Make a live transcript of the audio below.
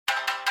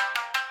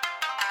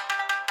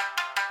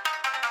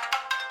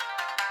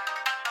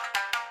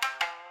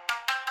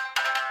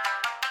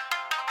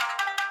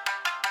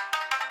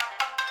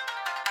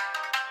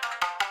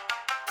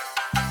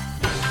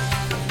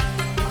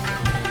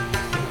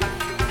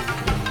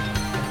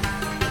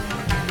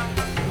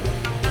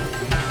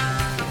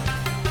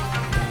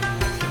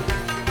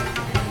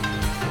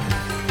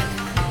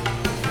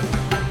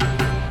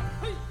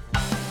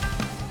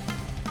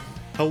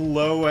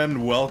Hello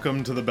and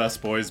welcome to the Best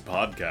Boys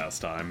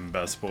podcast. I'm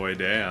Best Boy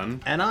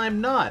Dan. And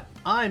I'm not.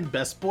 I'm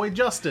Best Boy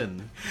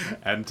Justin.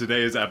 And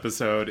today's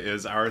episode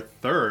is our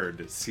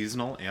third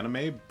seasonal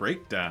anime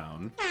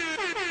breakdown.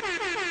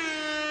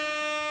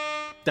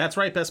 That's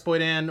right, Best Boy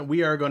Dan.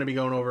 We are going to be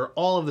going over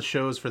all of the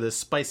shows for this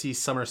spicy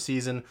summer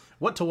season.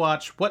 What to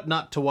watch, what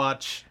not to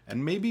watch.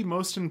 And maybe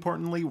most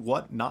importantly,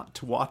 what not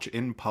to watch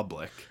in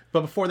public.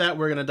 But before that,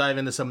 we're going to dive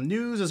into some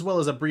news as well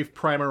as a brief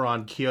primer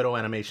on Kyoto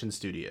Animation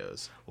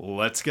Studios.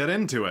 Let's get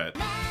into it.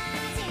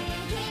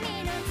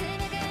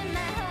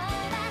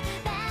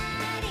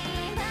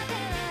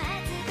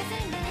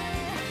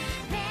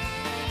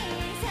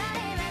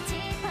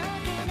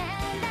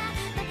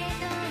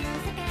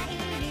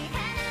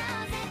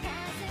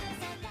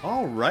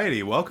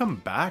 Alrighty, welcome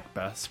back,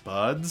 Best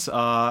Buds.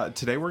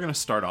 Today we're going to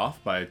start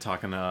off by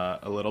talking a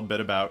little bit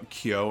about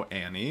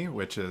KyoAni,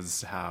 which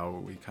is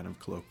how we kind of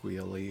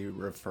colloquially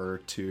refer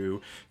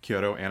to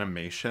Kyoto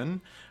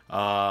Animation.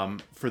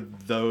 For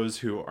those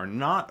who are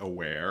not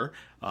aware,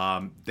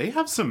 they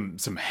have some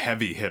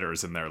heavy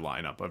hitters in their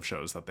lineup of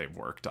shows that they've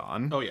worked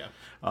on. Oh, yeah.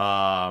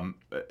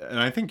 And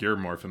I think you're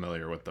more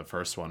familiar with the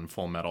first one,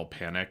 Full Metal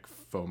Panic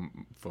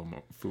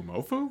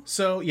Fumofu?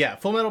 So, yeah,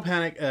 Full Metal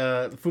Panic.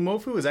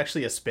 Fumofu is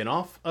actually a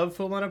spin-off of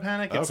Full Metal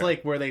Panic. It's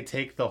like where they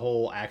take the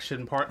whole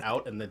action part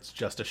out and it's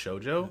just a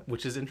shoujo,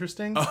 which is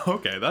interesting. Oh,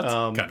 okay, that's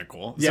kind of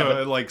cool. Yeah,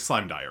 so, like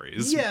Slime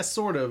Diaries. Yeah,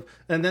 sort of.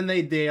 And then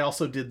they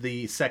also did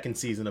the second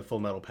season of Full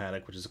Metal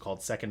Panic, which is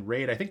called Second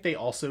Raid. I think they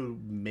also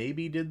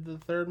maybe did the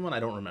third one. I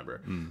don't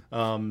remember.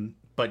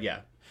 But yeah.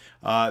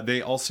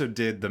 They also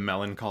did The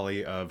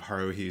Melancholy of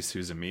Haruhi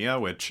Suzumiya,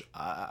 which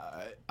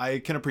I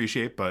can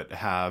appreciate, but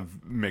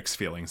have mixed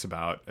feelings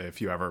about.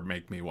 If you ever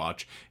make me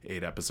watch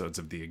 8 episodes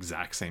of the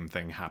exact same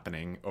thing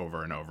happening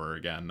over and over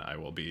again, I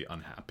will be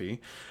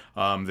unhappy.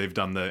 They've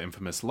done the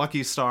infamous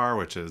Lucky Star,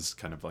 which is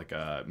kind of like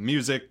a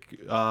music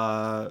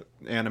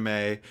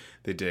anime.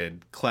 They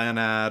did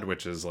Clanad,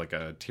 which is like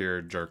a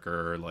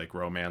tear-jerker, like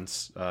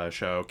romance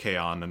show.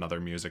 K-On!, another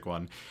music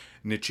one.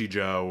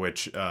 Nichijou,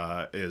 which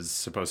is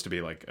supposed to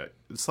be like a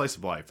slice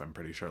of life, I'm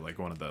pretty sure, like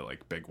one of the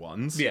like big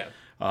ones. Yeah.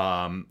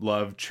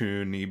 Love,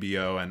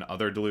 Chunibyo, and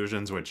Other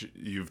Delusions, which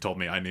you've told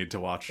me I need to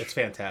watch. It's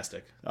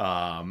fantastic.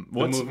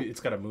 It's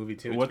got a movie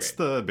too. What's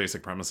the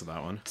basic premise of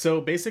that one?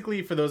 So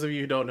basically, for those of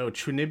you who don't know,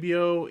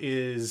 Chunibyo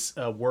is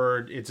a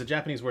word. It's a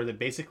Japanese word that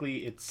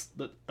basically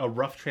a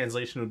rough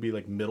translation would be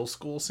like middle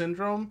school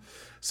syndrome.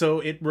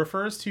 So it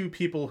refers to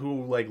people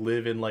who like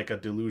live in like a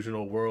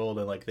delusional world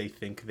and like they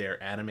think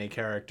they're anime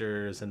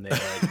characters and they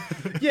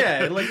like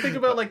yeah, like think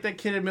about like that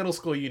kid in middle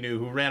school you knew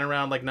who ran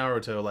around like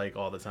Naruto like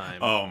all the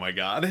time. Oh my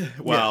god.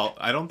 Well,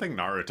 yeah. I don't think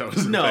Naruto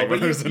was no,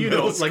 but you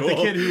know, school. Like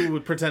the kid who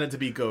pretended to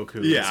be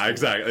Goku. Yeah,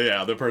 exactly.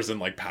 Yeah, the person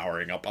like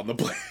powering up on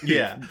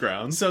the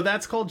ground. So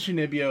that's called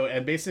Chunibyo,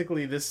 and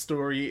basically this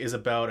story is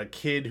about a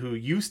kid who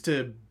used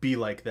to be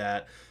like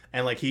that.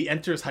 And like he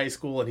enters high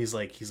school and he's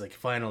like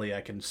finally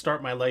I can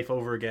start my life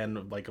over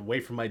again, like away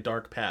from my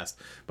dark past.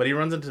 But he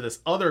runs into this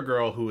other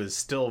girl who is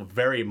still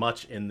very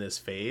much in this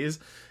phase,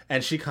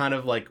 and she kind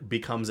of like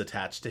becomes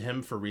attached to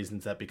him for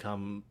reasons that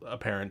become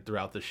apparent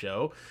throughout the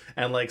show.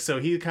 And like so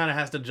he kind of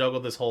has to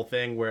juggle this whole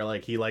thing where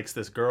like he likes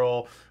this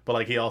girl, but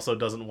like he also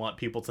doesn't want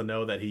people to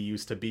know that he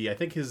used to be. I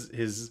think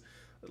his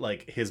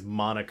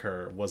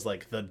moniker was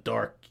like the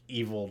dark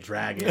evil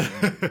dragon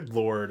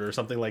lord or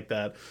something like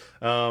that.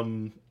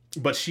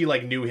 But she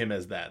like knew him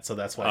as that, so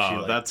that's why she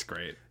like... that's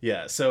great.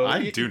 Yeah, so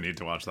I do need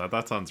to watch that.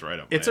 That sounds right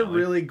up my It's a alley.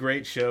 really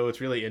great show. It's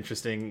really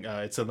interesting.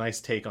 It's a nice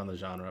take on the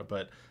genre,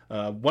 but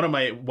one of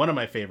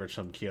my favorites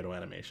from Kyoto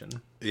Animation.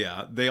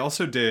 Yeah, they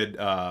also did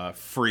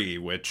Free,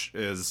 which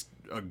is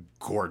a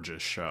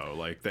gorgeous show.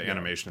 Like the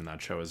animation in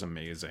that show is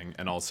amazing,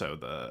 and also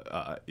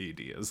the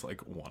ED is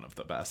like one of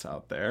the best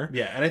out there.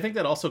 Yeah, and I think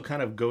that also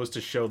kind of goes to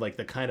show like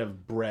the kind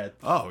of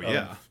breadth of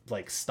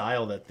like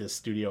style that this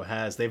studio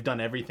has. They've done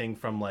everything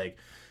from like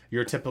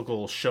your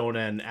typical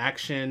shonen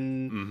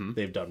action.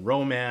 They've done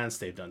romance.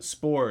 They've done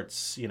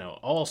sports. You know,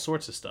 all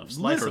sorts of stuff.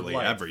 Literally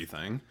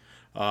everything.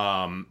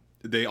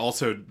 They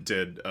also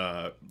did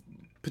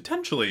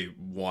potentially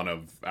one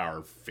of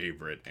our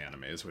favorite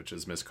animes, which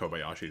is Miss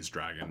Kobayashi's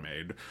Dragon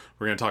Maid.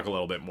 We're going to talk a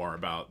little bit more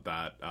about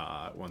that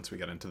once we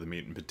get into the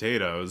meat and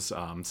potatoes,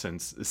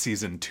 since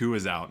season 2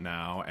 is out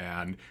now,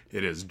 and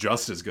it is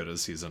just as good as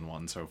season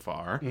 1 so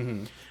far.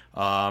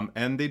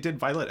 And they did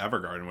Violet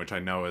Evergarden, which I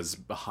know is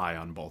high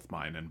on both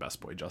mine and Best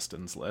Boy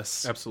Justin's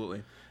lists.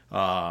 Absolutely.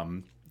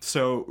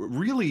 So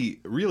really,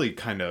 really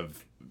kind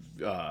of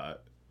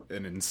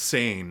an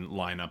insane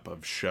lineup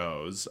of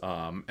shows.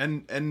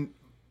 And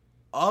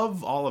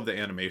of all of the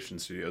animation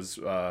studios,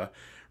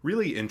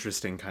 really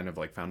interesting kind of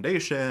like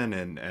foundation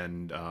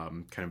and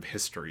kind of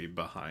history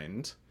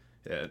behind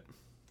it.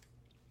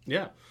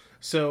 Yeah.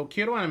 So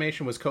Kyoto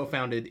Animation was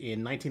co-founded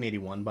in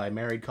 1981 by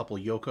married couple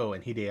Yoko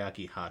and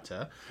Hideaki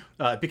Hata.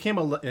 It became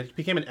an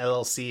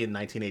LLC in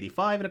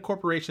 1985 and a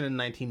corporation in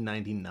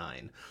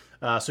 1999.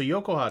 So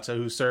Yoko Hata,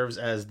 who serves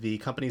as the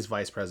company's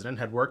vice president,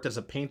 had worked as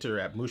a painter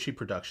at Mushi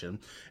Production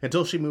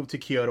until she moved to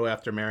Kyoto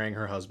after marrying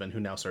her husband, who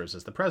now serves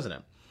as the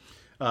president.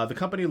 The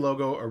company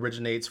logo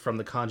originates from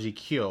the kanji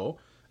Kyo,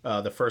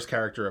 the first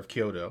character of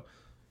Kyoto.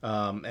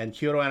 And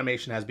Kyoto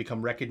Animation has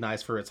become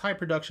recognized for its high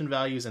production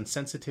values and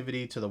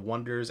sensitivity to the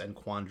wonders and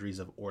quandaries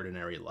of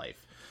ordinary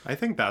life. I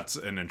think that's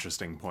an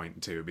interesting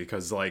point too,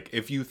 because like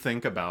if you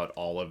think about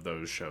all of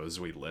those shows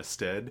we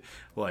listed,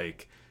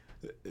 like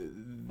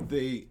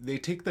they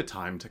take the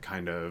time to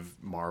kind of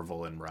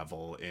marvel and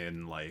revel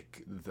in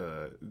like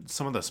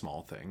some of the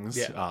small things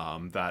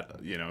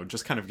that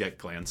just kind of get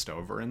glanced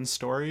over in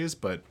stories,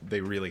 but they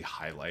really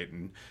highlight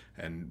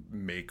and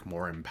make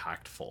more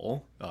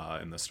impactful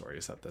in the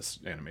stories that this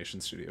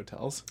animation studio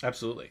tells.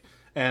 Absolutely.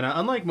 And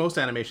unlike most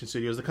animation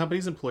studios, the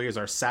company's employees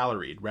are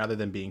salaried rather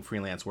than being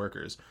freelance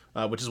workers,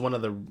 which is one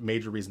of the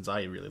major reasons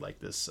I really like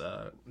this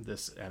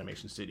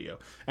animation studio.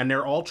 And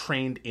they're all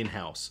trained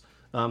in-house.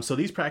 So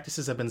these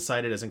practices have been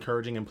cited as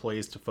encouraging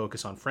employees to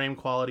focus on frame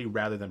quality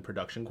rather than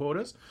production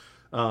quotas.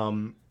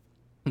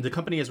 The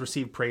company has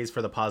received praise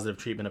for the positive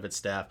treatment of its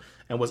staff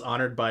and was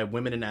honored by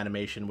Women in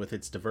Animation with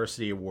its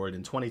Diversity Award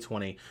in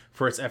 2020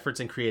 for its efforts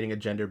in creating a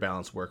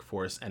gender-balanced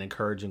workforce and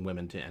encouraging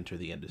women to enter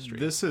the industry.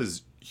 This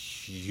is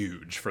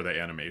huge for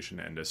the animation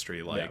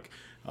industry. Like,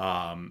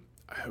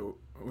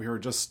 we were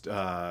just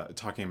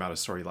talking about a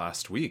story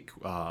last week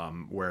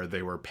where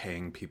they were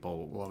paying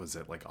people, what was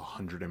it, like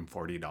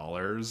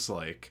 $140?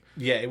 Like,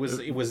 yeah, it was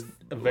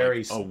a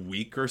very a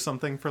week or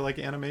something for like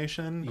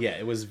animation. Yeah,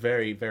 it was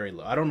very, very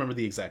low. I don't remember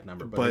the exact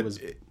number, but it was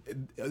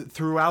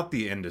throughout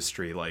the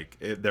industry. Like,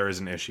 there is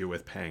an issue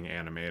with paying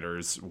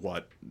animators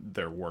what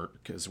their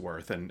work is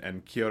worth,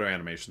 and Kyoto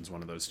Animation is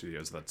one of those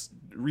studios that's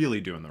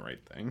really doing the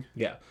right thing.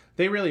 Yeah,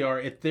 they really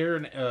are. They're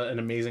an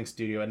amazing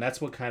studio, and that's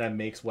what kind of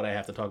makes what I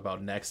have to talk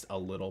about next a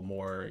little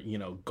more,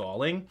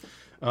 galling.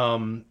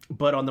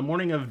 But on the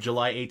morning of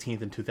July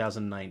 18th in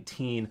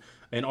 2019,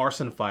 an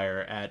arson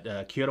fire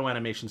at Kyoto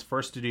Animation's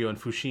first studio in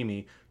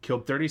Fushimi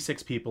killed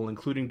 36 people,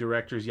 including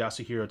directors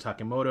Yasuhiro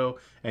Takemoto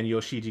and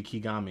Yoshiji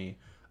Kigami,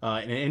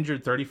 and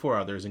injured 34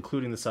 others,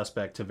 including the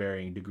suspect to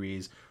varying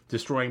degrees,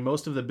 destroying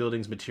most of the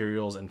building's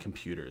materials and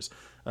computers.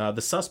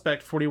 The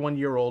suspect,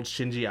 41-year-old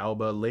Shinji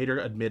Aoba, later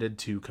admitted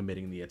to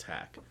committing the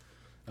attack.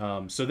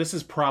 So this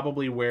is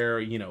probably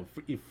where,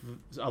 if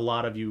a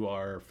lot of you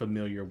are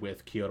familiar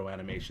with Kyoto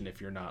Animation,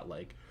 if you're not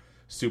like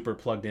super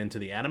plugged into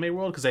the anime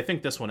world, because I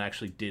think this one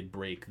actually did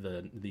break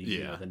the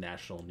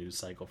national news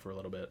cycle for a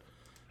little bit.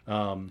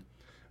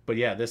 But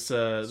yeah, this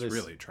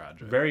really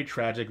tragic, very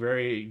tragic,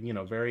 very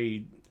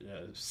very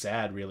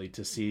sad, really,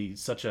 to see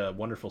such a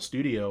wonderful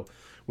studio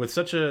with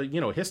such a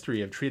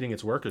history of treating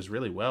its workers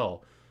really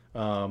well.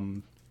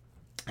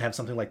 Have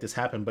something like this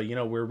happen, but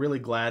we're really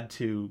glad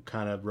to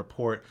kind of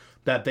report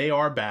that they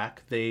are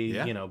back.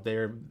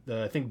 They're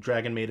I think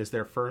Dragon Maid is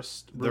their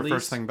first release. Their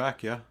first thing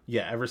back. Yeah,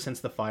 ever since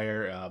the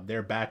fire,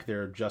 they're back.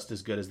 They're just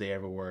as good as they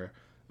ever were.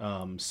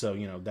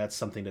 So that's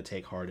something to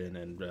take heart in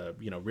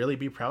and really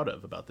be proud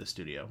of about this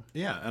studio.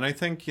 Yeah, and I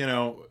think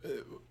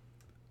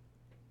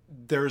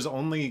there's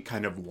only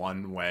kind of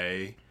one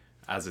way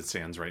as it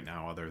stands right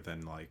now, other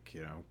than like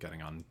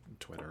getting on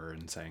Twitter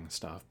and saying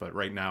stuff. But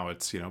right now,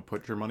 it's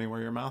put your money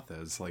where your mouth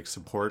is. Like,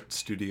 support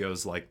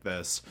studios like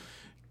this.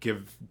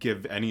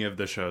 Give any of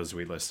the shows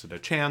we listed a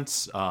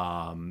chance.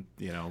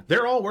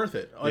 They're all worth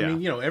it. I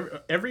mean,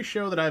 every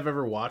show that I've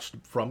ever watched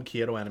from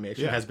Kyoto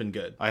Animation has been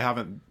good.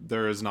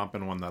 There has not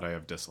been one that I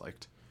have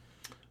disliked.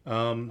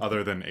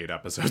 Other than 8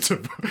 episodes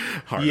of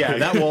Harley. Yeah,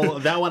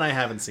 that one I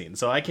haven't seen,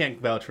 so I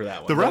can't vouch for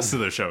that one. The rest of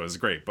the show is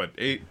great, but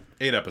 8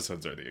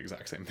 episodes are the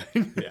exact same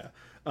thing. Yeah.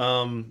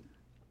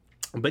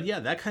 But yeah,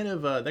 that kind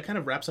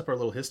of wraps up our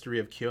little history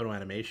of Kyoto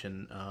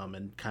Animation,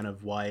 and kind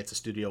of why it's a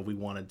studio we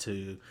wanted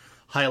to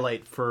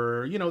highlight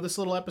for this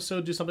little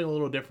episode. Do something a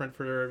little different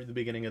for the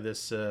beginning of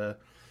this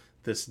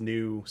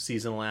new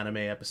seasonal anime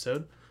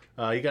episode.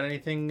 You got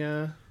anything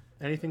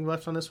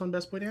left on this one,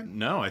 Best Boy Dan?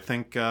 No, I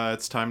think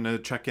it's time to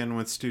check in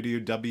with Studio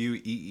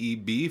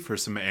WEEB for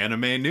some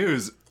anime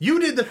news. You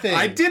did the thing.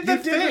 I did the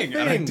thing.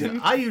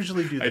 I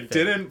usually do the thing. I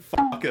didn't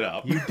fuck it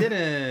up. You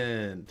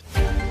didn't.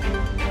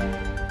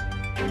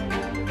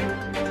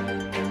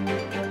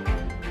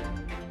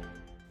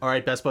 All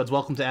right, Best Buds,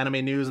 welcome to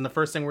Anime News, and the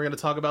first thing we're going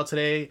to talk about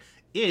today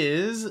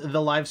is the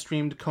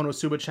live-streamed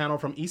Konosuba channel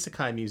from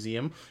Isekai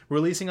Museum,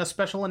 releasing a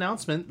special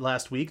announcement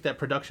last week that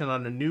production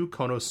on a new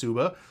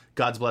Konosuba,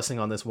 God's Blessing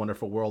on This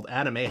Wonderful World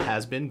anime,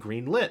 has been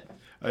greenlit.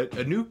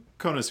 A new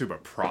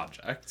Konosuba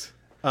project?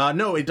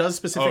 No, it does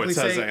specifically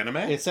say... it says anime?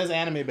 It says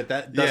anime, but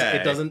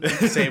it doesn't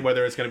say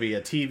whether it's going to be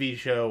a TV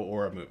show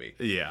or a movie.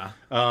 Yeah.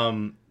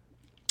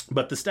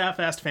 But the staff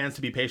asked fans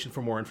to be patient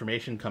for more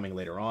information coming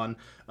later on.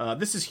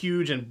 This is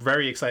huge and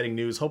very exciting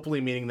news,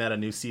 hopefully meaning that a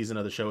new season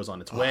of the show is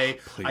on its way.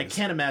 Please. I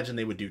can't imagine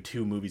they would do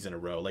 2 movies in a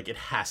row. Like, it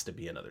has to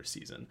be another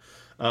season.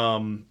 There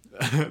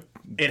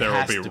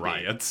will be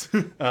riots.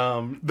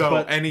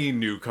 Though any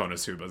new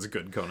Konosuba is a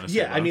good Konosuba.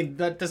 Yeah, I mean,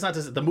 that's not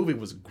to say... The movie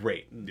was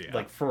great, yeah.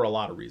 like, for a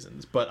lot of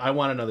reasons. But I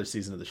want another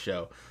season of the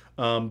show.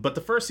 But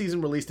the first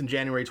season released in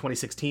January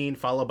 2016,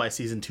 followed by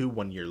season 2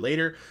 1 year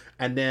later,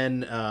 and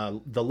then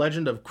The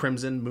Legend of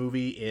Crimson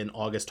movie in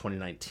August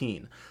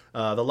 2019.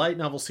 The light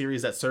novel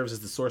series that serves as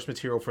the source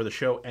material for the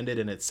show ended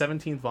in its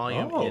 17th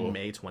volume in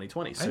May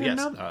 2020. So I didn't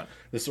know that.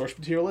 the source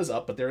material is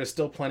up, but there is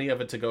still plenty of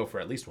it to go for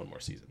at least one more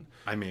season.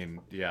 I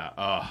mean, yeah.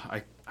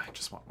 I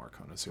just want more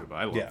Konosuba.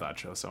 I love that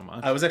show so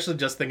much. I was actually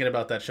just thinking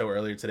about that show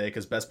earlier today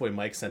because Best Boy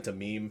Mike sent a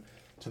meme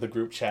to the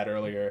group chat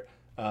earlier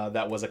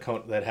that was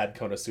that had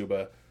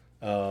Konosuba.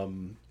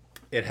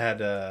 It had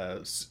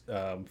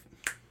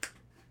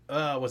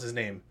what's his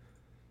name?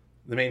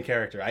 The main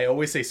character. I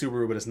always say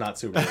Subaru, but it's not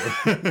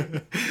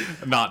Subaru.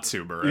 Not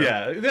Subaru.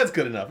 Yeah, that's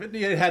good enough.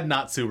 It had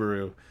not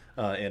Subaru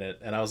in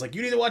it, and I was like,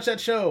 you need to watch that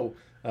show.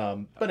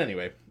 But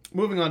anyway,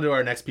 moving on to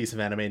our next piece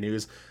of anime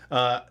news.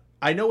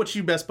 I know what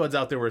you best buds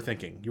out there were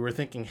thinking. You were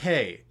thinking,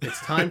 hey, it's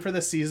time for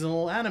the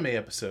seasonal anime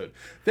episode.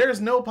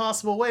 There's no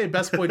possible way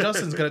Best Boy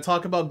Justin's going to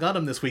talk about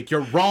Gundam this week. You're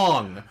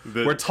wrong.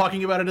 We're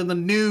talking about it in the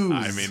news.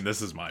 I mean,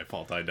 this is my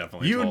fault. I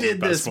definitely You told did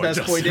this,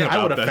 Best Boy did.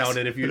 I would have found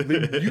it if you...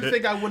 You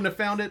think I wouldn't have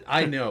found it?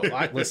 I know.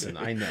 Listen,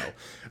 I know.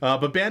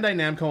 But Bandai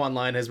Namco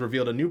Online has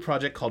revealed a new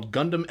project called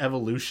Gundam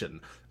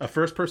Evolution, a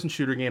first-person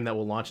shooter game that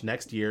will launch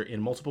next year in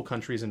multiple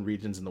countries and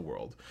regions in the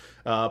world.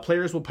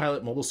 Players will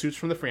pilot mobile suits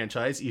from the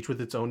franchise, each with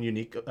its own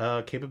unique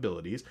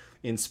capabilities,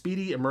 in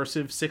speedy,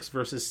 immersive 6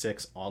 versus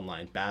 6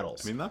 online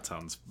battles. I mean, that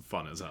sounds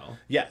fun as hell.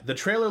 Yeah, the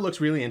trailer looks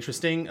really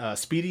interesting.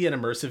 Speedy and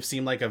immersive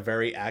seem like a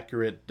very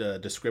accurate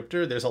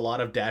descriptor. There's a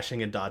lot of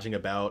dashing and dodging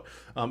about.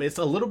 It's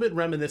a little bit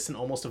reminiscent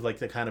almost of like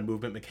the kind of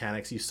movement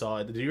mechanics you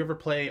saw. Did you ever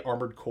play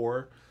Armored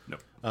Core? No.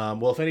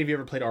 Well, if any of you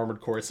ever played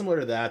Armored Core, it's similar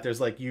to that. There's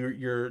like your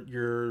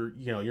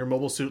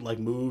mobile suit like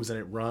moves and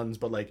it runs,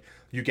 but like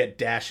you get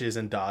dashes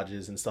and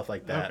dodges and stuff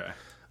like that.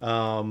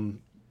 Okay.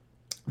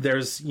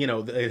 There's,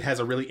 it has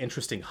a really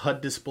interesting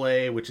HUD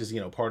display, which is,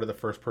 part of the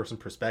first person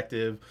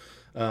perspective.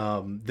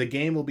 The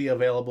game will be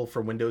available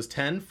for Windows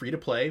 10, free to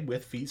play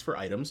with fees for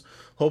items.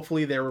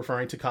 Hopefully they're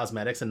referring to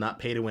cosmetics and not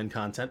pay to win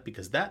content,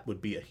 because that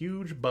would be a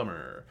huge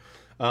bummer.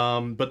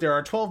 But there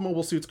are 12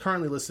 mobile suits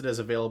currently listed as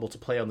available to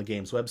play on the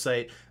game's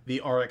website. The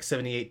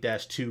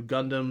RX-78-2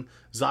 Gundam,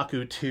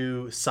 Zaku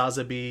 2,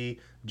 Sazabi,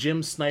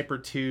 Jim Sniper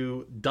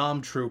 2,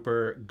 Dom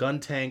Trooper,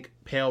 Guntank,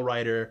 Pale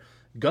Rider,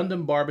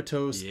 Gundam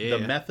Barbatos,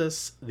 the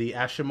Methus, the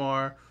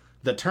Ashimar,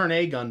 the Turn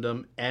A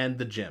Gundam, and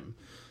the Jim.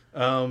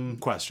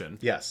 Question.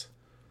 Yes.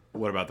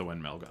 What about the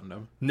Windmill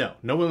Gundam? No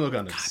Windmill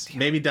Gundams.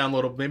 Maybe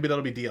downloadable. Maybe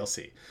that'll be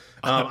DLC.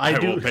 I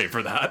will pay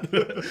for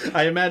that.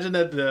 I imagine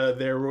that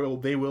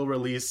they will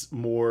release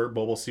more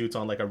mobile suits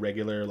on like a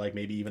regular, like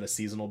maybe even a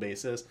seasonal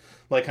basis,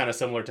 like kind of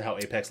similar to how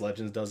Apex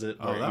Legends does it.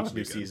 Where each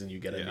new season you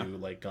get a new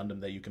like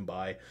Gundam that you can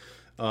buy.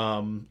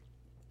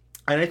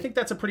 And I think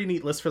that's a pretty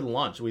neat list for the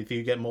launch.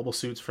 You get mobile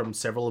suits from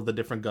several of the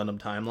different Gundam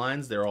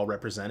timelines. They're all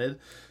represented.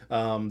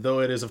 Though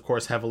it is, of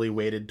course, heavily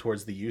weighted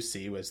towards the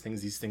UC, as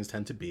these things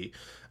tend to be.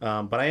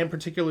 But I am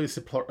particularly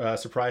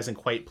surprised and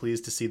quite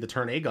pleased to see the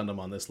Turn A Gundam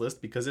on this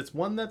list, because it's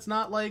one that's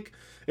not like...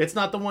 It's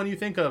not the one you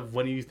think of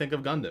when you think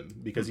of Gundam,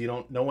 because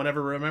no one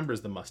ever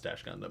remembers the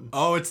Mustache Gundam.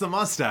 Oh, it's the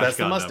Mustache That's Gundam.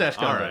 the Mustache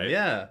Gundam, all right.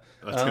 yeah.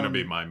 That's going to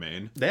be my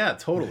main. Yeah,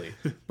 totally.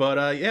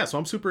 But so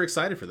I'm super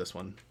excited for this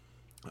one.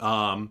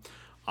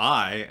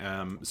 I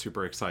am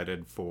super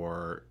excited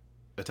for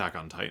Attack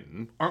on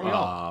Titan. Aren't we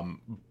all?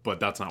 But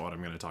that's not what I'm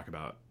going to talk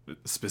about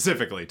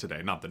specifically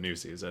today, not the new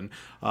season.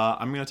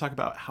 I'm going to talk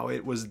about how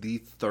it was the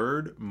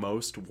third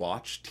most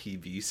watched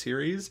TV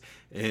series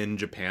in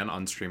Japan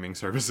on streaming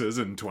services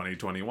in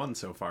 2021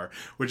 so far,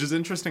 which is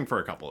interesting for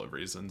a couple of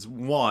reasons.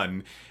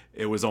 One,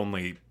 it was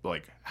only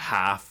like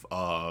half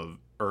of,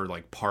 or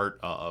like part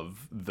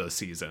of the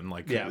season.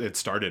 Like it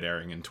started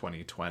airing in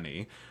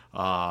 2020.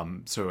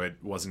 So it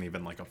wasn't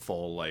even like a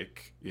full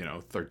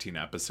 13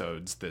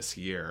 episodes this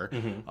year.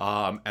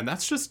 Mm-hmm. And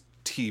that's just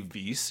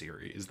TV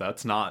series.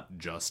 That's not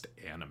just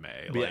anime.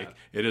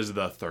 It is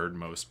the third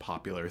most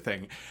popular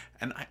thing.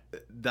 And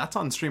that's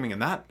on streaming,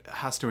 and that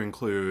has to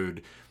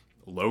include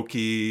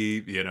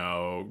Loki,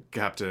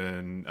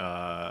 Captain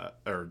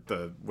or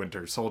the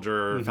Winter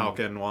Soldier, mm-hmm.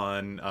 Falcon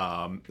one,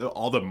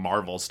 all the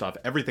Marvel stuff,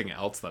 everything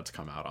else that's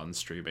come out on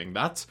streaming.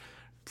 That's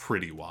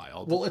pretty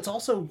wild. Well, it's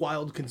also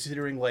wild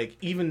considering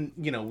even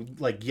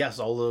yes,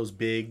 all those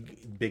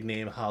big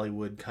name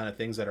Hollywood kind of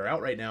things that are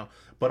out right now,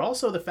 but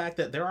also the fact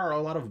that there are a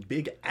lot of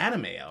big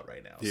anime out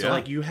right now. Yeah. So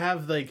you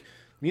have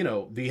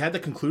you had the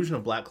conclusion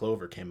of Black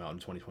Clover came out in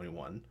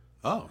 2021.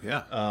 Oh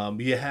yeah.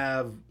 You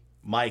have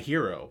My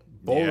Hero,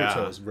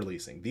 Boruto's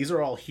releasing. These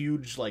are all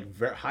huge,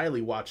 very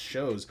highly watched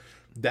shows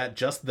that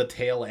just the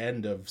tail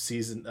end of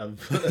season of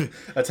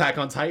Attack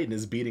on Titan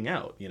is beating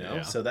out.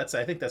 Yeah. So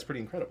I think that's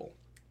pretty incredible.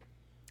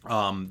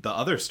 The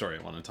other story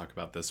I want to talk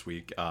about this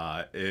week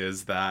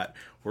is that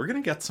we're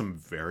going to get some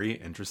very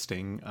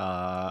interesting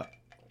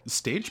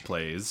stage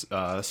plays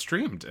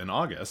streamed in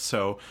August.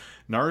 So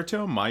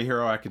Naruto, My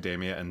Hero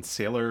Academia, and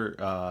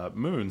Sailor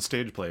Moon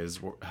stage plays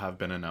have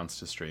been announced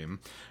to stream.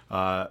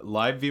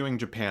 Live Viewing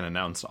Japan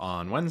announced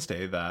on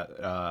Wednesday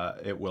that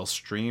it will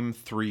stream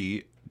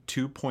 3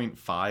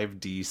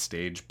 2.5D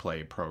stage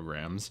play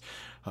programs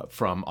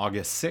from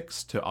August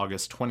 6th to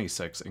August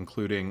 26th,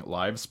 including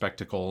live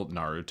spectacle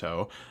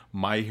Naruto,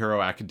 My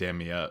Hero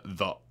Academia,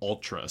 the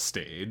Ultra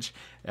stage,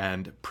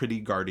 and Pretty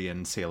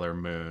Guardian Sailor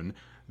Moon,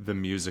 the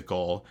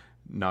musical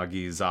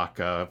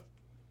Nagizaka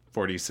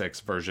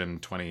 46 version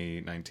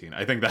 2019.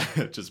 I think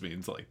that just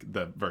means like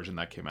the version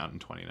that came out in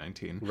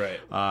 2019.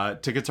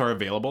 Right. Tickets are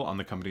available on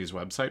the company's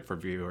website for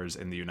viewers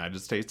in the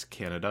United States,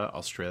 Canada,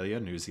 Australia,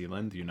 New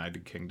Zealand, the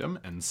United Kingdom,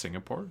 and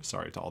Singapore.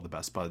 Sorry to all the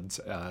best buds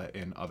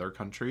in other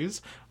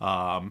countries.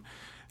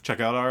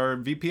 Check out our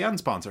VPN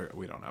sponsor.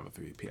 We don't have a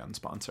VPN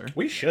sponsor.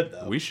 We should,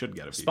 though. We should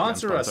get a VPN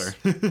Sponsor us.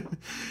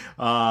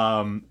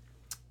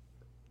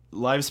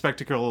 Live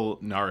spectacle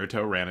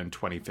Naruto ran in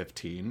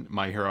 2015.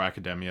 My Hero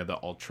Academia,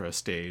 the Ultra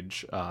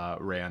stage,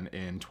 ran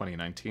in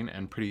 2019.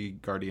 And Pretty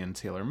Guardian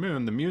Sailor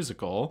Moon, the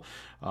musical,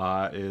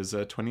 is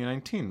a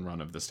 2019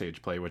 run of the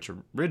stage play, which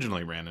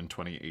originally ran in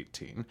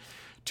 2018.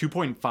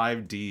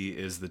 2.5D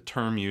is the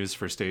term used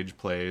for stage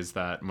plays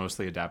that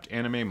mostly adapt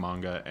anime,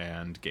 manga,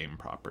 and game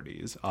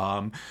properties.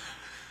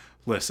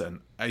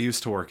 Listen, I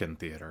used to work in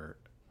theater.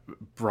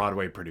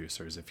 Broadway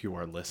producers, if you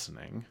are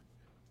listening,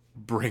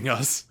 bring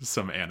us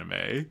some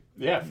anime.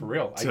 Yeah, for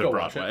real. I to go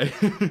Broadway.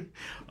 Watch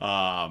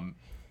it.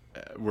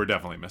 We're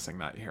definitely missing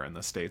that here in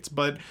the States.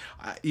 But,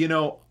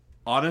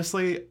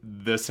 honestly,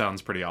 this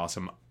sounds pretty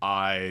awesome.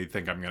 I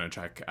think I'm going to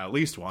check at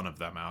least one of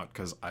them out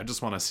because I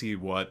just want to see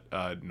what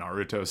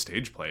Naruto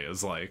stage play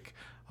is like.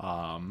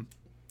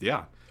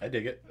 Yeah. I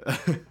dig it.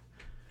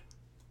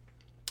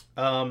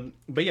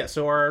 But yeah,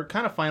 so our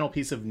kind of final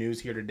piece of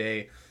news here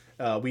today,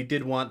 we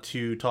did want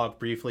to talk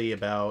briefly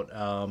about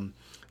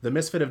the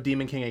misfit of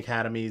Demon King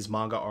Academy's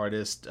manga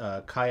artist,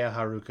 Kaya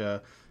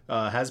Haruka,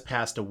 has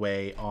passed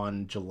away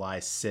on July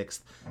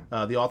 6th.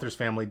 The author's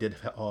family did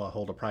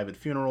hold a private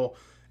funeral,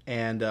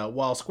 and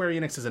while Square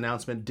Enix's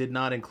announcement did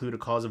not include a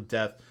cause of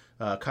death,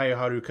 Kaya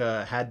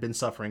Haruka had been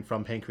suffering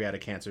from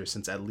pancreatic cancer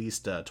since at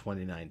least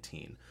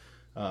 2019.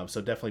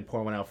 So definitely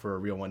pour one out for a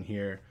real one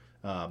here.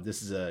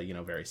 This is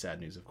very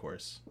sad news, of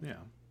course. Yeah.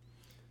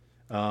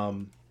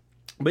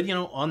 But,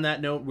 on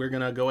that note, we're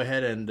going to go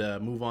ahead and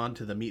move on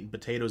to the meat and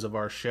potatoes of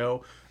our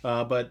show.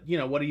 But,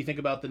 what do you think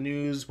about the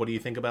news? What do you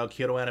think about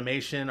Kyoto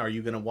Animation? Are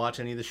you going to watch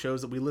any of the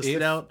shows that we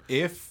listed out?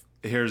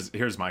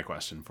 Here's my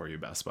question for you,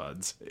 Best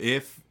Buds.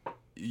 If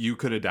you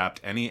could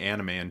adapt any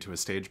anime into a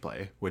stage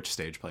play, which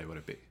stage play would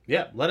it be?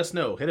 Yeah, let us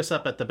know. Hit us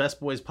up at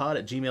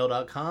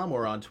thebestboyspod@gmail.com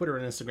or on Twitter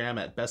and Instagram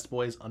at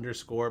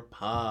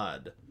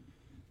bestboys_pod.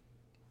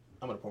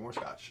 I'm going to pour more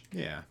scotch.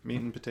 Yeah.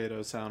 Meat and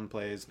potato sound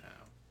plays now.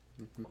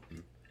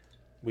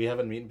 We have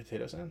a meat and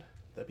potato sound?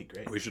 That'd be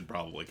great. We should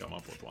probably come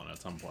up with one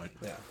at some point.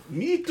 Yeah.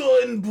 Meat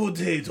and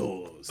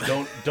potatoes.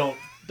 Don't,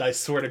 I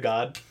swear to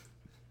God.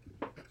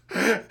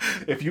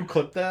 If you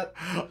clip that.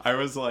 I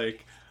was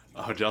like,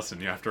 oh,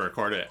 Justin, you have to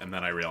record it. And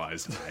then I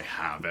realized I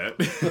have it.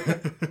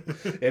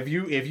 If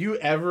you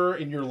ever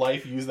in your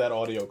life use that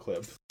audio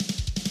clip.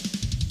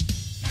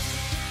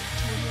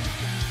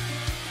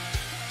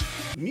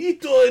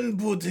 Meat and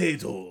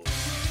potatoes.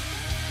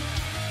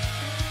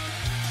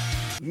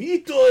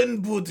 Meat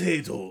and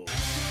potato.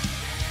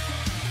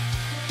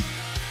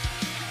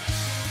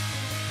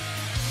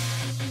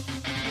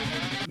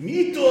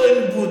 Meat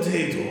and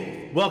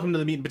potato. Welcome to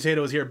the Meat and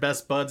Potatoes here,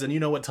 Best Buds, and you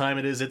know what time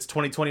it is. It's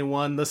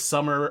 2021, the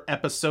summer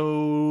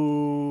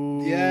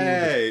episode.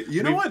 Yay!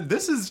 You know what?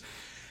 This is...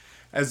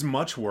 As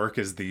much work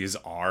as these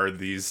are,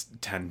 these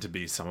tend to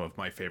be some of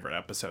my favorite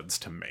episodes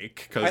to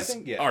make because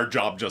our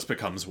job just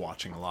becomes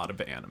watching a lot of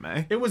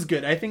anime. It was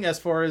good. I think as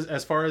far as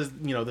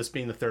this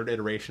being the third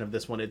iteration of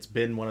this one, it's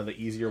been one of the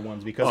easier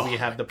ones because we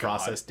have the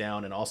process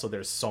down, and also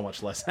there's so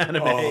much less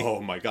anime.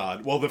 Oh my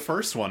god! Well, the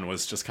first one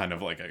was just kind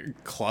of like a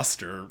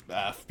cluster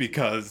F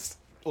because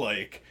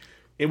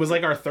it was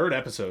like our third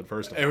episode,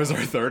 first of all. It was our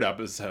third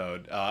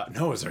episode.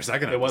 No, it was our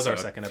second episode. It was our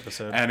second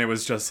episode. And it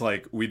was just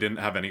like, we didn't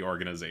have any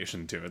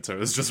organization to it. So it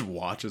was just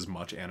watch as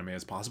much anime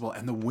as possible.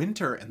 And the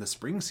winter and the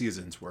spring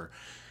seasons were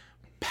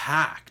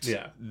packed.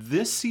 Yeah.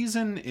 This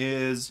season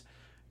is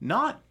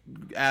not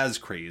as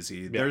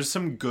crazy. Yeah. There's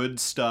some good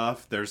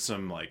stuff. There's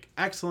some,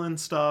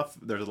 excellent stuff.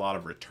 There's a lot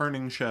of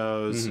returning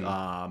shows.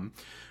 Mm-hmm.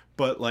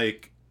 But,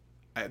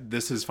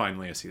 this is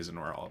finally a season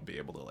where I'll be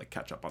able to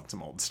catch up on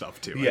some old stuff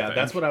too. Yeah,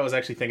 that's what I was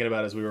actually thinking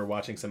about as we were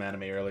watching some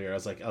anime earlier. I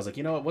was like,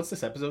 you know what? Once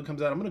this episode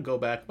comes out, I'm gonna go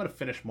back. I'm gonna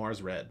finish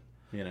Mars Red.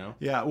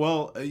 Yeah.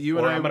 Well,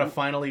 I'm gonna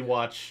finally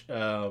watch.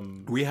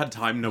 We had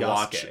time to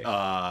Yasuke.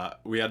 watch.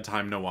 We had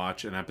time to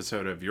watch an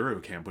episode of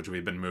Yuru Camp, which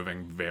we've been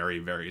moving very,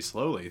 very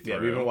slowly through.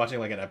 Yeah, we've been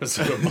watching an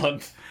episode a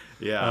month.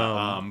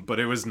 Yeah, but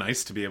it was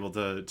nice to be able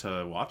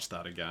to watch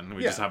that again.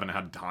 We just haven't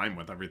had time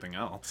with everything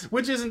else.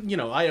 Which isn't,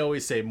 I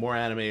always say more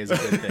anime is a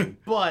good thing.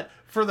 But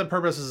for the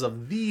purposes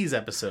of these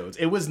episodes,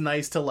 it was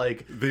nice to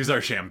These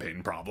are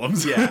champagne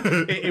problems. Yeah.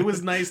 It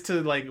was nice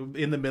to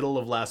in the middle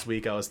of last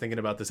week, I was thinking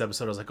about this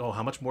episode. I was like, oh,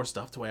 how much more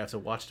stuff do I have to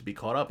watch to be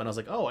caught up? And I was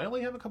like, oh, I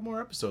only have a couple more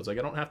episodes. I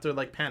don't have to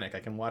panic. I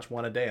can watch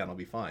one a day and I'll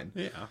be fine.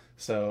 Yeah.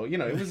 So,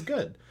 it was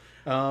good.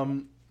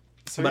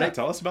 So yeah,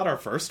 tell us about our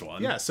first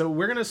one. Yeah, so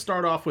we're gonna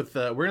start off with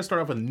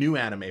new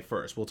anime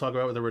first. We'll talk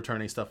about the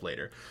returning stuff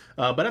later.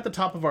 But at the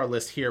top of our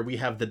list here, we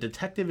have The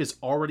Detective is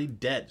Already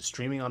Dead,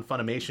 streaming on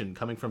Funimation,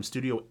 coming from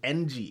Studio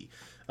NG,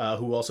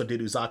 who also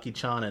did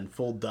Uzaki-chan and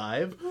Full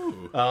Dive.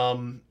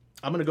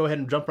 I'm going to go ahead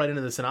and jump right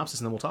into the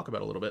synopsis, and then we'll talk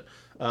about it a little bit.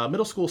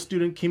 Middle school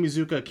student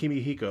Kimizuka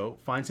Kimihiko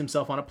finds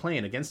himself on a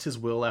plane against his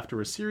will after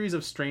a series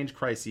of strange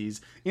crises,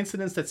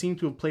 incidents that seem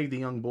to have plagued the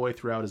young boy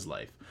throughout his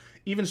life.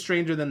 Even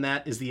stranger than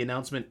that is the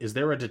announcement, "Is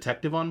there a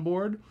detective on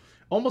board?"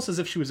 Almost as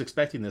if she was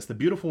expecting this, the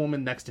beautiful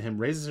woman next to him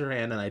raises her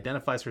hand and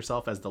identifies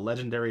herself as the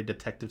legendary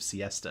Detective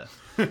Siesta.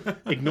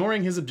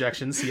 Ignoring his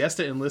objections,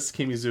 Siesta enlists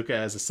Kimizuka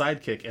as a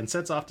sidekick and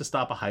sets off to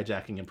stop a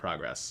hijacking in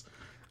progress.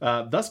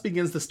 Thus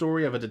begins the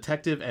story of a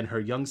detective and her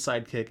young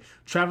sidekick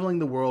traveling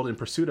the world in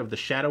pursuit of the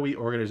shadowy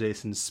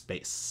organization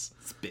Space.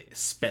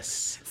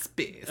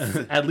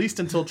 At least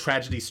until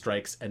tragedy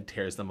strikes and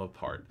tears them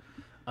apart.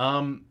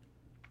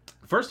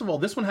 First of all,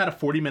 this one had a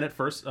 40-minute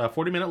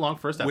long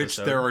first episode. Which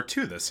there are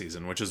 2 this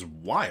season, which is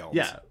wild.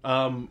 Yeah.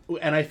 And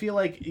I feel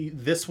like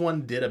this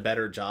one did a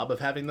better job of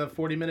having the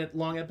 40-minute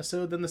long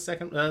episode than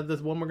the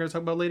one we're going to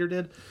talk about later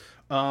did.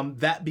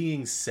 That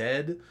being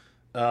said,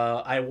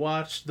 I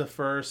watched the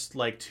first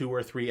 2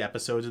 or 3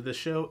 episodes of this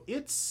show.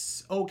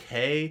 It's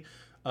okay.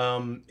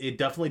 It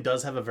definitely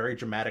does have a very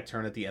dramatic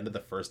turn at the end of the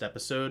first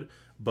episode,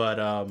 but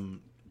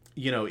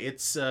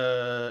it's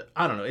I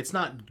don't know. It's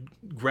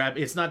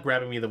not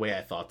grabbing me the way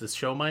I thought this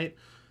show might.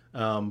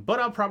 But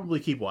I'll probably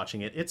keep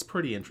watching it. It's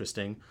pretty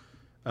interesting.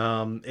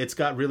 It's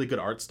got really good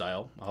art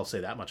style. I'll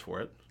say that much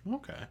for it.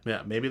 Okay.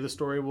 Yeah, maybe the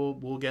story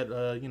will get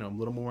a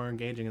little more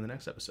engaging in the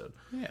next episode.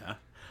 Yeah.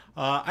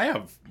 I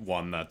have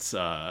one that's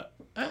a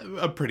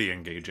pretty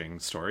engaging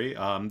story.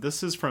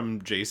 This is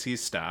from JC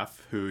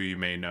Staff, who you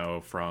may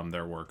know from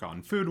their work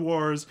on Food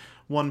Wars,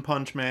 One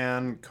Punch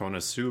Man,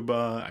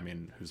 Konosuba. I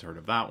mean, who's heard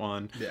of that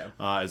one?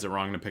 Yeah. Is It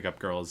Wrong to Pick Up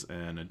Girls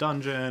in a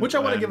Dungeon? Which I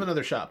want to give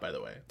another shot, by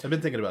the way. I've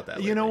been thinking about that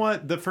lately. You know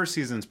what? The first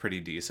season's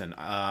pretty decent.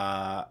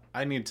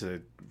 I need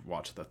to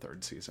watch the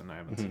 3rd season. I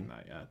haven't seen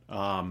that yet.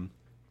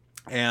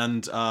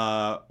 And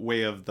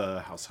Way of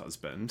the House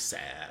Husband.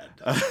 Sad.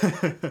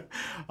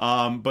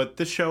 But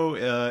the show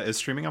is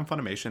streaming on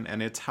Funimation,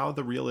 and it's how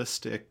the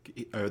realist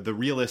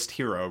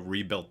hero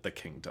rebuilt the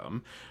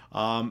kingdom.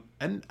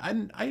 And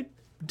I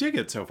dig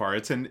it so far.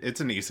 It's an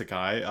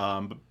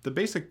isekai. But the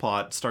basic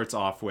plot starts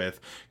off with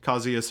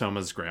Kazuya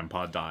Soma's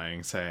grandpa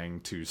dying, saying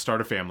to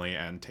start a family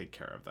and take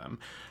care of them.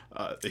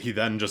 He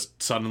then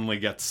just suddenly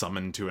gets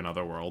summoned to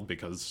another world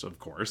because, of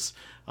course,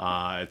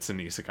 it's an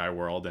isekai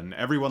world, and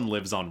everyone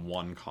lives on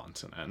one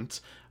continent.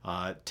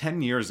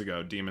 10 years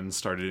ago, demons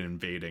started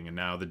invading, and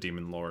now the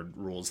demon lord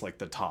rules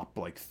the top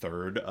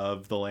 1/3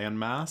 of the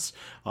landmass,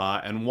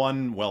 and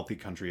one wealthy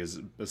country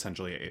is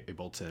essentially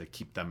able to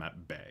keep them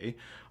at bay.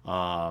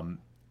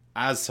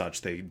 As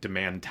such, they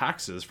demand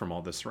taxes from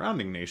all the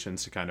surrounding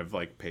nations to kind of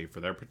pay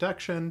for their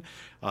protection.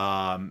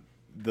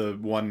 The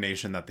one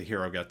nation that the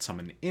hero gets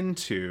summoned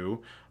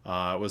into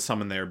was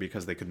summoned there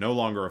because they could no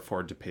longer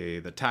afford to pay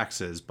the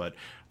taxes, but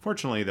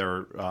fortunately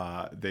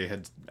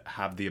they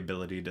have the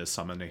ability to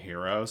summon a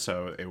hero,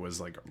 so it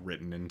was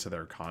written into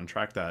their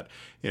contract that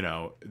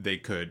they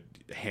could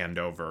hand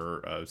over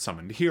a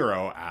summoned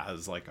hero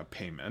as a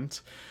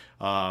payment.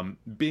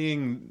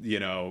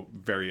 Being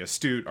very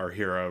astute, our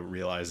hero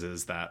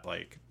realizes that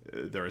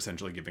they're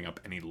essentially giving up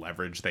any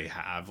leverage they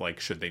have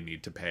should they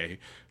need to pay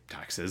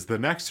taxes the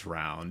next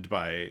round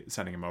by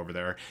sending him over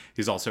there.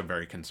 He's also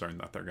very concerned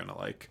that they're gonna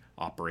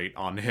operate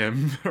on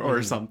him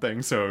or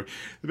something, so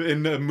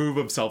in a move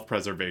of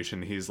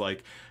self-preservation, he's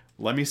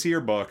let me see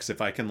your books.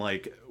 If I can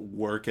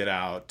work it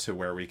out to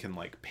where we can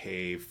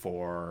pay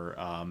for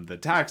the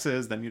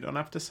taxes, then you don't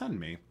have to send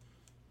me.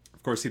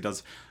 Of course, he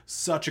does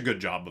such a good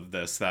job of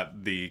this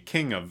that the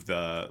king of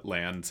the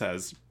land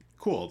says,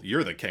 "Cool,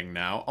 you're the king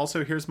now.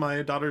 Also, here's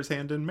my daughter's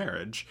hand in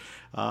marriage."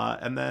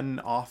 And then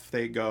off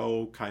they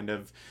go, kind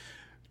of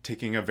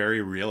taking a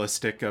very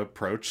realistic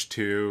approach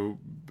to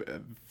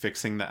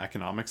fixing the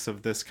economics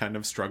of this kind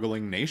of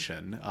struggling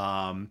nation.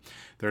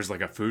 There's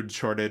a food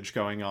shortage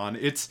going on.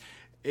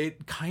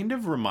 It kind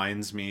of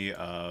reminds me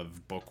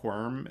of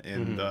Bookworm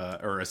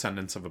or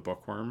Ascendance of a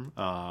Bookworm,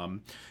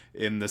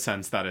 in the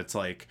sense that it's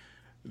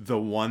the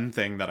one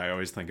thing that I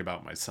always think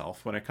about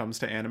myself when it comes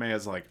to anime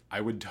is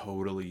I would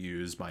totally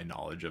use my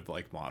knowledge of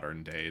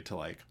modern day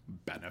to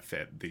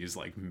benefit these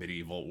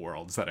medieval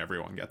worlds that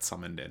everyone gets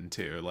summoned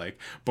into.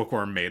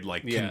 Bookworm made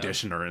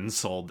conditioner and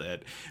sold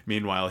it.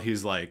 Meanwhile,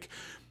 he's our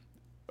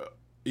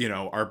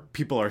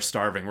people are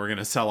starving. We're going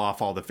to sell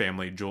off all the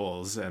family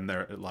jewels. And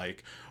they're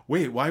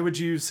wait, why would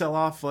you sell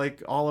off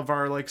all of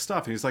our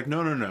stuff? And he's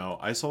no.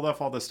 I sold off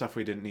all the stuff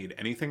we didn't need.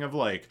 Anything of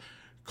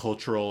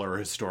cultural or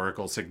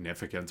historical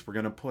significance we're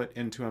going to put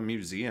into a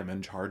museum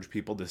and charge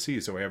people to see,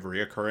 so we have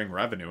reoccurring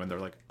revenue. And they're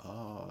like,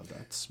 oh,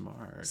 that's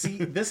smart. See,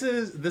 this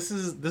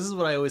is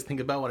what I always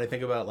think about when I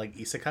think about like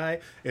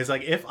isekai. Is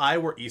like, if I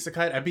were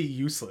isekai, I'd be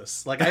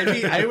useless. Like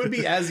I would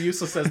be as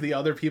useless as the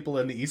other people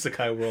in the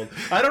isekai world.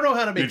 I don't know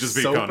how to make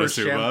soap or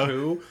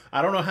shampoo.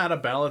 I don't know how to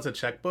balance a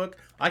checkbook.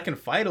 I can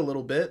fight a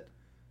little bit.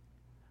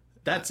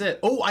 That's it.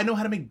 Oh, I know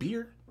how to make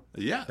beer.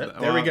 Yeah,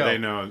 there we go. They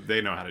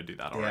know how to do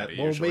that already.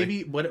 Well, usually.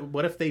 maybe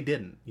what if they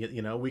didn't?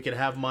 You know, we could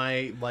have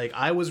my, like,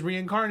 I was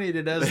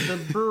reincarnated as the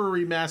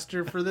brewery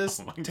master for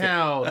this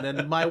town,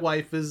 and my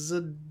wife is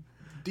a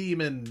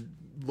demon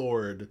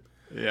lord.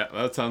 Yeah,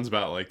 that sounds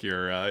about like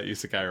your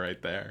isekai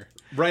right there.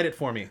 Write it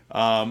for me.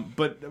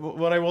 But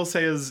what I will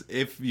say is,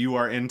 if you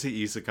are into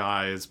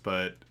isekais,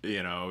 but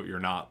you know you're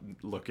not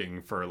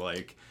looking for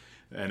like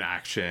an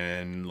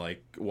action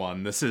like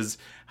one, this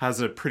has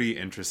a pretty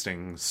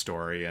interesting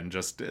story and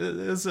just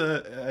is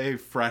a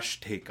fresh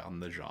take on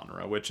the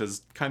genre, which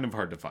is kind of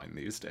hard to find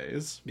these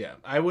days. Yeah,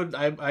 I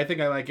think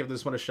I might give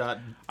this one a shot.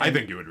 I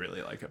think you would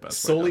really like it,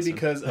 best solely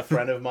because a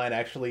friend of mine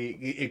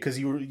actually, because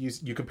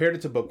you compared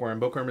it to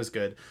Bookworm. Bookworm is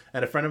good,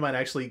 and a friend of mine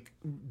actually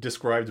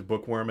described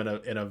Bookworm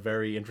in a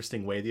very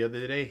interesting way the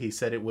other day. He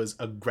said it was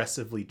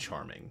aggressively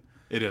charming.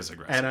 It is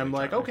aggressive. And I'm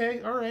like,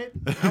 okay, all right.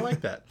 I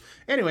like that.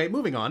 Anyway,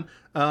 moving on.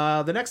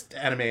 The next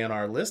anime on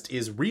our list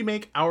is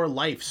Remake Our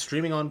Life,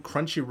 streaming on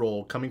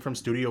Crunchyroll, coming from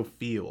Studio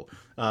Feel.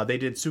 They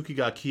did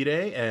Tsukiga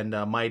Kire and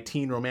My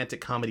Teen Romantic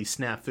Comedy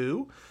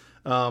Snafu.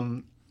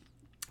 And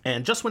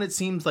just when it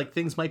seems like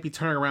things might be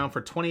turning around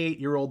for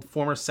 28-year-old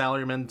former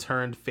salaryman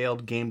turned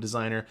failed game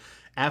designer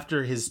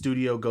after his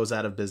studio goes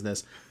out of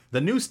business,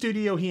 the new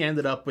studio he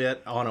ended up with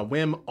on a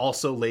whim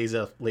also lays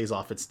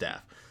off its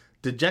staff.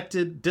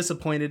 Dejected,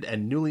 disappointed,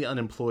 and newly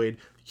unemployed,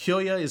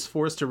 Kyoya is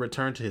forced to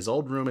return to his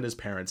old room in his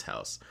parents'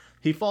 house.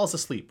 He falls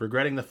asleep,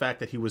 regretting the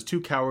fact that he was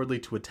too cowardly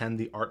to attend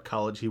the art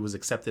college he was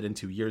accepted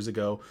into years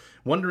ago,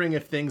 wondering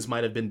if things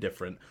might have been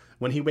different.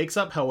 When he wakes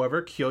up,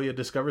 however, Kyoya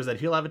discovers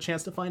that he'll have a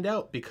chance to find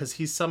out, because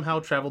he's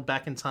somehow traveled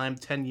back in time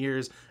 10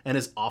 years and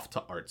is off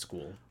to art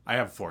school. I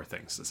have 4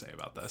 things to say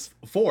about this.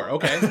 4,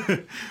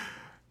 okay.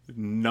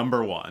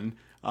 Number 1,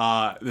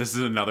 this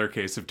is another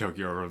case of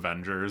Tokyo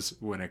Revengers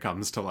when it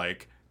comes to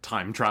like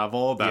time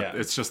travel, that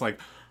it's just like,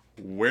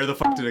 where the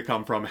fuck did it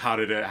come from? How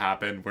did it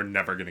happen? We're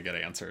never gonna get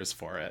answers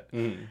for it.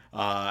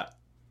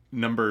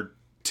 Number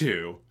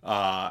 2,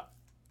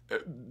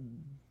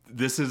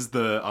 this is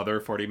the other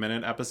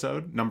 40-minute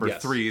episode. Number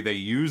 3, they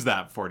use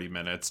that 40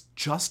 minutes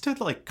just to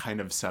like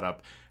kind of set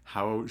up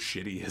how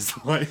shitty his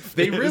life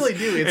They is. really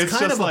do. It's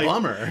kind of a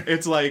bummer.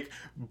 It's like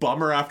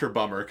bummer after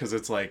bummer, because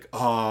it's like,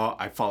 oh,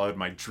 I followed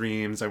my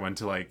dreams. I went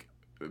to like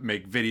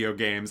make video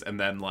games, and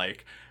then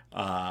like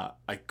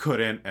I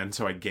couldn't, and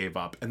so I gave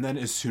up. And then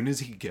as soon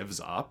as he gives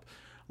up,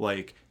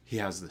 like, he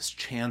has this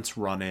chance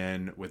run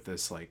in with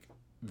this like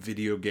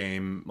video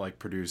game like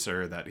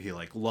producer that he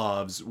like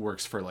loves,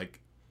 works for, like,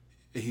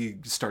 he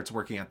starts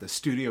working at the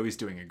studio, he's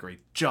doing a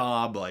great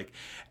job, like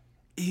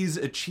he's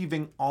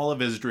achieving all of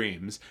his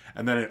dreams,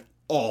 and then it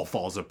all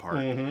falls apart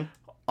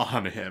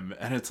on him.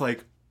 And it's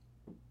like,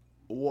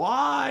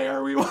 why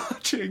are we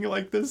watching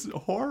like this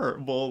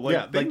horrible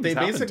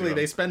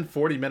they spend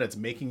 40 minutes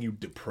making you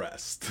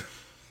depressed.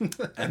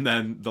 And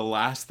then the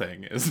last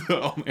thing is, the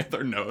only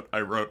other note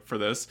I wrote for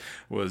this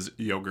was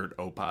yogurt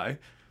opai.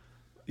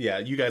 Yeah,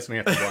 you guys may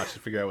have to watch to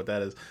figure out what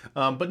that is.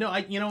 But no,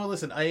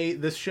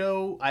 this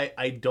show,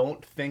 I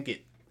don't think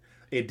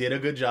it did a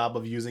good job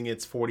of using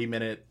its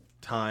 40-minute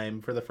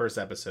time for the first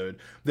episode.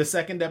 The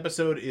second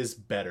episode is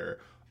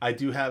better. I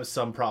do have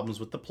some problems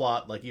with the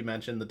plot. Like you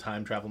mentioned, the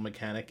time travel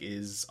mechanic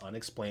is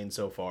unexplained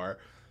so far.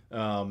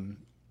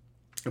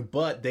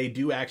 But they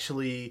do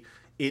actually,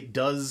 it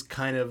does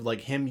kind of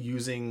like him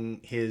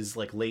using his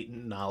like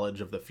latent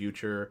knowledge of the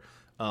future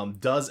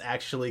does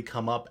actually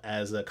come up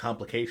as a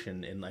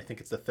complication in, I think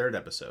it's the third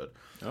episode.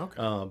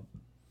 Okay.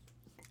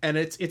 And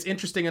it's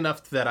interesting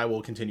enough that I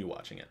will continue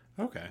watching it.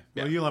 Okay.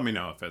 Yeah. Well, you let me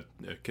know if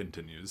it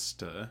continues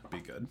to be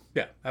good.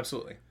 Yeah,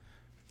 absolutely.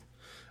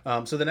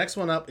 So the next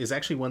one up is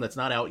actually one that's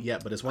not out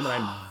yet, but it's one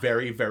that I'm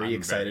very, very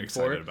excited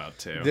for. About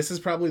too. This is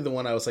probably the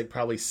one I was like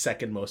probably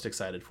second most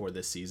excited for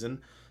this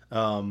season.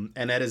 And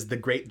that is The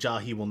Great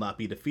Jahi Will Not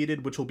Be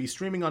Defeated, which will be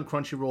streaming on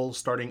Crunchyroll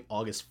starting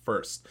August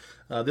 1st.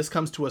 This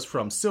comes to us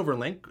from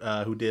Silverlink,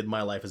 who did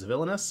My Life as a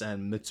Villainess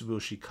and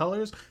Mitsubishi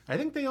Colors. I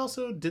think they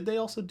also do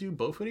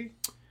Bofuri?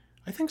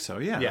 I think so,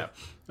 yeah. Yeah.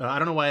 I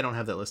don't know why I don't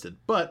have that listed.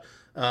 But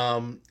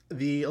a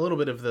little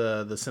bit of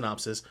the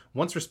synopsis.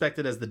 Once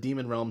respected as the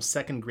Demon Realm's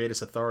second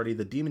greatest authority,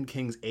 the Demon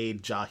King's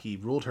aide,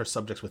 Jahi, ruled her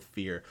subjects with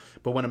fear.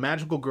 But when a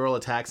magical girl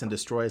attacks and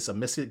destroys a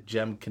mystic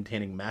gem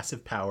containing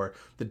massive power,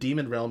 the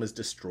Demon Realm is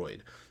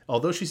destroyed.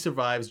 Although she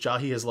survives,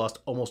 Jahi has lost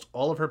almost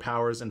all of her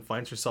powers and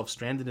finds herself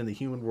stranded in the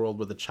human world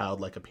with a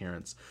childlike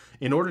appearance.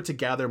 In order to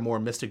gather more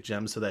mystic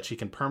gems so that she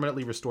can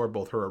permanently restore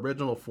both her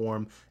original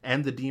form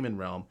and the Demon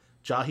Realm,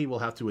 Jahi will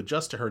have to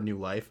adjust to her new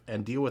life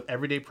and deal with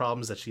everyday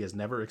problems that she has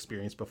never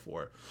experienced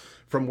before.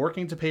 From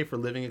working to pay for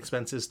living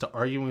expenses to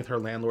arguing with her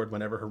landlord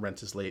whenever her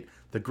rent is late,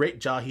 the great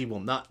Jahi will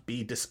not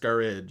be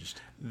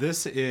discouraged.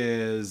 This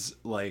is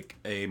like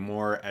a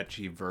more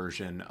ecchi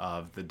version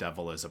of The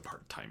Devil is a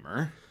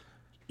Part-Timer.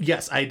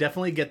 Yes, I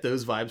definitely get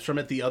those vibes from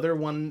it.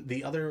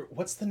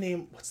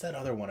 What's that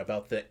other one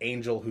about the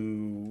angel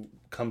who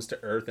comes to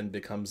Earth and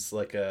becomes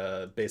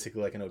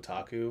basically like an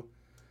otaku?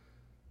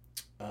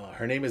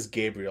 Her name is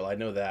Gabriel. I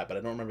know that, but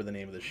I don't remember the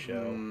name of the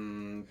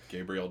show.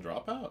 Gabriel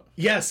Dropout?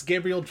 Yes,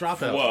 Gabriel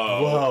Dropout.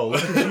 Whoa.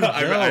 Look at you go.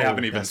 I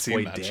haven't even Best seen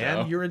boy that Dan,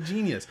 show. You're a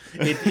genius.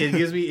 It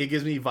gives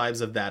me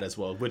vibes of that as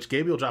well, which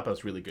Gabriel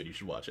Dropout's really good. You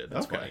should watch it.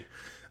 That's funny.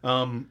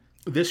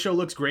 This show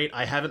looks great.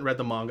 I haven't read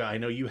the manga. I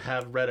know you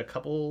have read a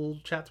couple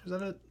chapters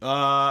of it.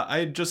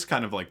 I just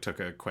kind of like took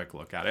a quick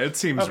look at it. It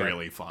seems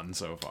really fun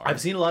so far. I've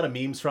seen a lot of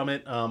memes from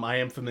it. I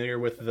am familiar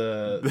with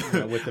the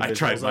I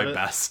tried visuals my of it.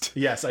 best.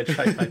 Yes, I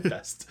tried my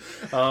best.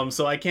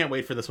 So I can't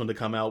wait for this one to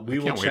come out. We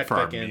will Can't check wait for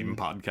back our in. meme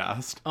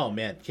podcast. Oh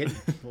man,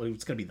 well,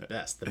 it's gonna be the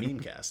best, the meme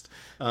cast.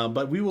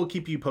 But we will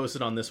keep you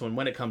posted on this one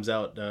when it comes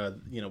out.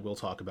 We'll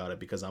talk about it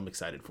because I'm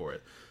excited for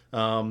it.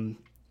 The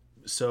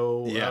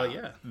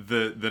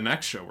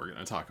next show we're going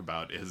to talk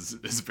about is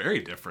very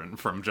different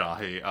from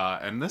Jahi,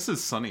 and this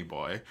is Sunny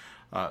Boy.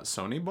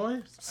 Sonny Boy?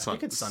 I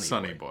think it's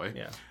Sunny Boy.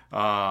 Yeah.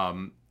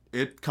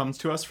 It comes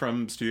to us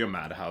from Studio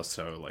Madhouse,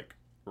 so like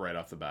right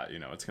off the bat,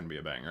 it's going to be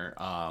a banger.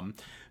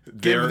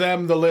 Give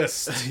them the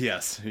list.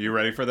 Yes. You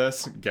ready for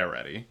this? Get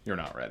ready. You're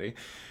not ready.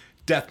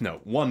 Death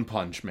Note, One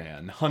Punch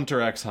Man,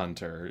 Hunter x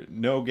Hunter,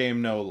 No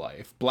Game No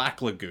Life,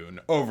 Black Lagoon,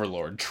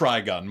 Overlord,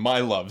 Trigun, My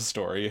Love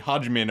Story,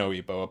 Hajime no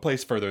Ippo, A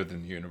Place Further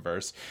Than the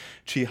Universe,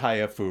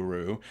 Chihaya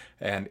Furu,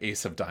 and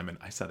Ace of Diamond.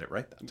 I said it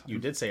right that time. You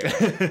did say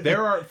it right.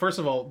 There are, first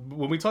of all,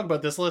 when we talk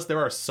about this list, there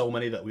are so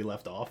many that we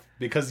left off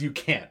because you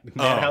can't.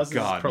 Madhouse is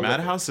prolific.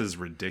 Madhouse is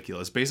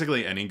ridiculous.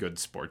 Basically any good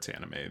sports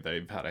anime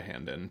they've had a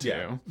hand in too.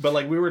 Yeah. But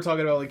like we were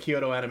talking about like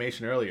Kyoto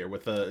Animation earlier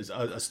with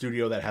a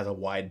studio that has a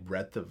wide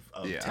breadth of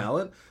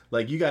talent.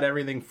 Like you got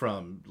everything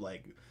from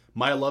like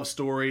My Love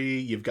Story,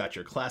 you've got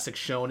your classic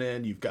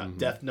shonen, you've got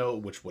Death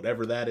Note, which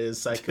whatever that is,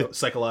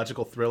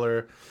 psychological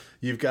thriller.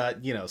 You've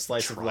got,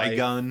 Slice of Life.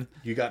 Trigun.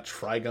 You got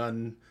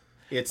Trigun.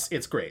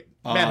 It's great.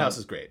 Madhouse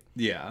is great.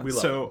 Yeah. We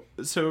love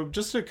it. So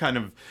just to kind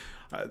of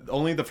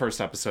only the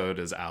first episode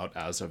is out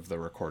as of the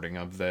recording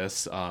of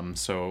this.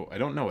 So I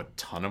don't know a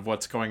ton of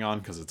what's going on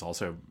because it's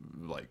also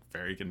like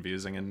very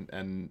confusing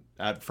and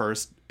at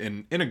first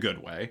in a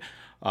good way.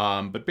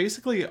 But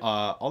basically,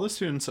 all the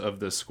students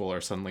of this school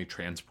are suddenly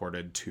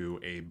transported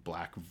to a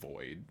black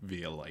void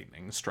via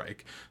lightning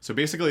strike. So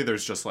basically,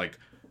 there's just like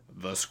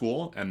the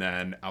school, and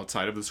then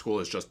outside of the school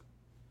is just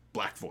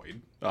black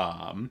void.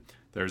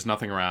 There's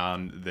nothing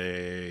around.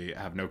 They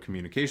have no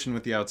communication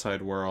with the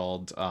outside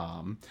world.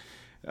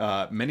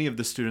 Many of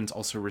the students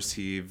also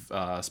receive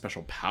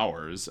special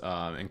powers,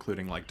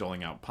 including like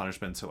doling out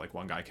punishment. So like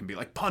one guy can be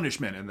like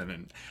punishment, and then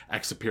an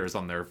X appears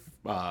on their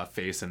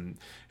face, and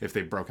if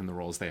they've broken the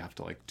rules, they have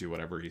to like do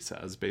whatever he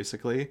says.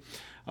 Basically,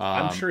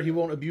 I'm sure he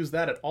won't abuse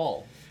that at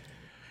all.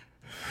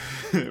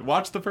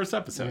 Watch the first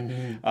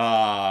episode.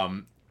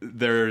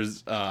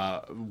 There's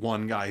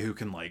one guy who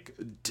can like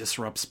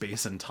disrupt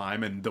space and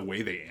time, and the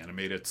way they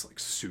animate it's like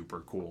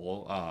super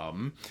cool.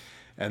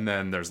 And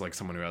then there's like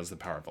someone who has the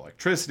power of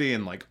electricity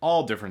and like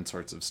all different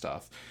sorts of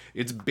stuff.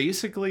 It's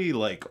basically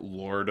like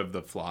Lord of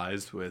the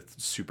Flies with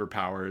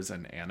superpowers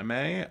and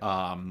anime.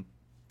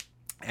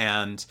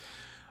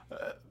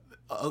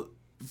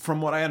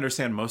 From what I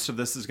understand, most of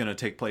this is going to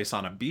take place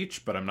on a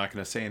beach, but I'm not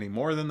going to say any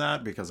more than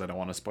that because I don't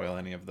want to spoil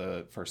any of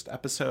the first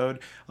episode.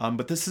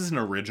 But this is an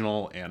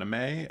original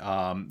anime.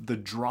 The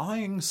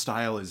drawing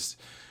style is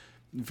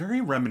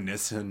very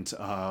reminiscent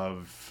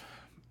of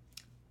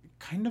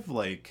kind of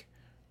like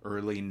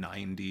early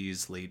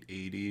 90s, late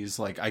 80s.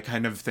 Like I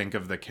kind of think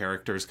of the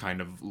characters kind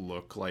of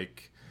look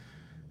like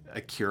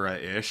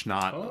Akira-ish,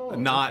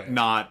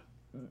 not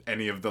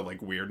any of the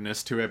like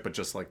weirdness to it, but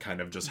just like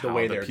kind of just how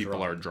the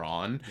people are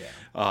drawn.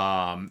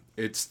 Yeah.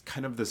 It's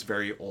kind of this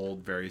very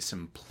old, very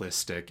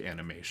simplistic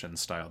animation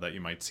style that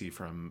you might see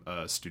from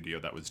a studio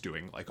that was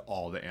doing like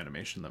all the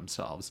animation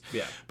themselves.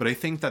 Yeah. But I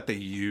think that they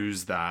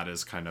use that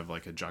as kind of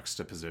like a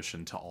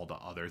juxtaposition to all the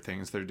other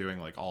things they're doing.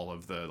 Like all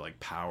of the like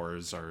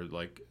powers are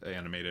like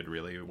animated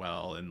really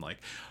well, and like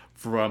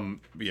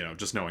from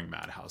just knowing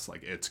Madhouse,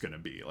 like it's gonna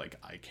be like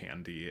eye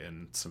candy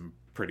in some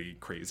pretty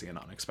crazy and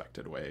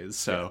unexpected ways.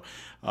 So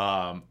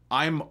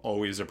I'm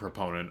always a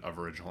proponent of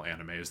original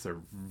animes.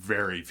 They're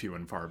very few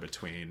and far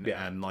between.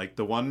 Yeah. And like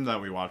the one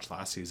that we watched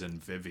last season,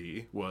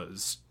 Vivi,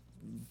 was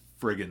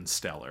friggin'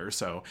 stellar.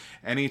 So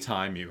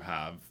anytime you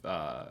have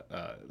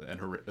a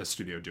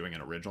studio doing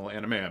an original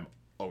anime, I'm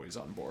always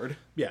on board.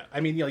 Yeah, I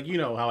mean, like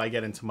how I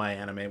get into my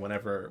anime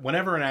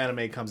whenever an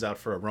anime comes out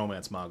for a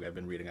romance manga I've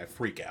been reading, I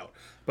freak out.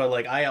 But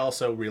like I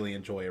also really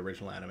enjoy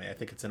original anime. I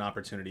think it's an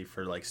opportunity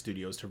for like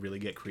studios to really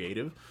get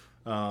creative.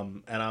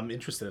 And I'm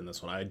interested in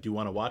this one. I do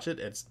want to watch it.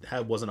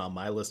 It wasn't on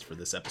my list for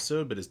this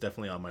episode, but it's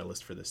definitely on my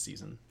list for this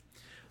season.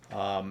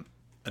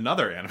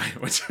 another anime,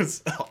 which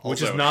is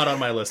not on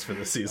my list for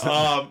this season.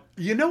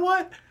 You know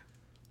what?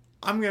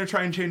 I'm gonna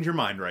try and change your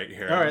mind right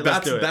here. All right,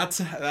 let's do it. That's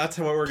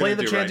what we're Play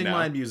gonna the do right changing now.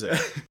 mind music.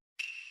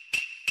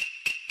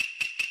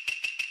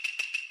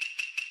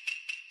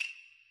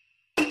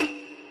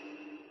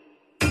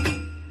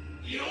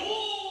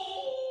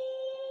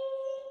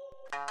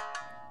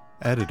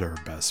 Editor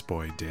Best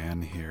Boy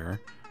Dan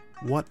here.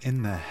 What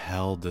in the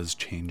hell does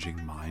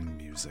changing mind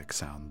music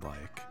sound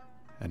like?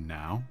 And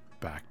now,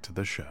 back to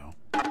the show.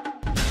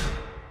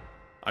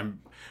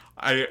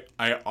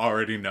 I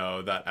already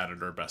know that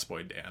Editor Best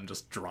Boy Dan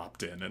just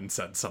dropped in and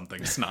said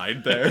something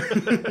snide there.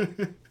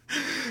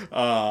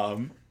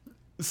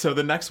 So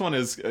the next one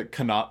is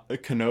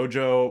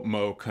Kanojo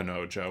Mo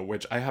Kanojo,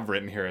 which I have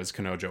written here as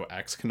Kanojo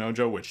X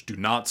Kanojo, which do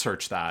not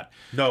search that.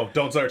 No,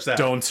 don't search that.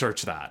 Don't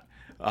search that.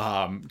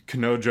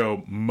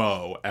 Kanojo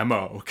Mo,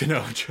 M-O,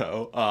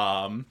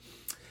 Kanojo.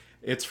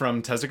 It's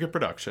from Tezuka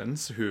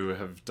Productions, who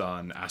have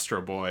done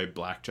Astro Boy,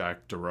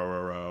 Blackjack,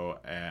 Dororo,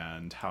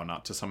 and How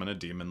Not to Summon a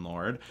Demon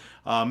Lord.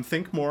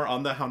 Think more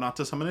on the How Not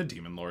to Summon a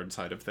Demon Lord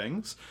side of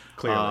things.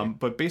 Clearly.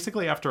 But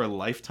basically, after a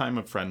lifetime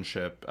of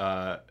friendship,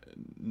 Naoya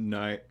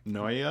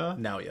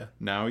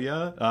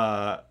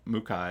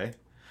Mukai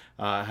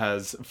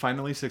has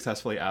finally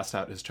successfully asked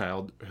out his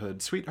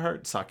childhood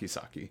sweetheart, Saki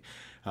Saki.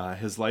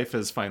 His life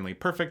is finally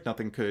perfect,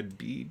 nothing could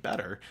be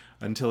better,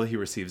 until he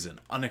receives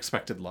an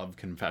unexpected love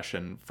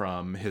confession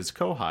from his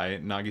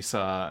kohai,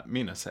 Nagisa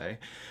Minase.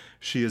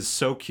 She is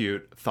so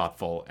cute,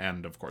 thoughtful,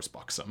 and of course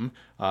buxom,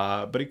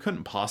 but he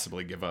couldn't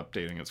possibly give up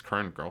dating his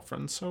current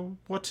girlfriend, so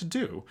what to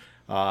do?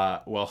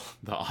 Well,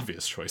 the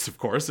obvious choice, of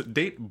course,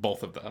 date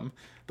both of them.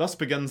 Thus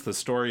begins the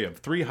story of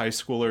three high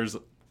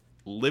schoolers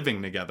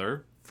living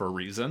together for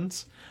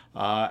reasons,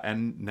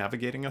 and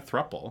navigating a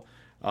throuple.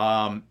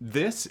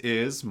 This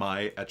is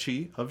my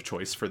ecchi of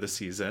choice for the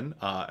season,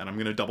 and I'm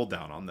going to double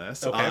down on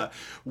this. Okay.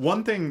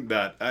 One thing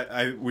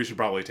that we should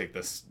probably take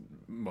this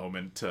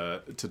moment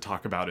to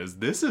talk about is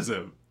this is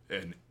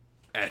an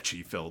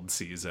ecchi filled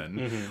season.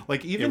 Mm-hmm.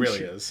 Like even It really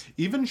is.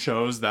 Even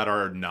shows that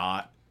are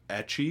not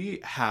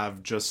ecchi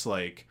have just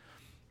like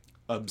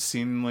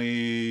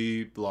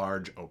obscenely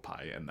large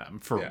opai in them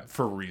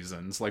for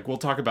reasons. Like we'll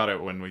talk about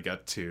it when we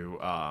get to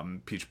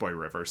Peach Boy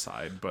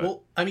Riverside. But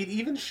Well, I mean,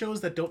 even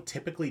shows that don't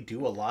typically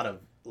do a lot of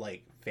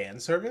like fan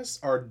service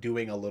are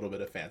doing a little bit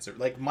of fan service.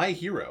 Like My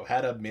Hero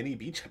had a mini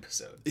beach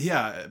episode.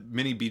 yeah,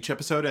 mini beach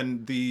episode,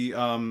 and the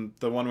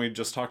one we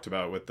just talked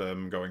about with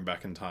them going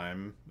back in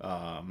time.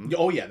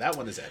 Oh yeah, that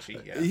one is actually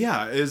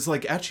Yeah, is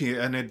like ecchi,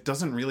 and it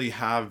doesn't really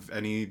have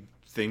anything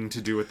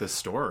to do with the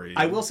story.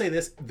 I will say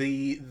this: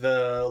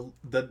 the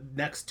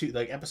next two,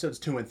 like episodes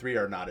 2 and 3,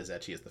 are not as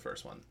ecchi as the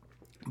first one.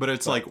 But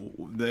it's like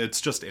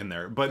it's just in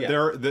there. But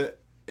Yeah.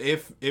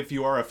 if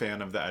you are a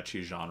fan of the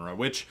ecchi genre,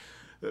 which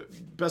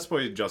Best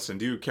Boy Justin,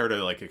 do you care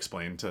to like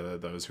explain to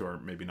those who are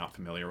maybe not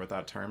familiar with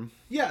that term?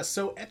 Yeah,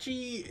 so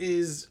ecchi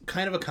is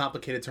kind of a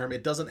complicated term.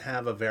 It doesn't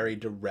have a very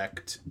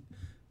direct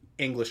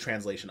English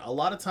translation. A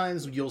lot of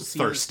times you'll see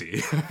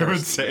Thirsty, I would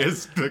say,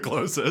 is the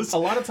closest. A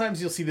lot of times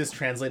you'll see this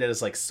translated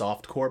as like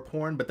softcore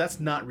porn, but that's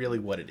not really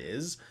what it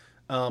is.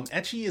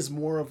 Ecchi is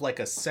more of like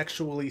a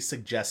sexually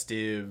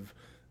suggestive.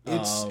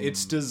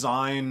 It's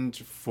designed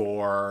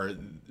for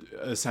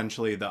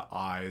essentially the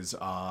eyes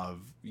of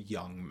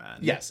young men.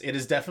 Yes, it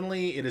is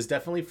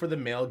definitely for the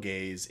male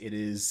gaze. It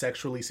is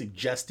sexually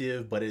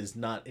suggestive, but it is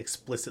not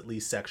explicitly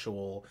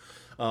sexual.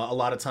 A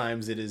lot of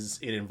times it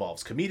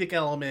involves comedic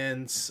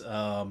elements.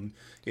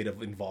 It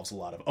involves a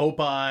lot of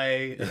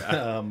opai.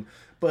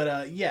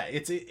 Yeah.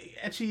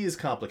 Ecchi is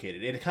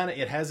complicated.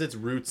 It has its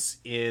roots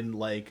in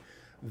like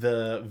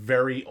the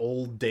very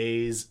old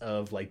days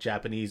of like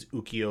Japanese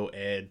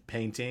ukiyo-e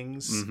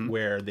paintings,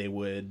 where they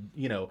would,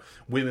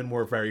 women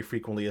were very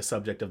frequently a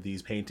subject of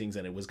these paintings,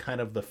 and it was kind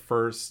of the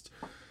first,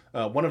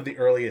 one of the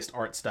earliest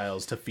art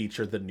styles to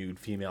feature the nude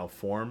female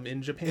form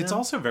in Japan. It's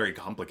also very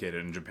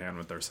complicated in Japan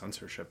with their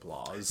censorship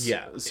laws.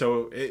 Yeah.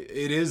 So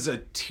it is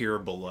a tier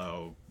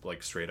below,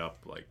 like straight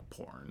up like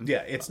porn.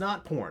 Yeah, it's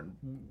not porn,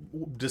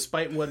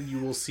 despite what you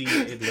will see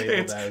it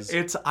labeled as.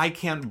 It's I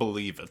can't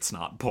believe it's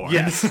not porn.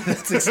 Yes,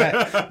 that's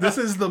exactly. This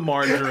is the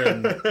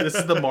margarine. This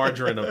is the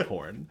margarine of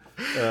porn.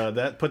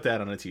 Put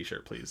that on a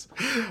t-shirt, please.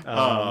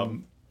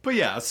 But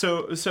yeah,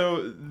 so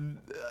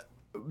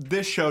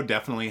this show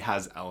definitely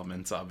has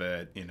elements of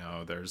it.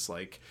 There's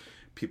like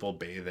people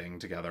bathing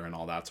together and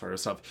all that sort of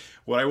stuff.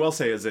 What I will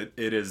say is it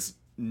is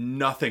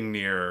nothing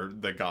near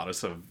the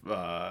goddess of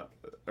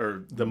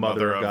or the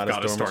mother of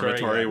Goddess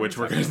Dormitory, yeah, which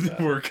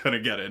we're gonna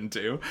get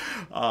into.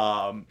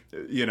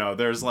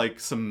 There's like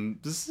some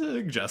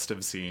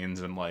suggestive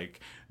scenes and like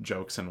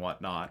jokes and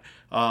whatnot.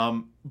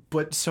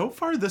 But so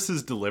far this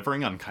is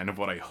delivering on kind of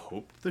what I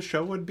hoped the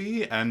show would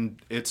be,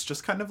 and it's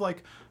just kind of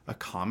like a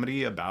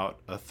comedy about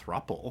a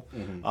throuple,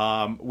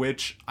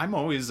 which I'm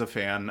always a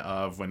fan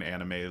of when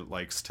anime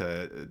likes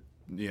to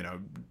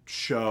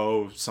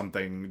show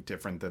something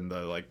different than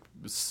the like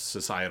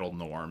societal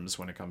norms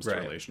when it comes to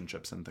Right.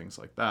 relationships and things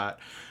like that.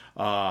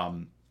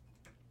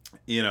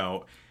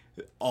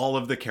 all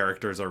of the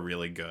characters are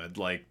really good.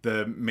 Like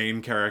the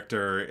main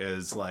character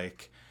is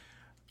like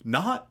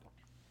not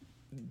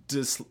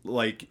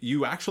like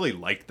you actually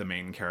like the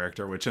main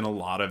character, which in a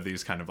lot of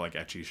these kind of like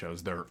ecchi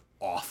shows they're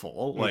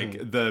awful.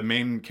 Like the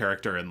main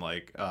character in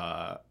like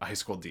High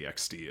School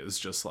DxD is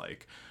just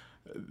like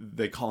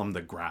they call him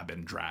the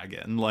Grabbin'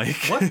 Dragon. Like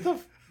What the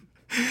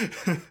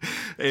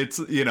it's,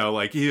 you know,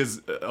 like he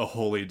is a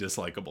wholly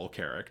dislikable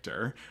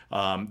character.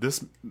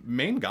 This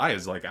main guy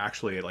is like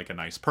actually like a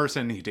nice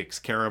person. He takes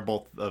care of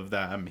both of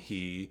them.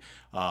 He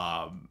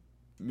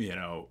you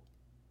know,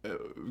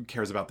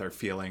 cares about their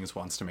feelings,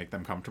 wants to make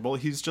them comfortable.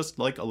 He's just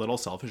like a little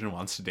selfish and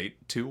wants to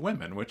date two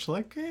women, which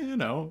like, you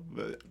know,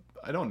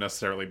 I don't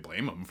necessarily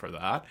blame him for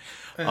that.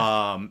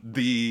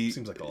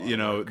 Seems like a lot you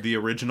know, of work. the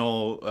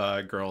original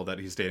girl that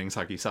he's dating,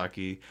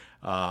 Saki,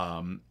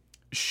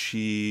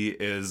 she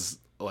is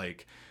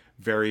like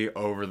very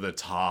over the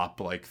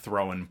top, like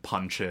throwing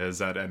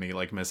punches at any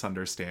like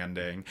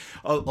misunderstanding.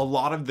 A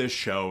lot of this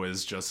show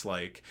is just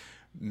like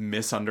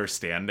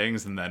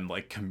misunderstandings and then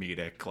like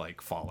comedic like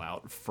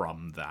fallout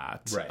from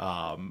that.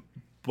 Right.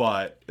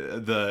 But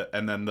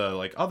then the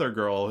like other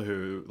girl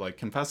who like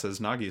confesses,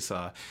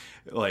 Nagisa,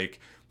 like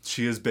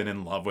she has been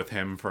in love with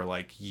him for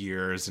like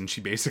years, and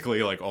she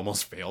basically like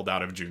almost failed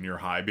out of junior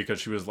high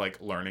because she was like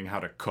learning how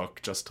to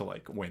cook just to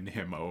like win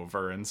him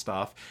over and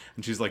stuff.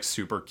 And she's like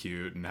super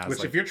cute and has Which,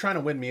 like, if you're trying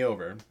to win me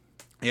over,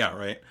 yeah,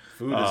 right.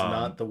 food is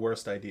not the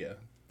worst idea.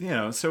 You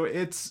know, so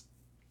it's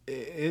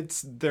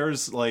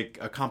there's like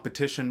a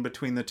competition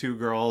between the two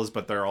girls,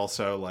 but they're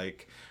also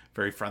like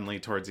very friendly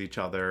towards each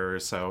other.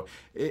 So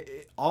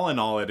all in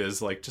all, it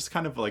is like just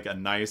kind of like a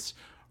nice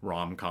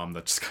rom-com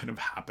that just kind of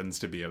happens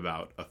to be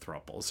about a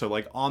throuple. So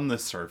like on the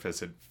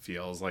surface it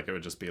feels like it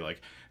would just be like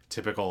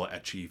typical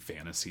ecchi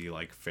fantasy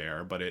like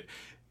fare, but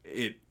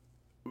it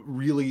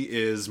really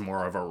is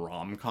more of a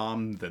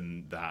rom-com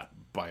than that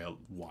by a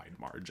wide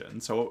margin.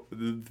 So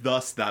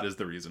thus that is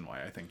the reason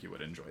why I think you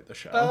would enjoy the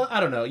show. I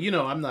don't know. You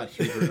know, I'm not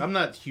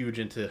huge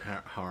into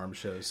harem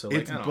shows. So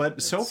like,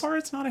 But so far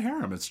it's not a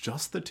harem. It's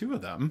just the two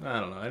of them. I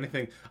don't know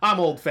anything. I'm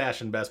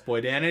old-fashioned, best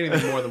boy Dan.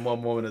 Anything more than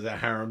one woman is a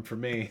harem for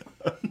me.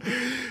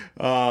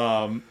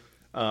 But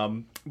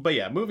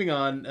yeah, moving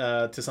on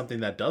to something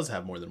that does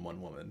have more than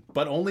one woman,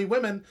 but only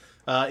women,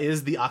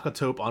 is the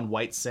Aquatope on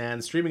White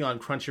Sands, streaming on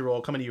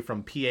Crunchyroll, coming to you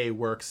from PA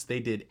Works. They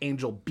did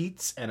Angel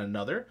Beats and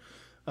Another.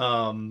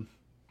 You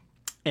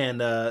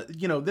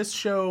know, this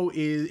show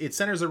it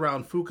centers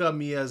around Fuka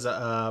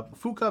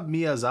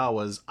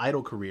Miyazawa's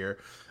idol career.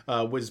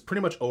 Was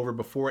pretty much over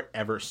before it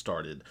ever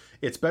started.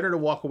 It's better to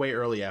walk away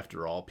early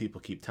after all,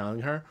 people keep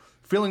telling her.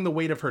 Feeling the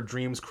weight of her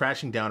dreams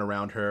crashing down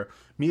around her,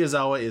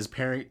 Miyazawa is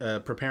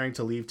preparing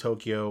to leave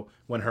Tokyo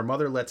when her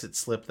mother lets it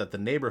slip that the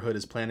neighborhood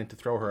is planning to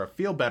throw her a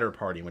feel-better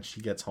party when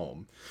she gets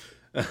home.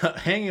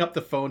 Hanging up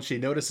the phone, she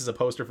notices a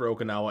poster for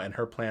Okinawa and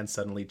her plans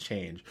suddenly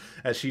change,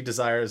 as she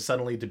desires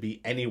suddenly to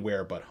be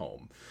anywhere but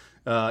home.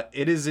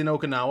 It is in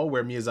Okinawa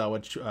where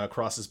Miyazawa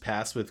crosses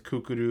paths with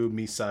Kukuru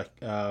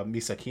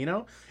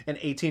Misakino, an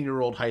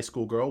 18-year-old high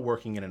school girl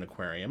working in an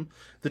aquarium.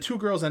 The two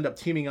girls end up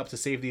teaming up to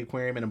save the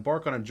aquarium and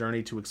embark on a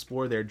journey to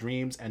explore their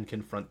dreams and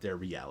confront their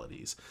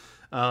realities.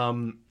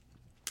 I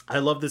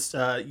love this.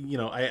 You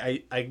know,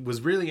 I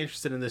was really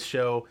interested in this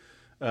show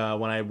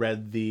when I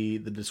read the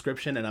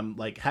description, and I'm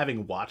like,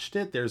 having watched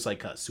it, there's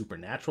like a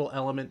supernatural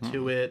element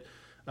to it.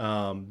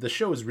 The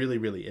show is really,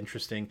 really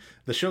interesting.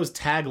 The show's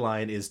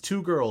tagline is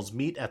 "Two girls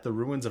meet at the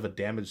ruins of a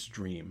damaged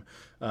dream,"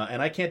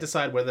 and I can't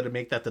decide whether to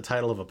make that the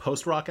title of a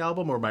post-rock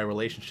album or my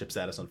relationship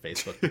status on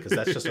Facebook, because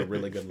that's just a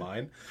really good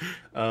line.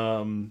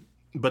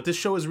 But this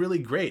show is really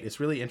great. It's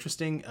really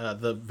interesting.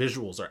 The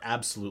visuals are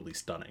absolutely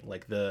stunning.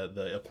 Like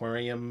the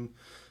aquarium,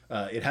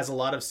 it has a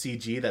lot of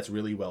CG that's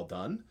really well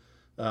done.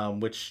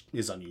 Which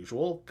is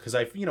unusual, because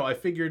I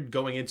figured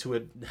going into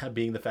it,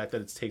 being the fact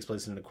that it takes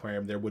place in an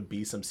aquarium, there would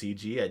be some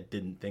CG. I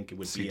didn't think it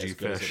would be as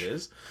good as it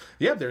is.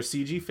 Yeah, there's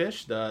CG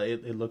fish.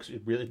 It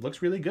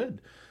looks really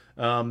good.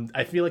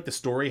 I feel like the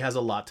story has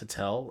a lot to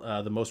tell.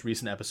 The most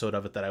recent episode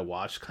of it that I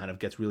watched kind of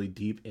gets really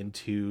deep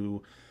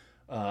into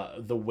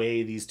the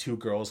way these two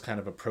girls kind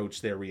of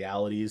approach their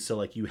realities. So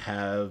like you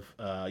have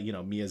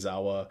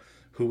Miyazawa,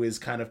 who is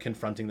kind of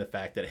confronting the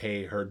fact that,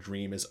 hey, her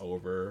dream is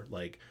over,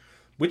 like,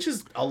 which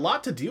is a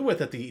lot to deal with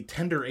at the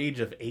tender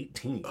age of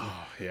 18.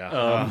 Oh,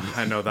 yeah.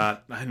 I know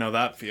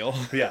that feel.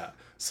 Yeah.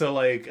 So,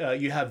 like,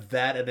 you have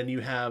that, and then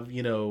you have,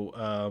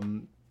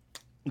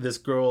 this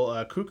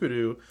girl,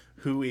 Kukuru,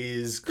 who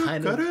is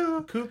kind of...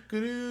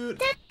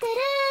 Kukuru.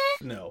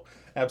 No,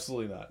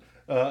 absolutely not.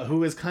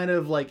 Who is kind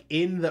of, like,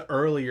 in the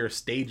earlier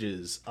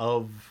stages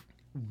of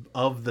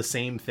the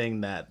same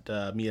thing that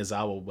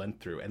Miyazawa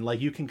went through. And,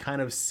 like, you can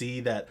kind of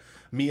see that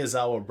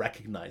Miyazawa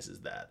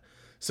recognizes that.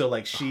 So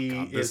like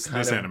this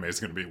anime is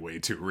going to be way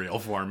too real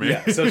for me.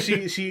 Yeah. So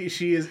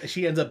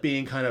she ends up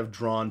being kind of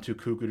drawn to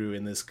Kukuru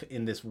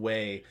in this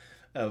way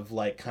of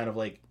like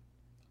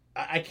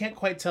I can't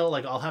quite tell.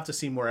 Like I'll have to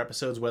see more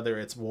episodes whether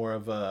it's more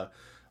of a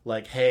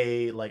like,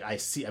 hey, like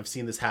I've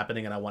seen this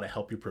happening and I want to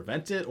help you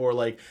prevent it, or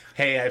like,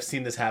 hey, I've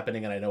seen this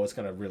happening and I know it's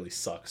gonna really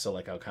suck, so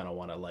like I kind of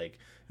want to like,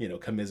 you know,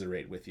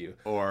 commiserate with you.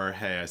 Or,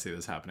 hey, I see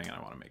this happening and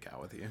I want to make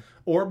out with you.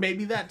 Or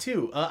maybe that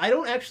too. I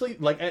don't actually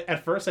like.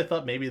 At first, I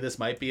thought maybe this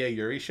might be a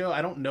Yuri show.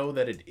 I don't know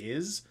that it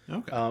is.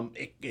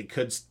 Okay. It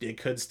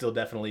could still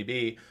definitely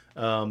be.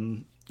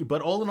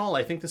 But all in all,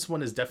 I think this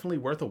one is definitely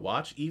worth a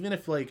watch. Even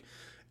if like,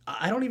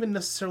 I don't even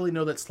necessarily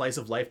know that slice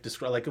of life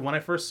describe. Like when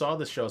I first saw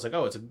this show, I was like,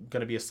 oh, it's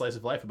going to be a slice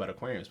of life about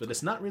aquariums, but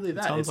it's not really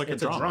that. Sounds like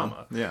it's a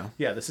drama.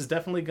 Yeah. This is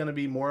definitely going to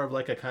be more of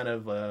like a kind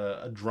of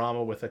a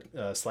drama with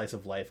a slice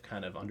of life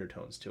kind of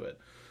undertones to it.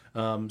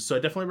 So I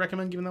definitely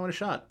recommend giving that one a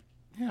shot.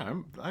 Yeah,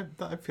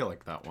 I feel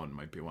like that one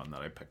might be one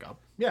that I pick up.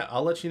 Yeah,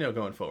 I'll let you know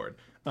going forward.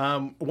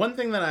 One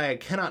thing that I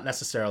cannot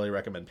necessarily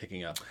recommend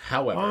picking up,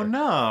 however... Oh,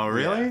 no,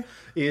 really?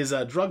 Is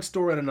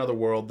Drugstore in Another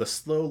World, The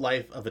Slow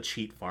Life of a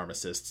Cheat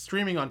Pharmacist,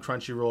 streaming on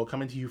Crunchyroll,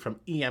 coming to you from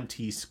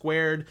EMT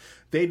Squared.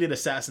 They did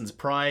Assassin's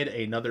Pride,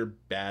 another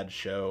bad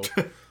show.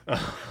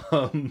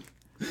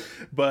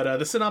 But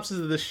the synopsis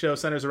of this show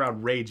centers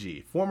around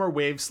Reiji, former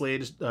wage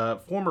slave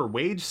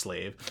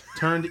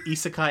turned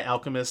isekai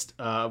alchemist,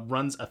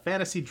 runs a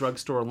fantasy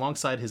drugstore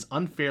alongside his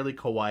unfairly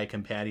kawaii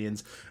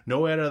companions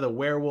Noera the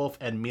werewolf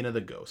and Mina the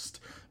ghost.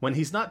 When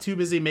he's not too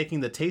busy making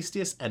the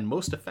tastiest and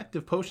most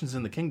effective potions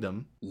in the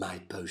kingdom, my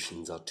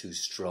potions are too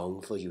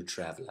strong for you,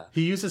 traveler.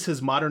 He uses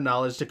his modern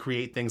knowledge to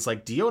create things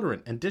like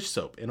deodorant and dish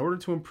soap in order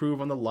to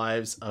improve on the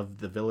lives of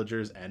the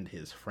villagers and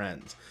his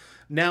friends.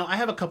 Now, I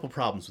have a couple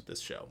problems with this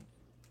show.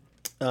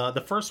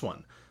 The first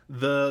one,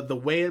 the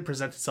way it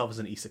presents itself as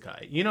an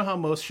isekai. You know how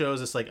most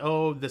shows, it's like,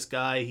 oh, this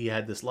guy, he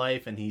had this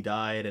life and he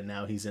died and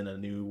now he's in a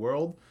new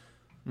world?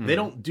 Mm. They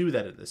don't do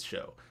that in this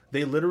show.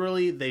 They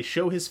literally, they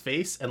show his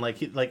face, and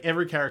like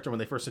every character, when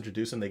they first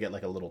introduce him, they get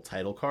like a little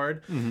title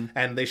card. Mm-hmm.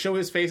 And they show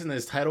his face, and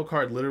his title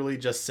card literally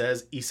just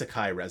says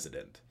Isekai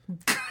Resident.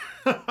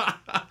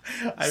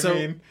 I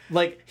mean,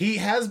 like, he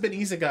has been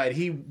isekai'd.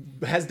 He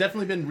has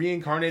definitely been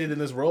reincarnated in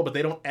this world, but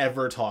they don't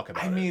ever talk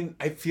about it. I mean,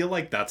 I feel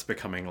like that's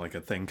becoming like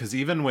a thing, because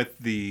even with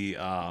the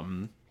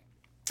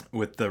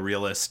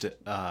realist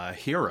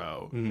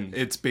hero, mm-hmm.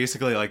 it's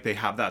basically like they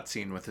have that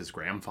scene with his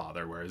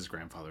grandfather where his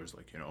grandfather's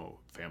like, you know,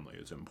 family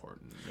is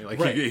important. Like,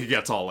 right. he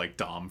gets all like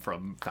Dom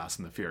from Fast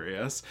and the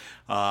Furious.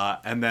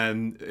 And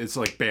then it's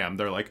like, bam,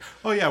 they're like,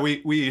 oh yeah,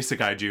 we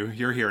isekai'd you.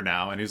 You're here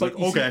now. And he's like,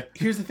 okay.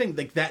 See, here's the thing.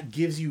 Like, that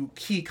gives you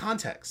key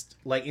context,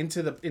 like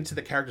into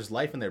the character's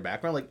life and their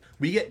background. Like,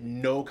 we get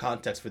no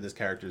context for this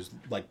character's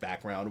like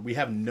background. We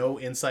have no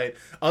insight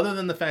other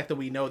than the fact that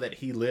we know that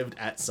he lived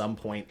at some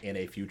point in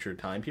a future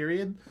time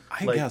period.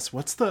 I guess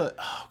what's the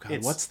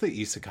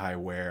isekai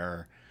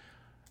where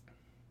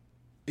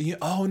it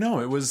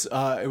was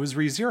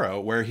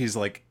ReZero, where he's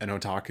like an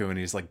otaku and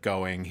he's like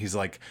he's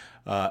like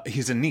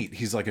he's a NEET,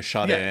 he's like a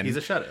shut-in. He's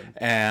a shut-in.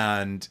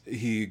 And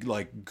he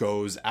like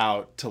goes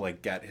out to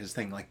like get his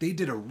thing. Like, they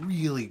did a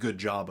really good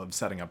job of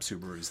setting up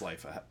Subaru's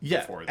life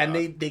before that. And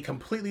they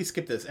completely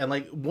skipped this. And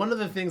like, one of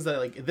the things that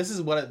like, this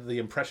is what the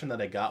impression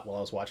that I got while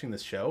I was watching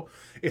this show.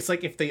 It's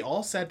like if they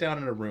all sat down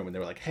in a room and they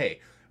were like, hey,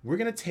 we're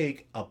going to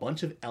take a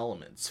bunch of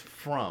elements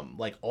from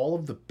like all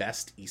of the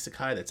best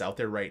isekai that's out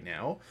there right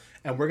now,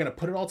 and we're going to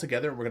put it all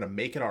together, and we're going to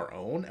make it our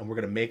own, and we're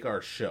going to make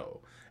our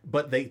show.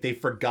 But they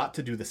forgot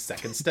to do the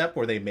second step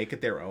where they make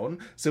it their own.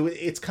 So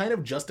it's kind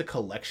of just a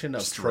collection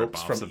of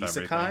tropes from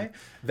isekai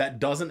that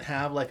doesn't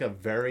have like a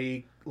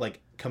very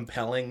like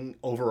compelling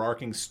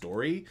overarching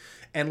story.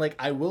 And like,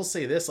 I will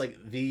say this, like,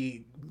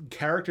 the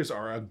characters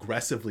are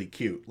aggressively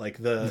cute. Like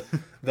the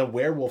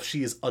werewolf,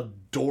 she is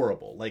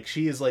adorable. Like,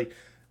 she is like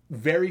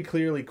very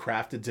clearly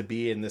crafted to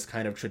be in this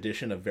kind of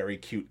tradition of very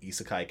cute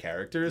isekai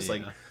characters. Yeah.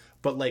 Like,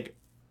 but like,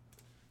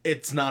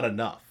 it's not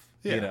enough.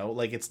 Yeah. You know,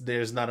 like,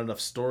 there's not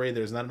enough story,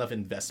 there's not enough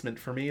investment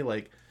for me.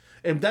 Like,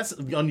 and that's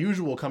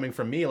unusual coming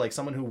from me, like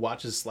someone who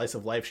watches slice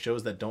of life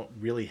shows that don't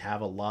really have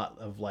a lot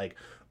of like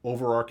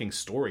overarching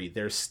story.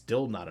 There's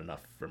still not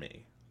enough for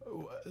me.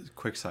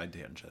 Quick side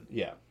tangent.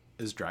 Yeah.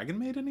 Is Dragon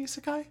Maid an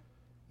isekai?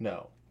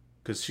 No,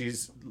 because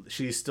she's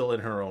still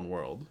in her own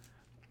world.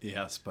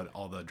 Yes, but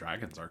all the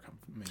dragons are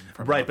coming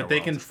from right, but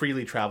they can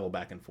freely travel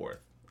back and forth.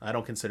 I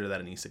don't consider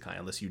that an isekai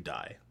unless you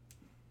die.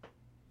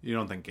 You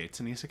don't think Gate's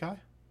an isekai?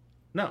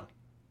 No.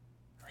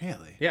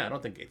 Really? Yeah, I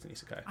don't think Gate's an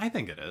isekai. I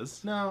think it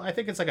is. No, I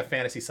think it's like a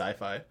fantasy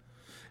sci-fi.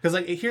 Because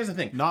like, here's the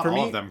thing. Not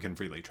all of them can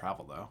freely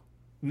travel, though.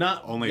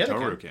 Not only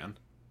Toru can.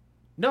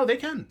 No, they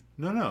can.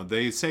 No.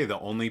 They say the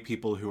only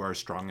people who are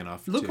strong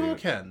enough Lukuo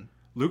can.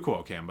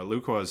 Lukuo can, but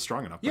Lukuo is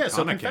strong enough. Yeah, but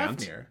so Kana can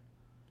Fafnir.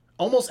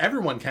 Almost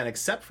everyone can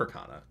except for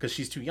Kana, because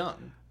she's too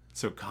young.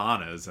 So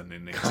Kana is an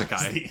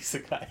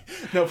isekai.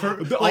 No,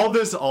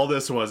 all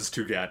this was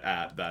to get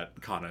at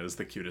that Kana is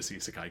the cutest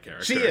isekai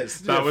character. She is.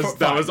 That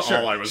was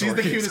all I was. She's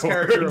the cutest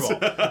character of all.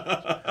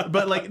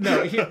 But like,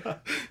 no,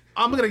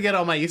 I'm gonna get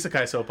on my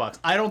isekai soapbox.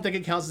 I don't think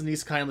it counts as an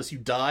isekai unless you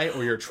die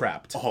or you're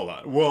trapped. Hold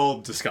on, we'll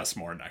discuss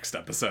more next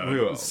episode. We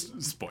will.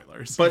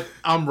 Spoilers. But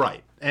I'm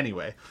right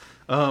anyway.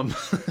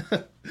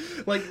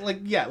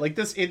 like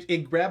this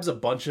it grabs a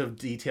bunch of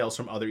details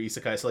from other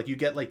isekai. So like you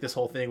get like this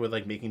whole thing with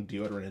like making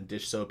deodorant and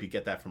dish soap. You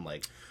get that from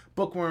like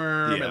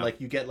Bookworm, Yeah. and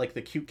like you get like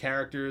the cute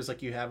characters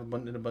like you have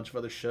in a bunch of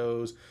other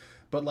shows.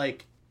 But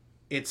like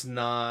it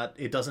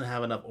doesn't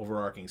have enough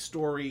overarching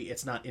story.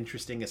 It's not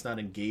interesting, it's not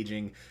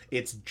engaging.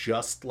 It's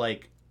just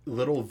like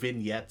little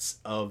vignettes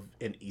of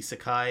an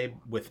isekai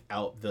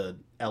without the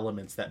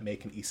elements that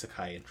make an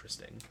isekai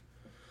interesting.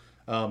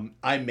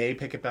 I may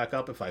pick it back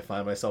up if I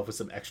find myself with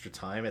some extra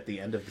time at the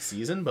end of the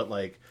season, but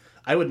like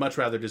I would much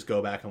rather just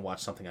go back and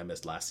watch something I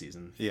missed last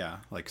season. Yeah,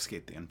 like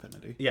Skate the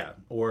Infinity. Yeah,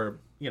 or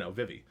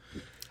Vivi.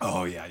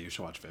 Oh yeah, you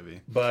should watch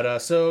Vivi. But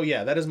so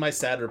yeah, that is my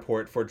sad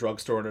report for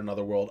Drugstore in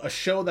Another World, a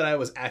show that I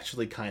was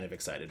actually kind of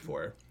excited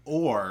for.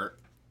 Or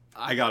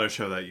I got a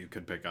show that you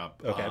could pick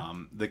up. Okay.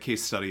 The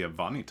Case Study of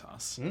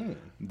Vanitas.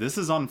 This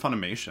is on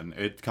Funimation.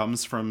 It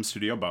comes from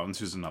Studio Bones,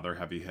 who's another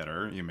heavy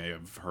hitter. You may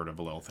have heard of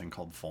a little thing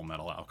called Full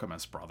Metal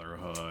Alchemist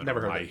Brotherhood.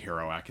 Never heard My of it.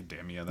 Hero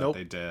Academia that Nope.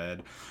 they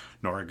did.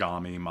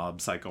 Noragami,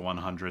 Mob Psycho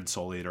 100,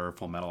 Soul Eater,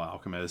 Full Metal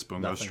Alchemist,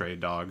 Bungo Nothing. Stray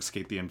Dogs,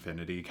 Skate the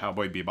Infinity,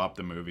 Cowboy Bebop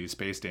the movie,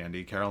 Space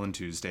Dandy, Carol and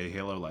Tuesday,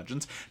 Halo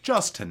Legends,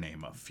 just to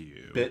name a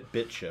few.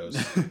 Bit shows.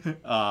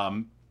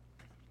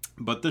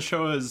 But the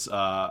show is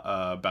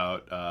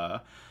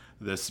about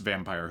this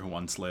vampire who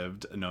once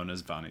lived, known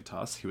as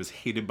Vanitas. He was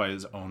hated by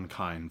his own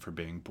kind for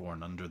being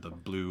born under the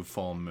blue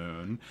full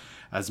moon,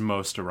 as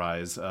most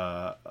arise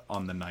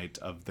on the night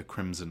of the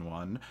Crimson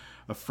One.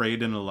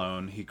 Afraid and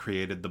alone, he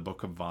created the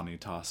Book of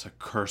Vanitas, a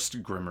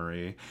cursed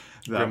grimoire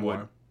that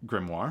Grimoire.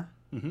 Grimoire?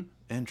 Mm-hmm.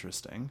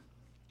 Interesting.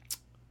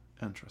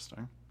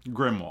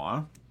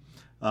 Grimoire.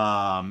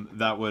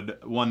 That would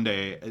one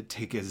day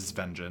take his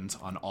vengeance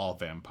on all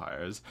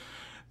vampires.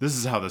 This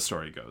is how the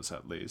story goes,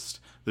 at least.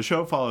 The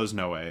show follows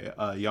Noe,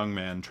 a young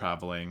man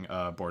traveling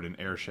aboard an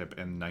airship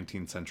in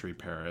 19th century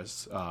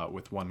Paris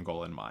with one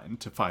goal in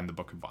mind, to find the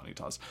Book of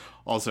Vanitas.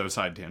 Also,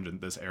 side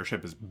tangent, this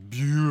airship is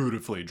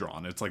beautifully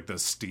drawn. It's like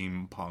this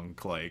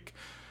steampunk, like,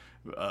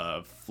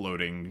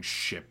 floating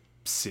ship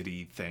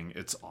city thing.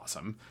 It's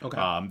awesome.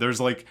 Okay. There's,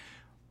 like...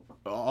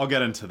 I'll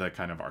get into the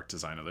kind of art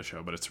design of the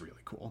show, but it's really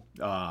cool.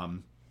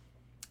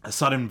 A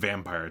sudden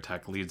vampire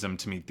attack leads him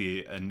to meet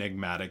the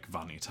enigmatic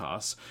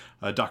Vanitas,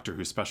 a doctor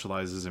who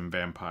specializes in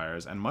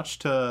vampires, and much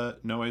to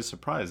Noe's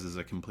surprise, is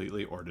a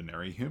completely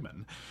ordinary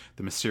human.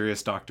 The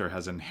mysterious doctor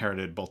has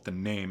inherited both the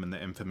name and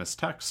the infamous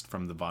text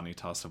from the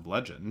Vanitas of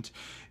legend,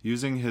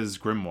 using his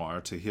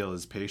grimoire to heal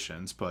his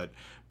patients, but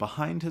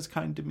behind his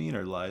kind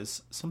demeanor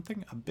lies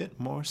something a bit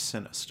more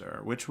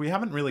sinister, which we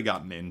haven't really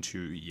gotten into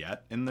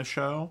yet in the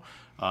show,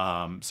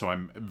 so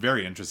I'm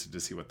very interested to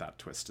see what that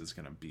twist is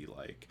going to be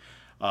like.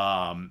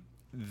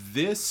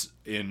 This,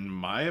 in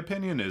my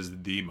opinion,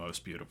 is the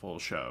most beautiful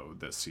show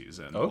this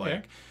season.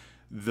 Okay.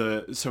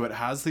 So it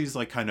has these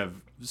like kind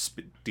of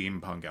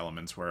steampunk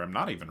elements where I'm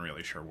not even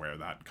really sure where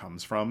that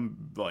comes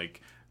from.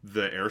 Like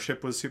the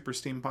airship was super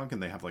steampunk,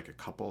 and they have like a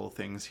couple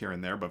things here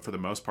and there, but for the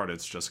most part,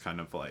 it's just kind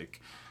of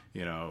like,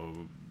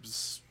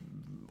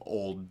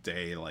 old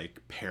day like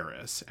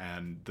Paris,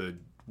 and the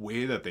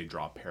way that they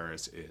draw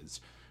Paris is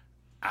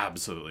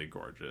absolutely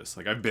gorgeous.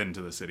 Like I've been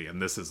to the city,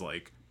 and this is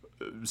like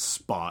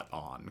spot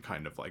on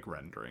kind of like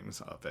renderings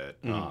of it.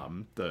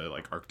 The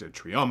like Arc de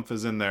Triomphe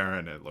is in there,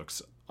 and it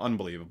looks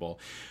unbelievable.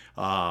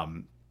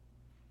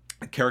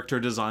 Character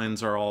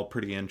designs are all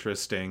pretty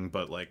interesting,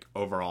 but like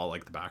overall,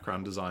 like the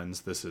background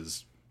designs, this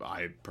is,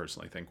 I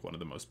personally think, one of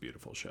the most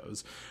beautiful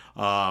shows.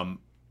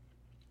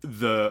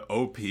 The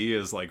OP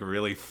is like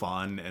really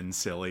fun and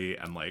silly,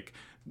 and like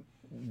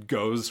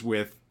goes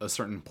with a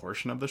certain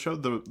portion of the show.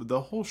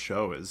 The whole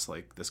show is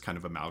like this kind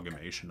of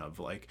amalgamation of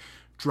like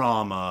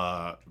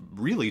drama,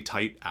 really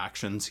tight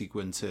action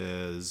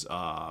sequences,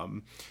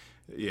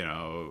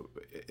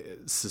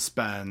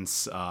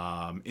 suspense,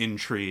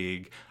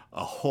 intrigue,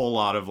 a whole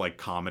lot of like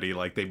comedy.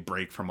 Like they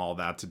break from all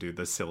that to do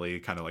the silly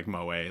kind of like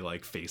moe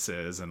like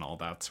faces and all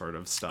that sort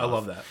of stuff. I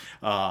love that.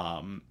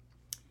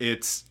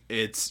 It's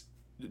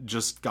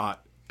just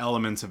got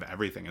elements of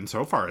everything, and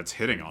so far it's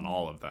hitting on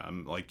all of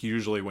them. Like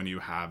usually when you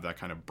have that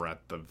kind of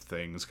breadth of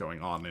things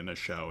going on in a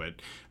show,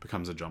 it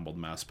becomes a jumbled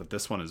mess, but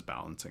this one is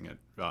balancing it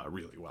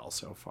really well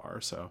so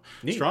far. So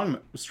Neat.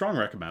 strong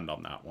recommend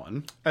on that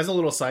one. As a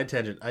little side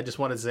tangent, I just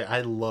wanted to say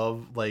I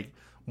love like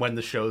when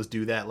the shows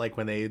do that, like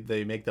when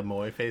they make the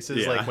moe faces.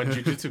 Yeah. Like when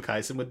Jujutsu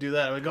Kaisen would do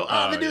that, I would go,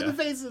 they do the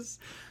faces.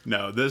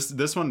 No,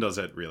 this one does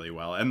it really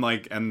well, and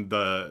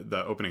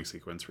the opening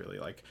sequence really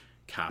like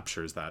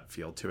captures that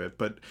feel to it.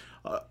 But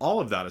all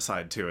of that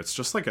aside too, it's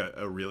just like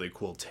a really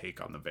cool take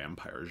on the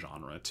vampire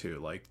genre too,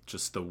 like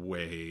just the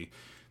way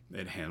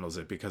it handles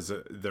it, because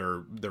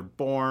they're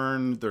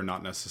born, they're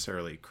not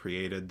necessarily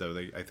created, though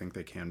I think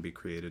they can be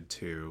created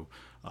too,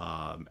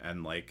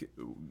 and like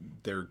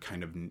their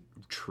kind of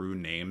true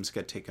names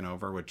get taken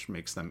over, which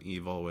makes them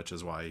evil, which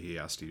is why he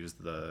has to use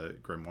the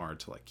grimoire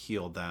to like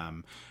heal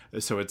them.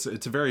 So it's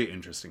a very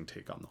interesting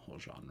take on the whole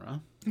genre.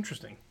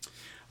 Interesting.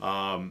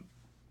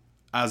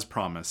 As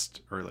promised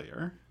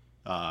earlier,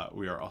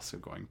 we are also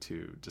going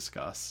to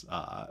discuss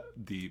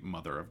the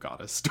Mother of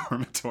Goddess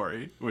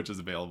Dormitory, which is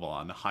available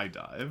on High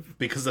Dive.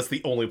 Because that's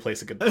the only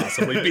place it could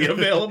possibly be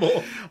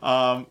available.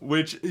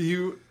 Which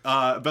you,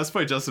 Best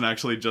Boy Justin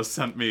actually just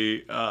sent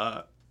me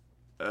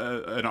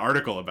an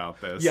article about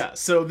this. Yeah,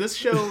 so this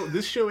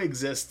show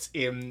exists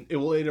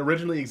it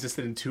originally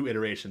existed in 2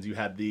 iterations. You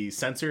had the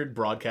censored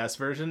broadcast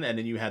version, and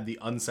then you had the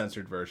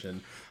uncensored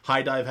version.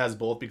 High Dive has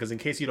both, because in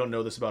case you don't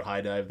know this about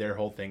High Dive, their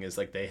whole thing is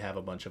like they have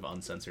a bunch of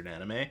uncensored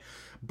anime.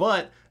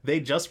 But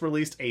they just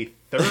released a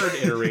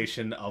 3rd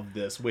iteration of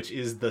this, which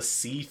is the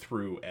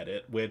see-through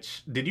edit,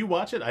 which, did you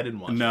watch it? I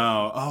didn't watch it.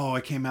 No. Oh,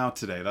 it came out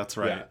today. That's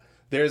right. Yeah.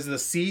 There's the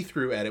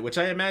see-through edit, which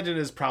I imagine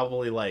is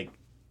probably like,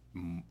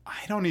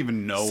 I don't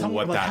even know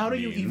what like, that how do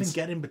means. you even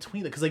get in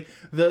between it? Because like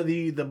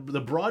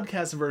the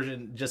broadcast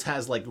version just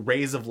has like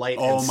rays of light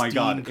and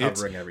steam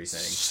covering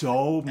everything.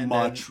 So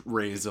much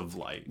rays of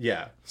light.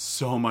 Yeah,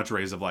 so much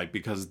rays of light,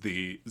 because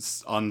the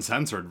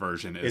uncensored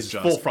version is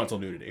just full frontal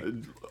nudity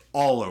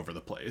all over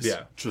the place.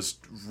 Yeah, just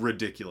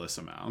ridiculous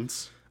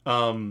amounts.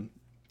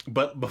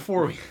 But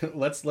before we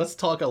let's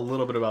talk a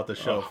little bit about the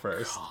show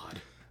first.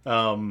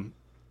 God.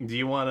 Do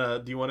you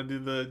wanna do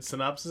the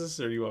synopsis,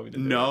 or do you want me to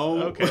do No.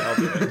 it? Okay, I'll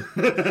do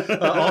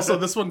it. Also,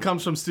 this one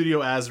comes from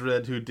Studio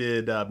Azred, who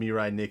did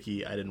Mirai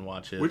Nikki. I didn't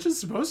watch it. Which is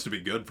supposed to be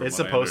good. It's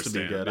supposed to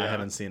be good. Yeah. I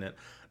haven't seen it.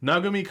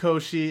 Nagumi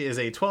Koshi is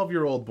a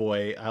 12-year-old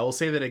boy. I will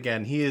say that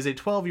again. He is a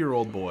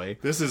 12-year-old boy.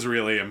 This is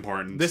really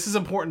important. This is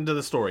important to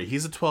the story.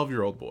 He's a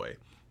 12-year-old boy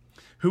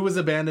who was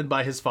abandoned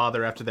by his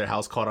father after their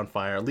house caught on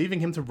fire, leaving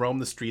him to roam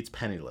the streets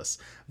penniless.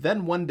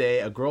 Then one day,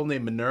 a girl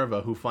named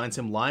Minerva, who finds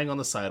him lying on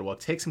the sidewalk,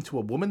 takes him to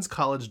a women's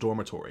college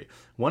dormitory,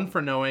 one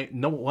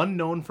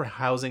known for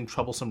housing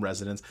troublesome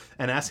residents,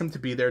 and asks him to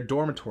be their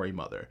dormitory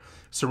mother.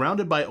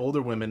 Surrounded by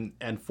older women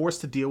and forced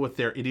to deal with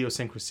their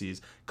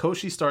idiosyncrasies,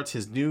 Koshi starts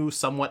his new,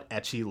 somewhat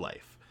ecchi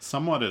life.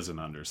 Somewhat is an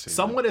understatement.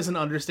 Somewhat is an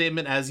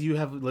understatement, as you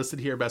have listed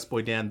here, Best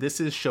Boy Dan. This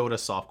is Shota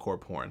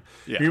softcore porn.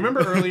 Yeah. You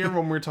remember earlier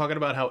when we were talking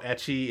about how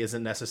ecchi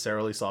isn't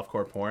necessarily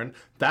softcore porn?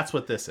 That's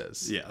what this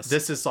is. Yes.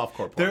 This is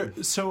softcore porn.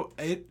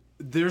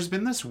 There's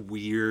been this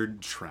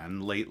weird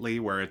trend lately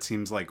where it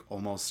seems like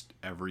almost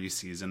every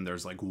season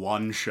there's like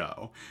one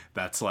show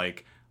that's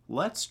like,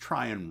 let's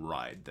try and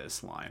ride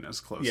this line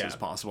as close as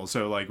possible.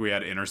 So like we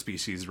had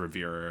Interspecies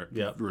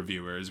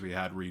reviewers, we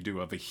had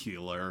Redo of a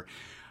Healer.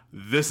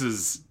 This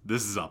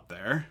is up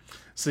there.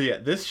 So yeah,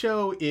 this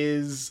show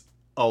is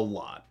a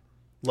lot.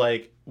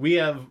 Like we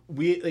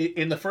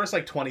in the first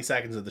like 20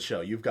 seconds of the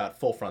show, you've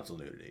got full frontal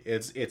nudity.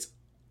 It's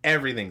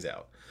everything's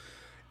out.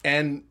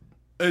 And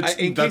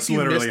that's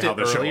literally how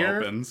the show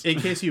opens. In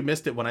case you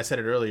missed it when I said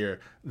it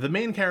earlier, the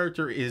main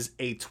character is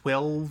a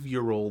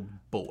 12-year-old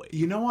boy.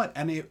 You know what?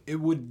 And it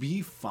would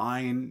be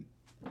fine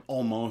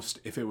almost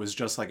if it was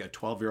just like a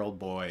 12-year-old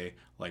boy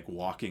like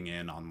walking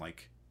in on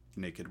like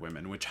naked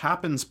women, which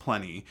happens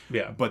plenty.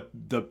 Yeah. But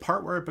the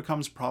part where it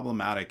becomes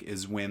problematic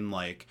is when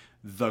like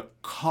the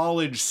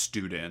college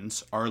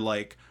students are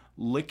like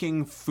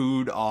licking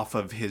food off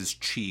of his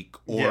cheek,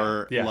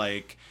 or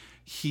like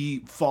he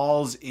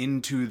falls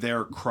into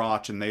their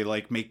crotch and they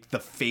like make the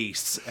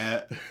face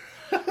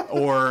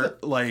or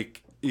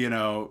like, you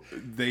know,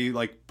 they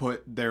like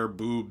put their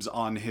boobs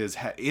on his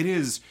head. It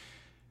is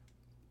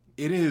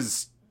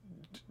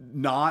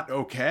not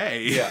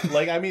okay. Yeah,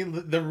 like, I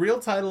mean, the real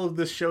title of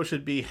this show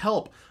should be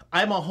Help,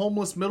 I'm a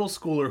homeless middle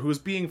schooler who's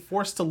being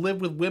forced to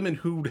live with women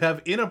who have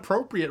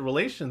inappropriate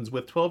relations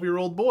with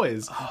 12-year-old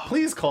boys.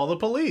 Please call the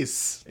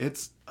police.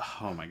 It's,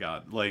 oh my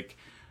God. Like,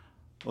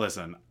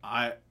 listen,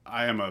 I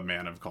am a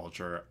man of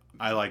culture.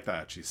 I like the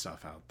ecchi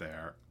stuff out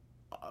there.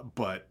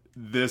 But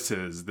this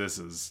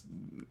is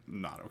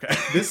not okay.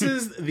 This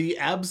is the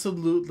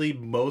absolutely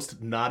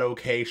most not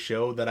okay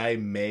show that I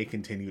may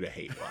continue to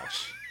hate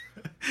watch.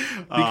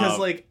 Because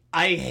like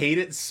I hate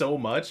it so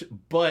much,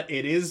 but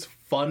it is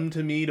fun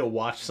to me to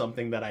watch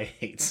something that I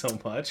hate so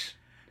much.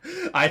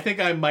 I think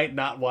I might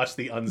not watch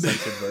the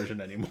uncensored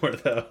version anymore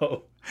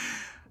though.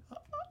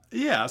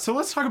 Yeah, so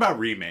let's talk about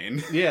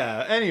Remain.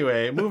 Yeah,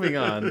 anyway, moving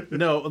on.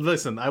 No,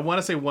 listen, I want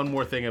to say one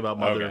more thing about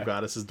Mother of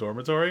Goddess's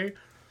Dormitory.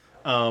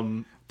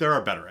 There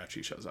are better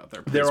ecchi shows out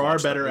there. There are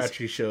better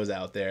ecchi shows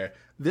out there.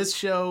 This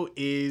show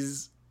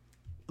is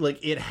like,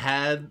 it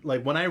had,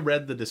 like, when I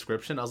read the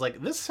description, I was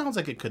like, this sounds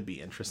like it could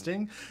be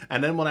interesting.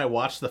 And then when I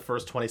watched the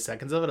first 20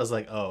 seconds of it, I was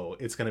like, oh,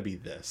 it's going to be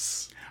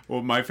this.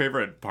 Well, my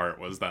favorite part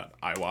was that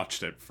I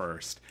watched it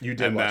first. You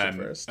did watch it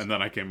first. And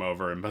then I came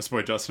over and Best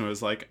Boy Justin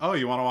was like, oh,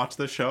 you want to watch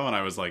this show? And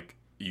I was like,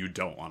 you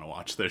don't want to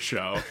watch this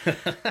show.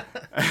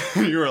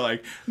 And you were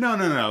like, no,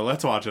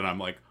 let's watch it. I'm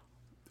like,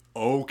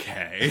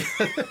 okay.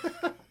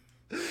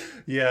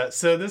 Yeah,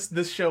 so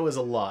this show is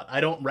a lot.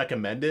 I don't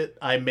recommend it.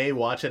 I may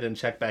watch it and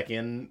check back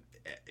in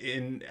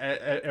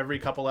every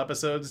couple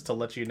episodes to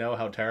let you know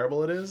how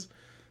terrible it is.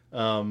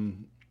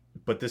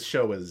 But this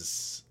show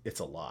it's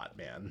a lot,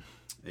 man.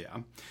 Yeah.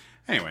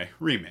 Anyway,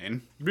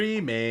 Remain.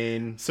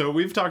 Remain. So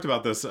we've talked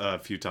about this a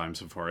few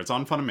times before. It's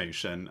on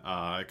Funimation.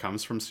 It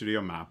comes from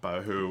Studio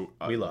Mappa, who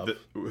We love.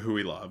 who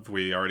we love.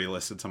 We already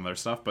listed some of their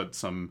stuff, but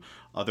some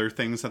other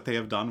things that they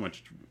have done,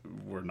 which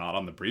were not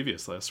on the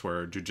previous list,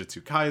 were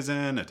Jujutsu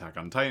Kaisen, Attack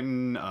on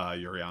Titan,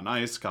 Yuri on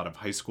Ice, God of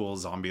High School,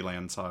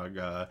 Zombieland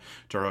Saga,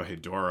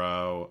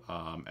 Dorohedoro,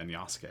 and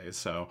Yasuke.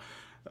 So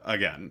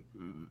again,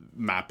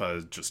 Mappa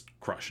is just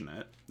crushing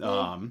it.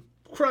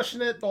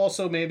 Crushing it.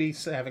 Also, maybe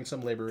having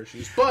some labor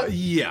issues. But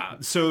Yeah,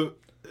 so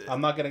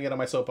I'm not going to get on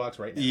my soapbox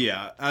right now.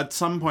 yeah, at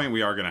some point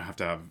we are going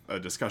to have a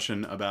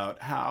discussion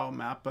about how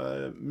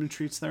Mappa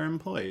treats their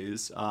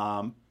employees.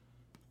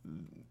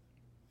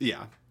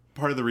 Yeah,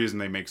 part of the reason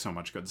they make so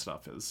much good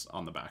stuff is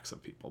on the backs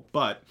of people.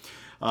 But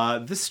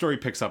this story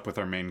picks up with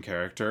our main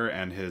character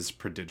and his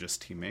prodigious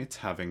teammates,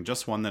 having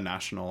just won the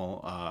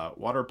national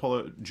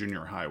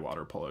junior high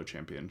water polo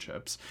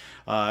championships.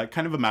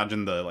 Kind of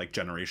imagine the like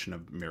generation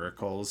of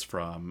miracles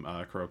from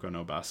Kuroko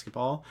no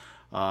Basketball.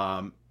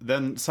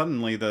 Then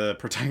suddenly the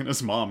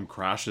protagonist's mom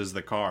crashes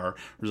the car,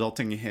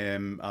 resulting in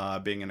him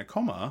being in a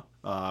coma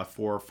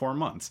for 4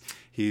 months.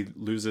 He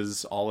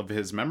loses all of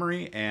his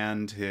memory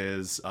and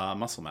his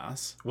muscle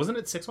mass. Wasn't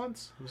it 6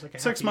 months? It was like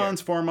 6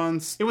 months, 4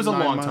 months. It was a 9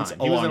 long months, time.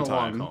 He was in a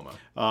long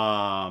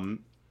coma.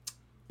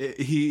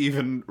 He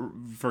even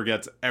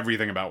forgets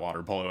everything about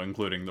water polo,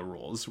 including the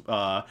rules.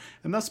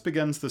 And thus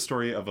begins the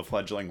story of a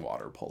fledgling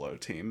water polo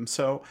team.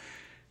 So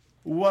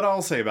what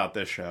I'll say about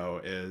this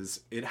show is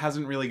it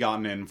hasn't really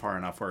gotten in far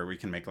enough where we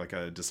can make like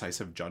a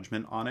decisive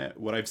judgment on it.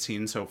 What I've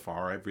seen so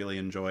far, I've really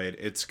enjoyed.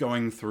 It's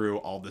going through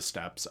all the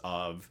steps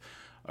of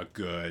a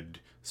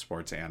good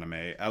sports anime,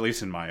 at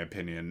least in my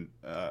opinion.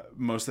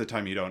 Most of the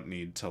time you don't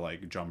need to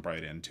like jump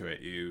right into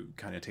it. You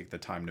kind of take the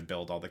time to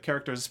build all the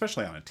characters,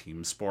 especially on a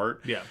team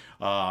sport. Yeah.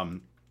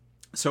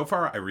 So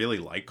far, I really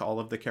like all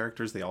of the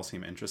characters. They all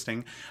seem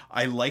interesting.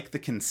 I like the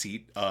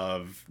conceit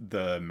of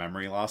the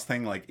memory loss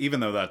thing. Like, even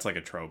though that's like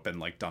a trope and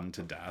like done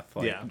to death,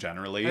 like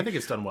generally. I think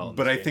it's done well in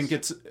But this I case. think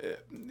it's,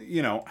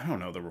 I don't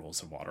know the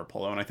rules of water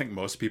polo, and I think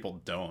most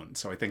people don't.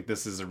 So I think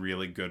this is a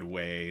really good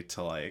way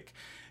to like,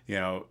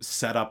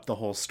 set up the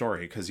whole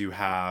story, because you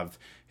have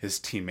his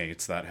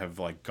teammates that have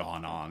like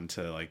gone on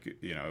to like,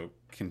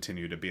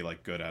 continue to be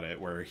like good at it,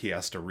 where he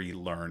has to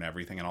relearn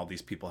everything, and all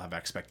these people have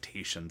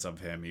expectations of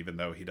him even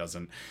though he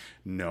doesn't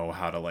know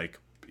how to like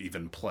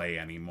even play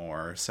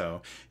anymore.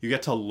 So you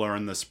get to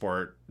learn the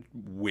sport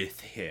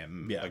with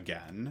him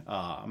again.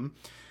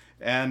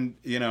 And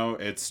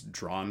it's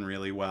drawn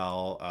really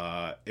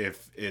well.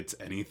 If it's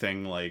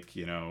anything like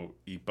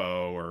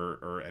Ippo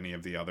or any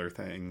of the other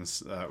things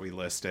that we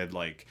listed,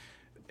 like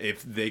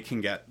if they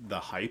can get the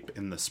hype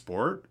in the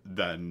sport,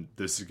 then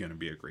this is going to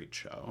be a great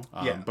show.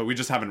 But we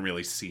just haven't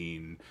really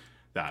seen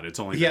that. It's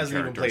only he hasn't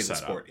even played the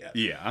setup. sport yet.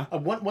 Yeah.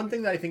 One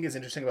thing that I think is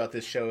interesting about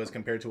this show as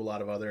compared to a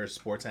lot of other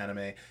sports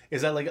anime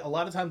is that like a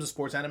lot of times with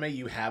sports anime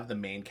you have the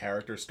main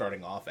character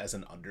starting off as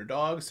an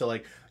underdog. So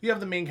like you have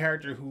the main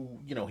character who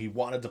he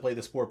wanted to play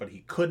the sport but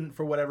he couldn't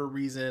for whatever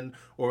reason,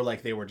 or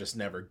like they were just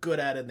never good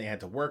at it and they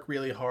had to work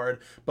really hard.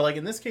 But like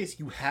in this case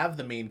you have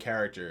the main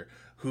character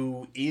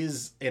who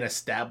is an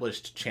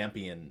established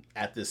champion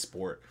at this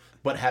sport,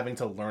 but having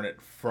to learn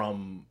it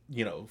from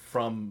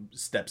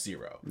step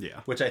zero.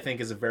 Yeah. Which I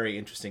think is a very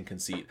interesting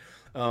conceit.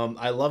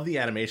 I love the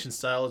animation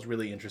style. It's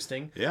really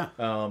interesting. Yeah.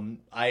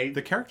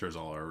 The characters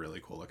all are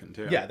really cool looking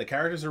too. Yeah, the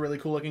characters are really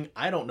cool looking.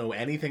 I don't know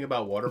anything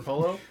about water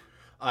polo.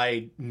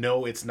 I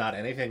know it's not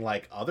anything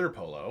like other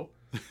polo,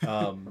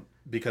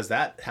 because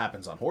that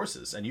happens on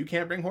horses, and you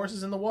can't bring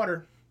horses in the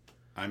water.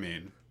 I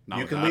mean,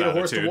 you can lead a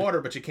horse to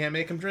water, but you can't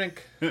make him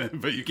drink.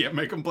 But you can't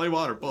make him play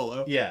water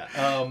polo. Yeah.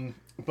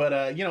 But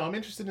I'm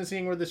interested in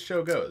seeing where this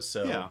show goes.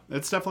 So yeah,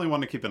 it's definitely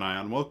one to keep an eye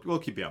on. We'll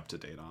keep you up to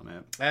date on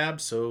it.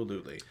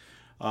 Absolutely.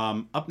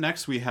 Up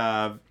next, we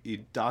have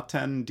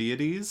Idaten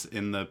Deities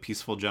in the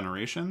Peaceful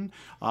Generation.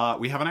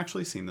 We haven't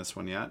actually seen this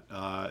one yet.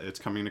 It's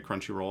coming to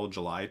Crunchyroll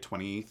July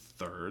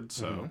 23rd,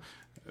 so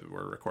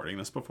we're recording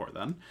this before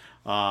then.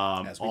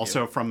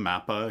 Also from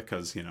Mappa,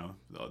 because,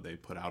 they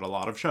put out a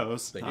lot of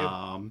shows. They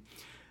do.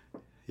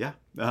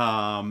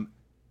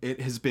 It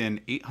has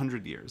been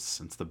 800 years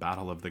since the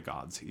Battle of the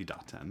Gods,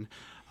 Idaten,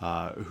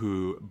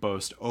 who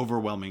boast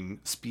overwhelming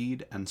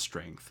speed and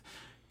strength,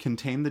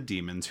 contain the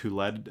demons who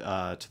led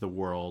to the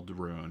world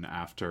ruin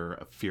after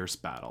a fierce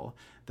battle.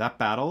 That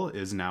battle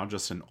is now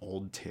just an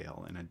old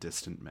tale in a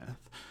distant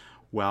myth.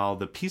 While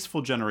the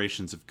peaceful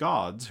generations of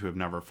gods, who have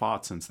never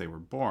fought since they were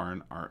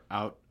born, are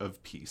out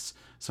of peace.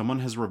 Someone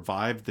has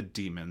revived the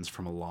demons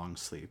from a long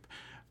sleep.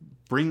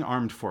 Bring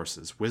armed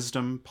forces,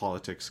 wisdom,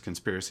 politics,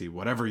 conspiracy,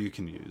 whatever you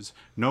can use.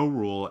 No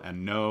rule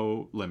and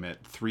no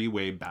limit.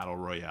 3-way battle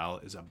royale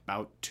is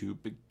about to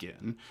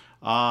begin.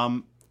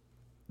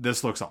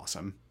 This looks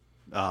awesome.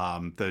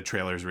 The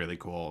trailer is really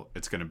cool.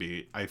 It's going to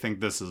be, I think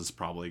this is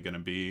probably going to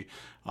be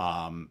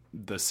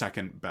the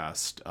second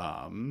best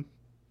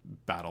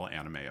battle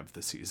anime of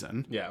the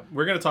season. Yeah,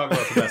 we're going to talk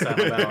about the best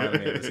battle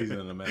anime of the season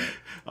in a minute.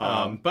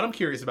 But I'm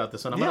curious about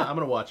this one. I'm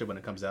gonna watch it when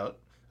it comes out.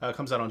 It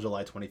comes out on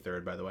July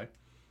 23rd, by the way.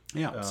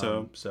 Yeah,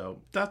 so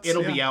that's-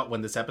 it'll yeah. be out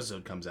when this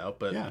episode comes out,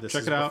 but Yeah, this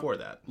check is it out. before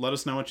that. Let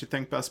us know what you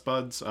think, best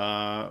buds.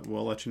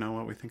 We'll let you know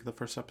what we think of the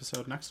first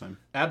episode next time.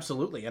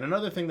 Absolutely. And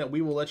another thing that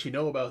we will let you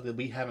know about that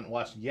we haven't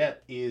watched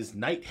yet is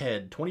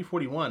Nighthead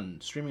 2041,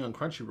 streaming on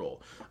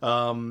Crunchyroll.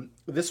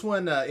 This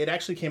one, it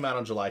actually came out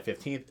on July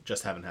 15th.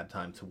 Just haven't had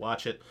time to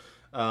watch it.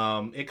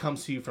 It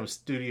comes to you from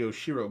Studio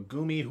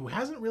Shirogumi, who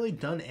hasn't really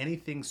done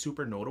anything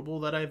super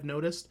notable that I've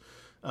noticed.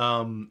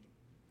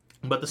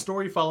 But the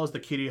story follows the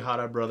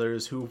Kirihara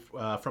brothers who,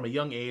 from a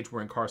young age,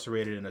 were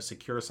incarcerated in a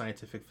secure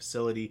scientific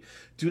facility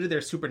due to their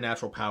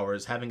supernatural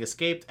powers, having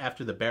escaped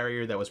after the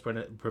barrier that was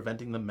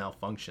preventing them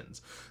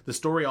malfunctions. The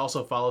story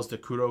also follows the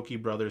Kuroki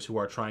brothers who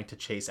are trying to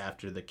chase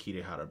after the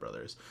Kirihara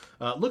brothers.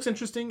 Looks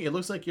interesting. It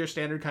looks like your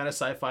standard kind of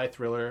sci-fi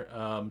thriller,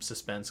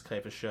 suspense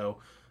type of show,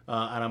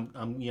 and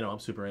I'm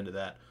super into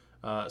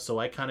that. So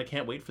I kind of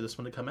can't wait for this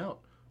one to come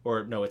out.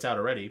 Or, no, it's out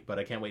already, but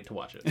I can't wait to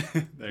watch it.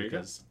 There you go.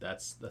 Because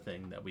that's the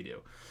thing that we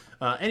do.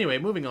 Anyway,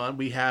 moving on,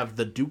 we have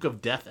The Duke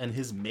of Death and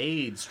His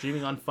Maid,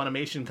 streaming on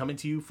Funimation, coming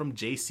to you from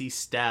JC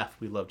Staff.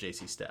 We love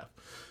JC Staff.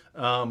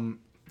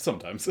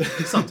 Sometimes.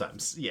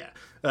 Sometimes, yeah.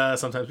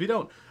 Sometimes we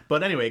don't.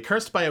 But anyway,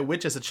 cursed by a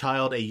witch as a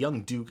child, a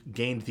young duke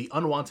gained the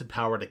unwanted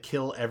power to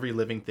kill every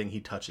living thing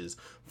he touches.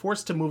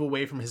 Forced to move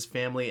away from his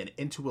family and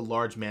into a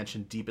large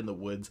mansion deep in the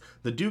woods,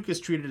 the duke is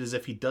treated as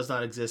if he does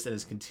not exist and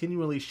is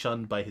continually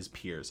shunned by his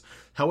peers.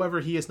 However,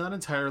 he is not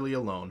entirely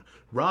alone.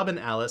 Rob and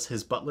Alice,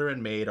 his butler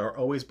and maid, are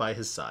always by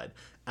his side.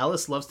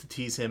 Alice loves to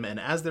tease him, and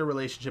as their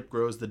relationship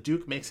grows, the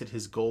Duke makes it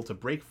his goal to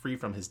break free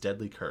from his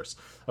deadly curse.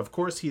 Of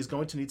course, he is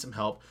going to need some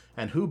help,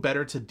 and who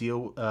better to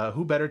do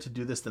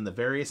this than the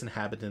various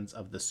inhabitants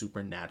of the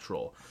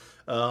supernatural?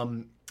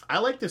 I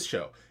like this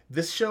show.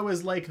 This show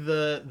is like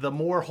the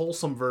more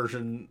wholesome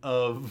version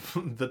of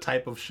the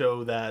type of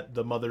show that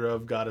the Mother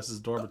of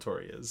Goddess's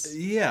Dormitory is.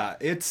 Yeah,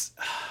 it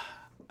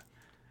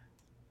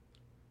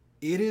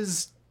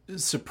is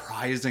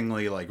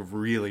surprisingly like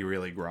really,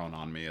 really grown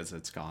on me as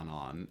it's gone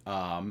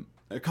on.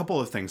 A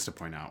couple of things to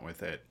point out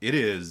with it. It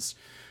is,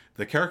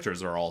 the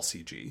characters are all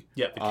CG.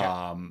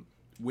 Yeah.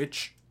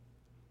 Which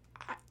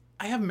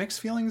I have mixed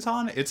feelings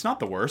on. It's not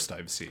the worst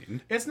I've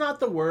seen. It's not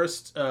the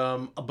worst,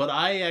 but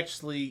I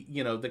actually,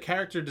 the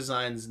character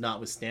designs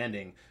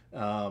notwithstanding,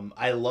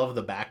 I love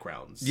the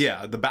backgrounds.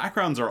 Yeah, the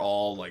backgrounds are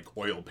all like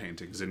oil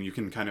paintings, and you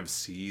can kind of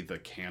see the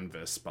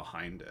canvas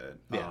behind it.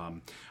 Yeah.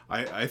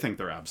 I think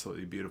they're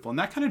absolutely beautiful. And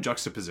that kind of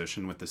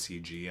juxtaposition with the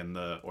CG and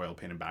the oil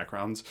painted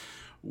backgrounds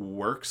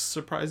works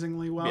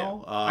surprisingly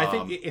well. Yeah. I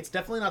think it's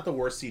definitely not the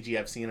worst CG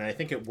I've seen, and I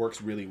think it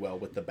works really well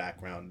with the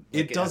background.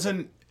 Like, it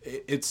doesn't...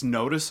 It's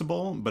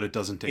noticeable, but it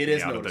doesn't take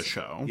me out of the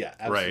show. Yeah,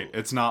 absolutely. Right?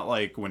 It's not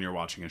like when you're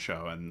watching a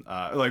show and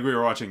like we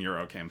were watching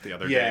Eurocamp the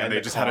other day, and they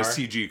just had a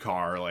CG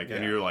car,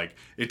 and you're like,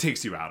 it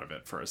takes you out of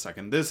it for a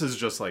second. This is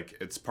just like,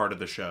 it's part of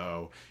the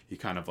show. You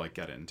kind of like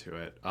get into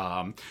it.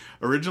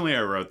 Originally,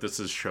 I wrote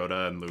this as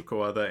Shota and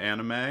Lukoa, the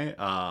anime,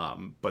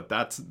 but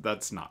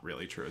that's not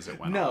really true as it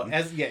went on. No,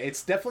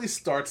 it definitely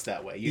starts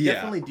that way. You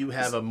definitely do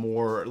have a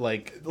more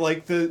like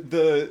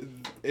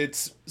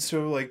it's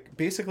so like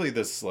basically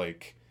this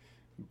like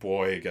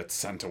boy gets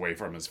sent away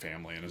from his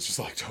family and is just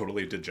like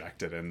totally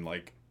dejected and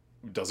like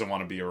doesn't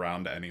want to be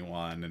around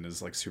anyone and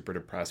is like super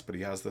depressed, but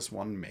he has this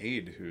one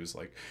maid who's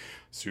like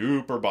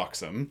super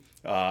buxom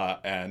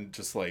and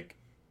just like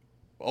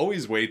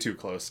always way too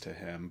close to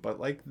him, but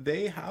like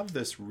they have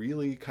this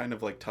really kind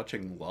of like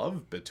touching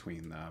love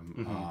between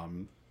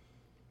them.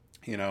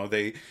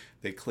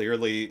 They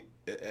clearly,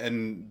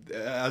 and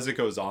as it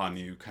goes on,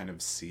 you kind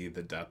of see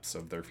the depths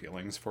of their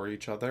feelings for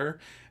each other,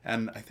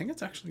 and I think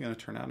it's actually going to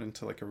turn out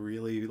into like a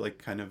really like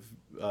kind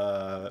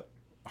of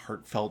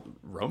heartfelt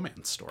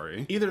romance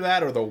story. Either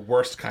that or the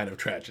worst kind of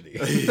tragedy.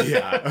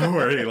 Yeah,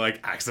 where he like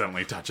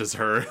accidentally touches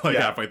her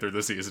halfway through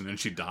the season and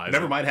she dies.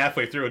 Never mind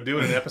halfway through and do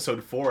it in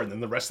episode 4, and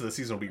then the rest of the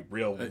season will be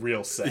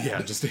real sad.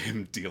 Yeah, just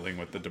him dealing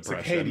with the depression.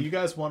 Like, hey, do you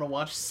guys want to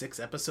watch 6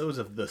 episodes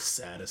of The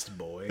Saddest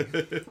Boy?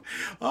 You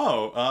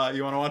want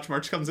to watch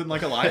March Comes In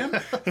Like a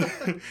Lion?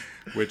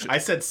 Which I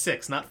said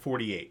 6, not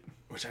 48.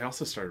 Which I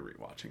also started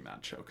rewatching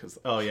that show because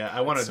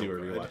I want to do a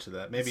rewatch of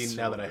that. Maybe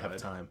now that I have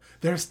time.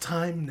 There's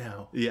time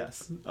now.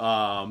 Yes.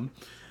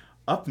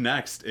 Up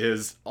next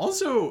is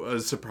also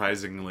a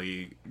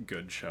surprisingly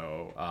good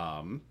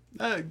show.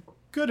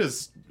 Good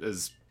is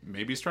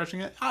maybe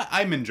stretching it.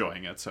 I'm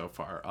enjoying it so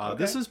far.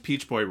 This is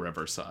Peach Boy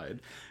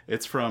Riverside.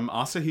 It's from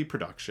Asahi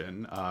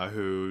Production,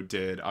 who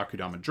did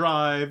Akudama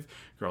Drive,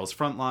 Girls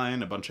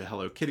Frontline, a bunch of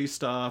Hello Kitty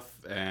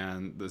stuff,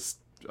 and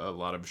a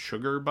lot of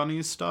Sugar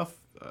Bunny stuff.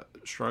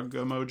 Shrug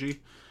emoji.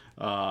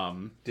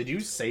 Did you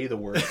say the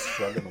word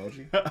shrug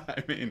emoji?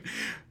 I mean,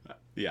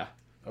 yeah.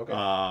 Okay.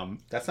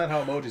 That's not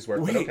how emojis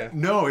work, wait, but okay.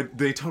 No,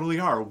 they totally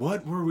are.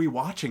 What were we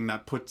watching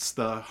that puts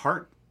the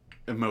heart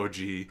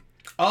emoji?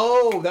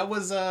 Oh, that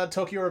was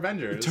Tokyo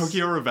Revengers.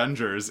 Tokyo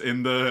Revengers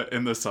in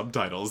the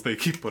subtitles. They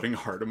keep putting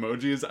heart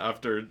emojis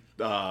after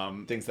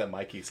things that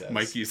Mikey says.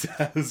 Mikey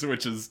says,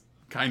 which is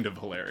kind of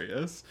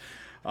hilarious.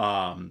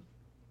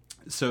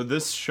 So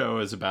this show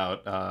is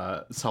about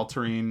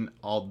Saltarine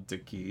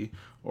Aldiki,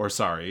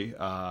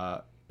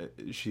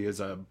 she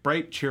is a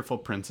bright, cheerful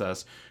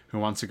princess who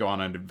wants to go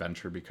on an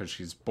adventure because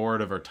she's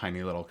bored of her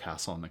tiny little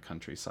castle in the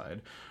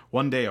countryside.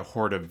 One day, a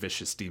horde of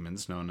vicious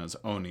demons known as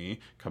Oni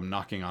come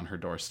knocking on her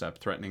doorstep,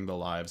 threatening the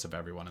lives of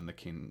everyone in the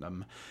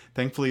kingdom.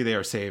 Thankfully, they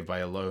are saved by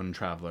a lone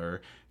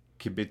traveler,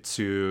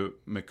 Kibitsu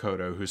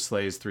Mikoto, who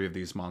slays 3 of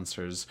these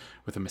monsters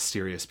with a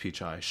mysterious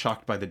peach eye.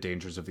 Shocked by the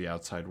dangers of the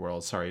outside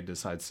world, Sari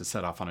decides to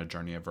set off on a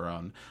journey of her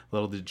own.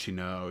 Little did she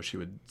know she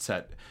would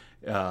set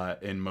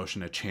in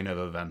motion a chain of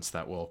events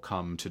that will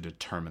come to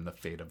determine the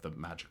fate of the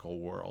magical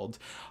world.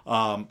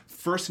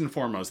 First and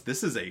foremost,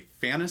 this is a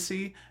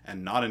fantasy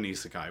and not an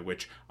isekai,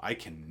 which I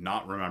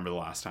cannot remember the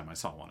last time I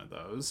saw one of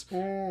those.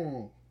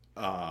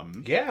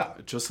 Yeah.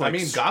 Just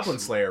like Goblin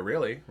Slayer,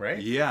 really,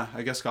 right? Yeah,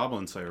 I guess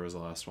Goblin Slayer was the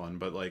last one,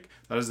 but like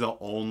that is the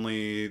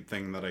only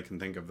thing that I can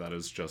think of that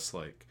is just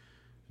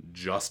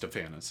a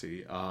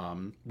fantasy.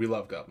 We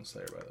love Goblin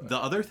Slayer, by the way. The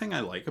other thing I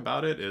like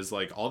about it is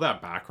like all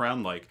that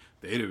background, like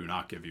they do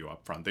not give you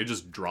up front. They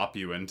just drop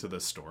you into the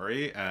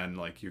story and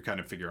like you kind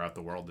of figure out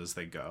the world as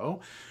they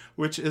go,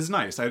 which is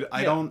nice.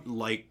 I don't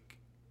like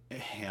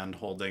hand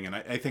holding, and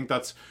I think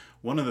that's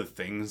one of the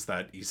things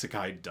that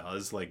isekai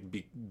does. Like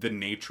the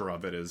nature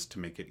of it is to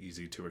make it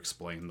easy to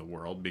explain the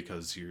world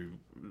because you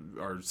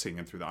are seeing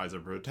it through the eyes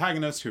of a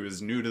protagonist who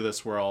is new to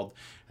this world,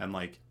 and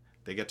like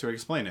they get to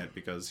explain it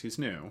because he's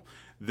new.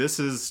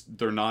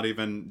 They're not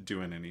even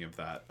doing any of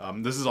that.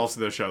 This is also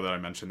the show that I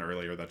mentioned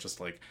earlier that just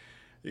like,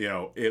 you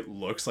know, it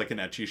looks like an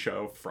ecchi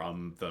show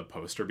from the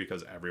poster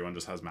because everyone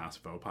just has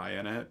massive opai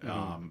in it.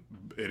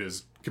 It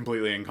is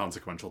completely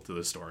inconsequential to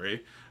the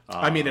story.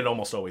 It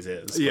almost always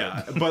is.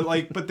 Yeah,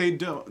 but they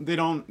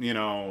don't, you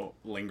know,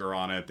 linger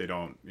on it. They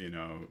don't, you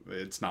know,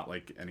 it's not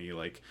like any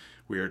like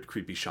weird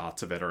creepy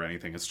shots of it or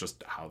anything. It's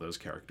just how those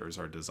characters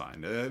are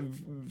designed.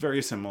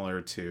 Very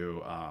similar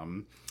to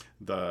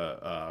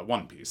the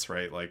One Piece,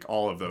 right? Like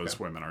all of those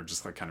women are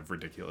just like kind of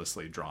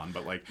ridiculously drawn,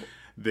 but like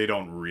they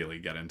don't really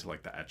get into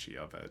like the ecchi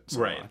of it so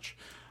much.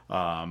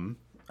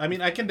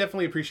 I can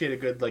definitely appreciate a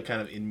good like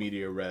kind of in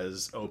media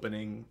res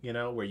opening, you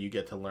know, where you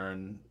get to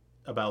learn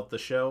about the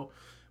show,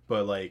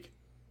 but like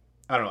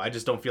I don't know, I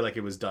just don't feel like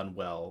it was done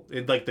well.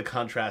 Like the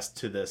contrast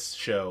to this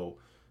show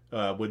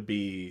would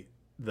be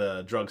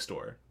the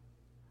drugstore,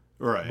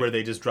 right, where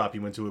they just drop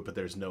you into it, but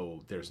there's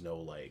no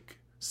like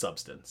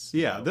substance.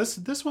 Yeah, you know?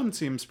 This one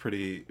seems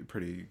pretty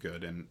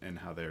good in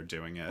how they're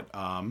doing it.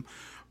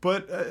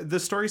 But the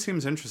story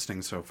seems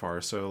interesting so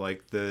far. So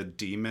like the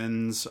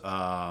demons,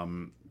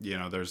 you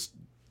know, there's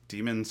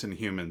demons and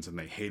humans and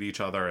they hate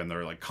each other and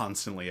they're like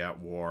constantly at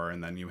war.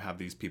 And then you have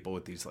these people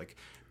with these like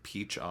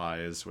peach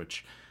eyes,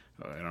 which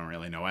I don't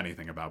really know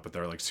anything about, but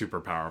they're like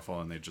super powerful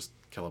and they just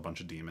kill a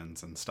bunch of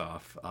demons and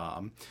stuff.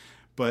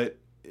 But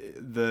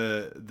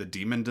the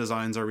demon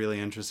designs are really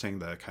interesting.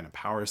 The kind of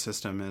power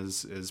system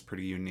is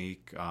pretty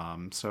unique.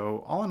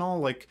 So all in all,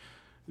 like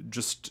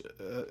just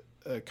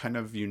a kind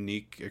of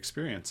unique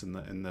experience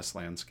in this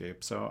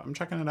landscape. So I'm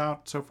checking it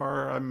out. So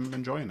far, I'm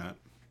enjoying it.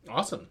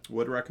 Awesome.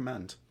 Would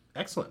recommend.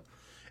 Excellent.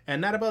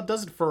 And that about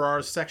does it for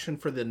our section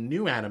for the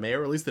new anime,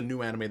 or at least the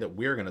new anime that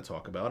we're going to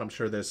talk about. I'm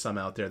sure there's some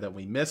out there that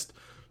we missed.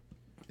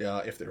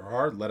 If there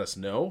are, let us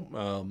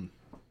know.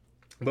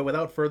 But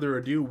without further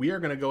ado, we are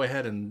going to go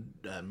ahead and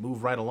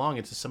move right along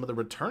into some of the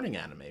returning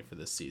anime for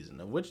this season,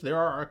 of which there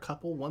are a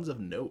couple ones of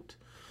note.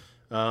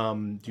 I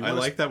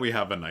like that we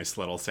have a nice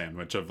little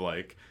sandwich of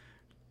like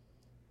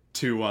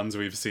 2 ones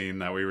we've seen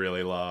that we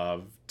really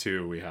love,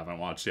 2 we haven't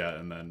watched yet,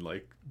 and then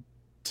like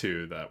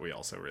 2 that we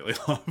also really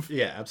love.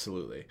 Yeah,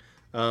 absolutely.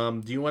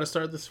 Do you want to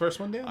start this first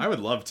one, Dan? I would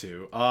love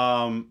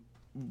to.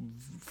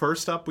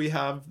 First up, we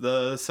have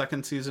the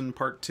second season,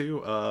 part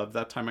 2 of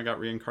That Time I Got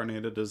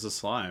Reincarnated as a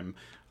Slime.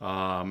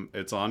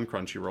 It's on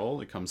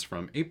Crunchyroll. It comes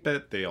from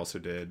 8-Bit. They also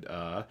did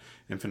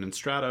Infinite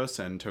Stratos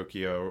and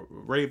Tokyo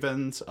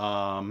Ravens.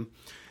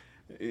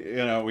 You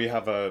know, we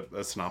have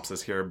a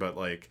synopsis here, but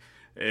like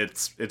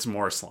it's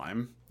more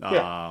slime.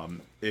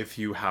 If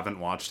you haven't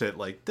watched it,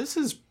 like this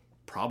is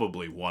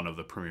probably one of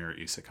the premier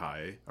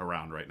isekai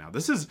around right now.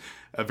 This is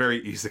a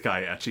very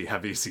isekai ecchi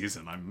heavy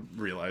season, I'm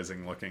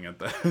realizing looking at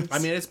this. I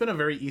mean, it's been a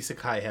very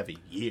isekai heavy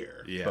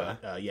year. Yeah.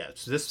 But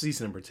so this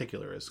season in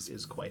particular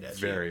is quite ecchi.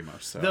 Very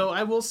much so. Though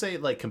I will say,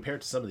 like,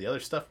 compared to some of the other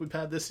stuff we've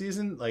had this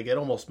season, like, it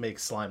almost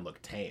makes slime look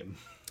tame.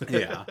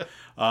 Yeah.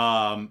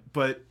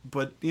 But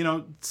you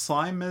know,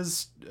 slime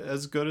is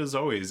as good as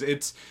always.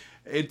 It's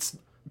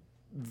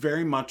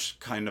very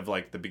much kind of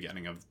like the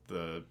beginning of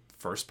the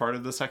first part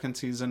of the second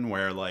season,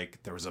 where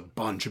like there was a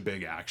bunch of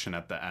big action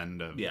at the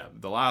end of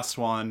the last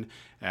one,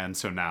 and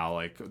so now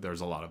like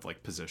there's a lot of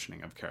like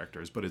positioning of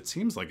characters, but it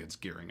seems like it's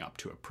gearing up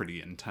to a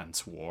pretty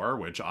intense war,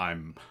 which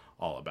I'm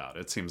all about.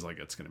 It seems like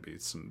it's going to be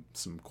some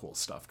cool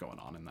stuff going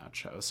on in that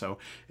show. So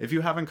if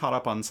you haven't caught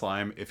up on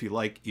slime, if you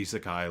like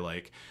isekai,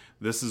 like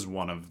this is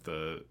one of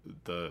the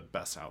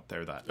best out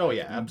there that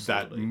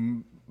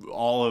absolutely, that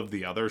all of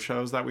the other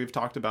shows that we've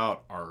talked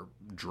about are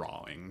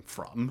drawing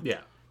from.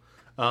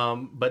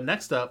 But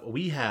next up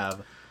we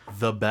have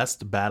the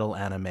best battle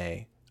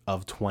anime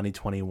of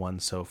 2021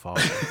 so far.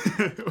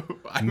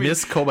 I mean,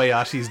 Miss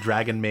Kobayashi's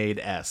Dragon Maid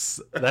S.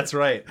 That's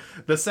right.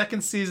 The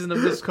second season of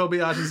Miss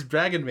Kobayashi's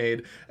Dragon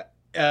Maid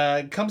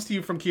comes to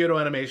you from Kyoto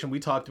Animation. We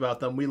talked about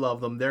them. We love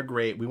them. They're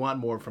great. We want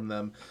more from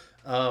them.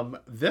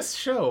 This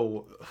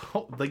show,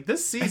 like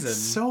this season, it's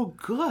so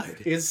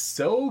good. is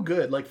so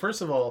good. Like,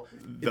 first of all,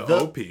 The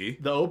OP.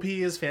 The OP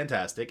is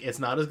fantastic. It's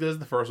not as good as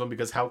the first one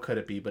because how could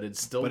it be? But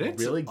it's still But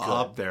it's really good.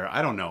 up there.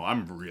 I don't know.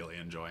 I'm really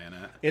enjoying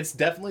it. It's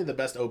definitely the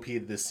best OP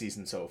this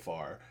season so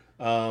far.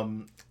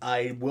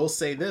 I will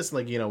say this,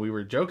 like, you know, we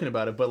were joking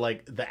about it, but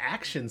like the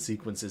action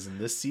sequences in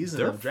this season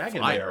They're of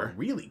Dragon Maid fire. are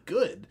really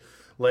good.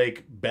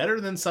 Like,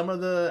 better than some of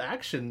the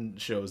action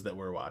shows that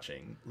we're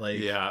watching. Like,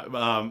 Yeah,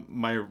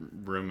 my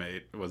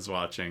roommate was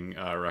watching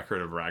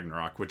Record of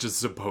Ragnarok, which is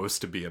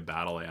supposed to be a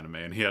battle anime,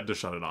 and he had to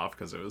shut it off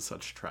because it was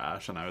such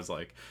trash. And I was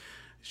like,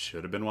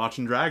 should have been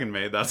watching Dragon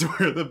Maid. That's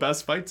where the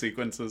best fight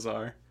sequences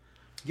are.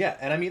 yeah,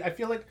 and I mean, I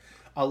feel like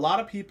a lot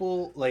of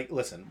people, like,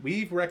 listen,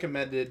 we've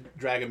recommended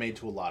Dragon Maid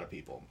to a lot of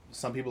people.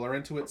 Some people are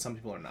into it, some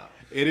people are not.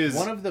 It is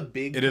One of the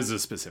big It is a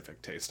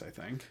specific taste, I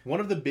think. One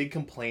of the big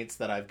complaints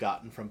that I've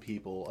gotten from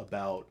people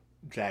about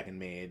Dragon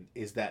Maid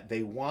is that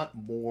they want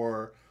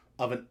more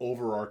of an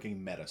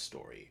overarching meta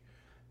story.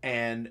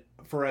 And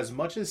for as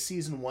much as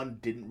season 1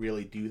 didn't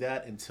really do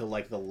that until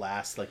like the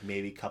last like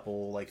maybe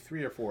couple like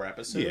 3 or 4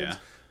 episodes, Yeah.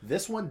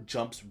 this one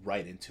jumps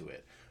right into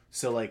it.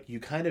 So like you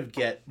kind of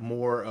get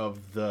more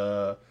of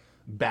the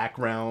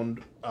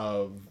background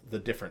of the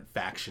different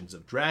factions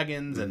of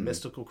dragons and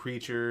mystical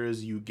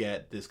creatures. You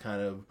get this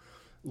kind of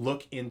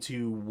look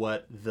into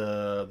what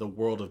the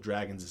world of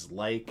dragons is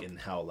like and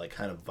how like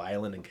kind of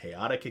violent and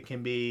chaotic it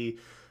can be.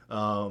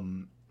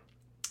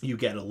 You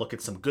get a look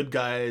at some good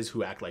guys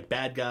who act like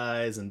bad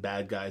guys and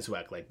bad guys who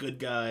act like good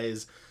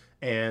guys.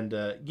 And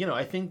you know,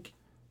 I think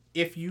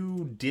if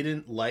you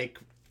didn't like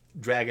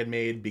Dragon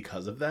Maid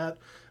because of that,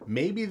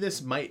 maybe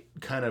this might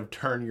kind of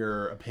turn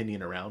your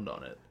opinion around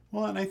on it.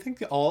 Well, and I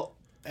think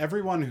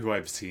everyone who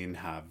I've seen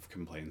have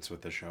complaints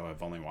with the show.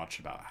 I've only watched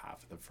about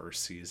half of the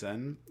first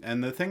season,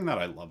 and the thing that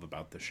I love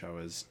about the show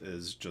is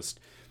just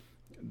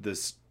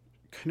this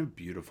kind of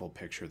beautiful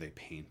picture they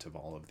paint of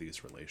all of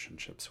these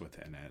relationships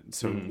within it.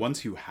 So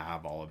once you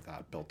have all of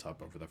that built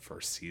up over the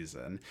first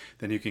season,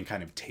 then you can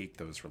kind of take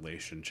those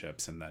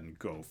relationships and then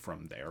go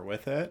from there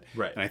with it.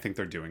 Right. And I think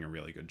they're doing a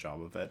really good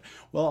job of it,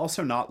 while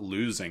also not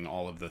losing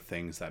all of the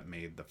things that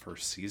made the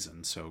first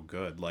season so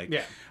good. Like,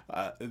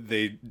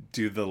 they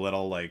do the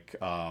little like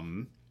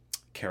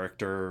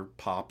character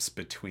pops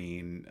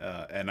between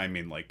and I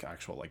mean like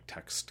actual like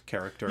text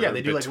character, Yeah,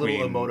 they do like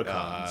little between,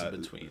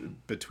 emoticons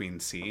between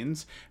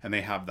scenes, and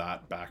they have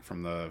that back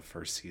from the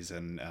first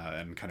season,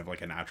 and kind of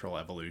like a natural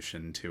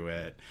evolution to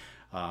it,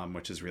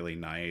 which is really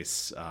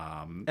nice.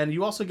 And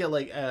you also get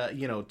like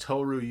you know,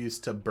 Toru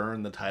used to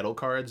burn the title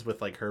cards with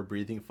like her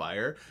breathing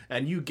fire,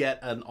 and you get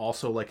an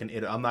also like an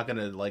I'm not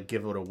gonna like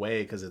give it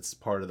away because it's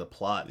part of the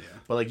plot,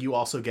 but like you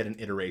also get an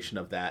iteration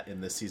of that in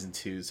this season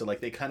 2. So like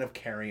they kind of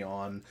carry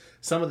on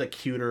some of the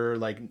cuter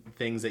like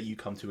things that you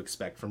come to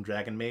expect from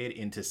Dragon Maid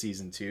into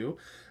season 2.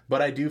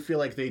 But I do feel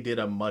like they did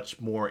a much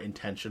more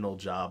intentional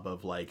job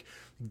of like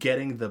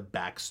getting the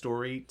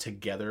backstory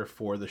together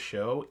for the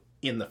show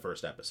in the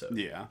first episode.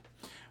 Yeah.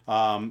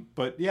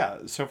 But yeah,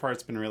 so far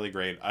it's been really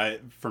great.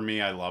 For me,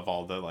 I love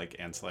all the like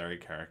ancillary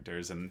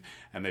characters, and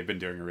they've been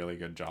doing a really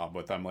good job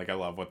with them. Like, I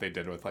love what they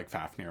did with like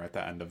Fafnir at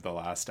the end of the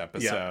last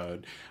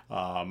episode.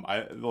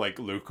 I like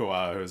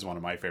Lukua, who's one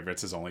of my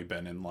favorites, has only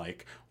been in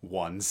like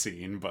one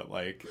scene, but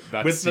like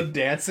that's With the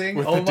dancing?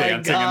 with Oh the my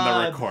dancing God.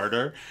 and the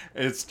recorder.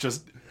 It's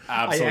just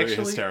absolutely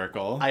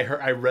hysterical.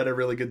 I read a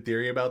really good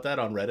theory about that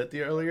on Reddit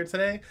earlier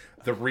today.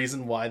 The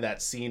reason why that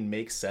scene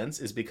makes sense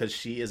is because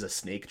she is a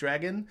snake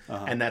dragon,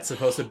 and that's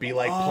supposed to be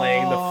like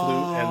playing the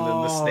flute and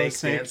then the snake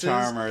dances.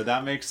 Charmer.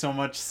 That makes so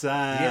much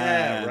sense.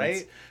 Yeah,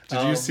 right?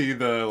 Did you see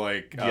the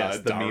like yes,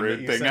 the meme that Daru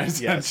you thing I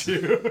sent? sent Yes.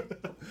 you?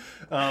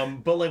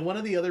 But like one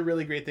of the other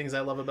really great things I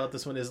love about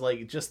this one is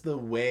like just the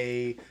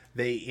way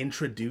they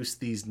introduce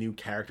these new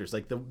characters.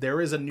 Like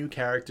there is a new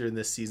character in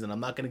this season. I'm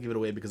not going to give it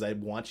away because I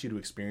want you to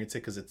experience it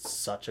because it's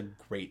such a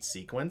great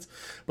sequence.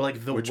 But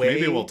like the Which way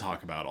maybe we'll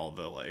talk about all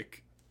the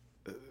like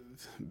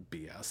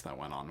BS that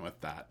went on with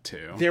that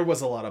too. there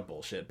was a lot of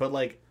bullshit, but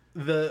like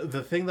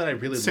the thing that I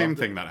really Same loved-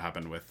 thing that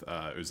happened with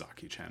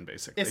Uzaki-chan,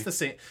 basically. It's the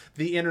same.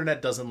 The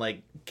internet doesn't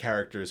like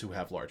characters who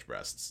have large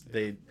breasts.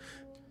 They,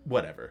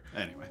 whatever.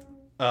 Anyway.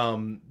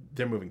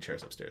 They're moving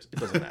chairs upstairs. It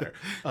doesn't matter.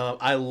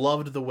 I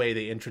loved the way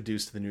they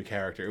introduced the new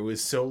character. It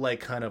was so like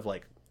kind of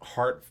like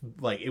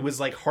it was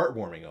like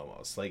heartwarming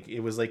almost. Like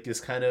it was like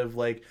this kind of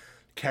like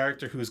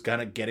character who's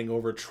kind of getting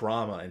over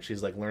trauma, and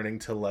she's like learning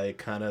to like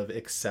kind of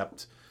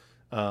accept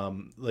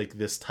like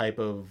this type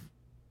of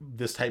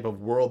this type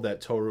of world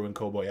that Toru and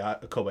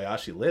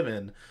Kobayashi live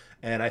in.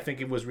 And I think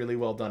it was really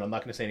well done. I'm not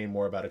going to say any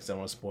more about it because I don't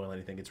want to spoil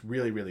anything. It's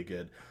really, really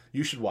good.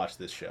 You should watch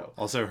this show.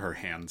 Also, her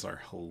hands are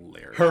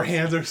hilarious. Her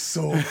hands are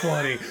so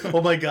funny.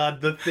 Oh my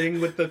god, the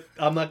thing with the...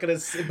 I'm not going to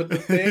say, but the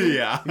thing...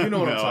 Yeah. You know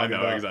what I'm talking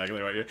about. I know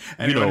exactly what you're...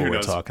 You know what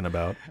we're talking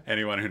about.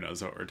 Anyone who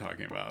knows what we're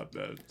talking about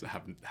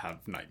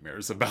have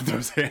nightmares about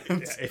those hands.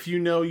 Yeah, if you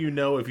know, you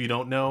know. If you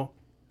don't know,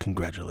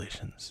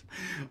 congratulations.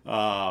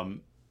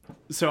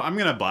 So I'm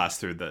going to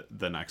blast through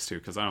the next two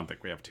because I don't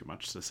think we have too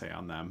much to say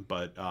on them.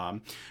 But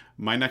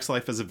My Next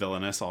Life as a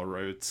Villainess, All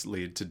Roads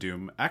Lead to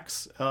Doom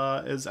X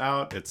is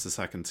out. It's the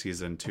second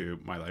season to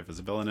My Life as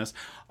a Villainess.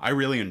 I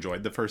really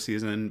enjoyed the first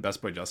season.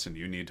 Best Boy Justin,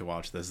 you need to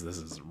watch this. This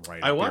is right up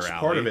your alley. I watched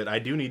part of it. I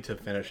do need to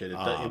finish it.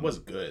 It was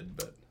good,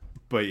 but...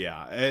 But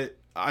yeah,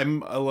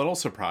 I'm a little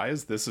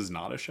surprised this is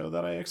not a show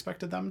that I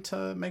expected them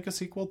to make a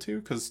sequel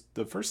to because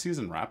the first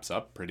season wraps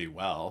up pretty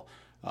well.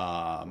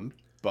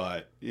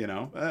 But, you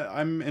know,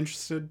 I'm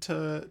interested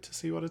to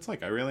see what it's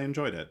like. I really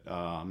enjoyed it.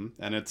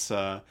 And it's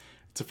a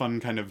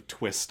fun kind of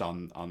twist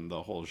on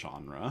the whole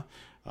genre.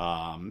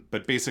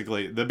 But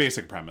basically, the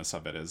basic premise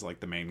of it is,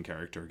 like, the main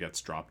character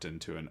gets dropped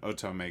into an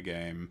otome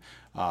game.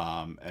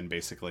 And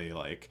basically,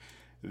 like,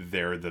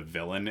 they're the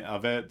villain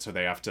of it. So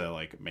they have to,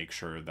 like, make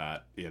sure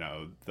that, you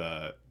know,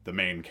 the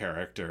main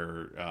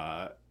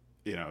character,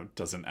 you know,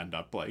 doesn't end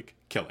up, like,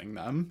 killing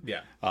them.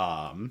 Yeah.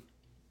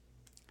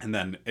 And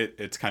then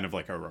it's kind of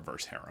like a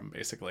reverse harem,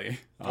 basically.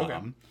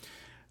 Okay.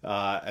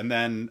 And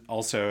then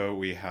also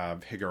we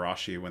have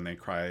Higurashi When They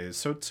Cry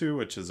Sotsu,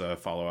 which is a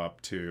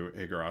follow-up to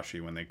Higurashi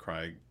When They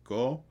Cry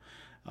Go.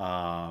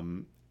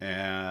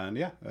 And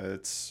yeah,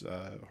 it's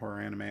a horror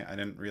anime. I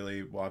didn't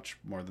really watch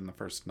more than the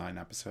first 9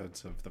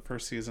 episodes of the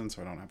first season,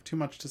 so I don't have too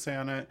much to say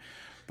on it.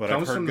 But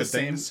I've heard good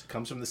things.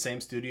 Comes from the same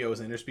studio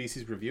as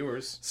Interspecies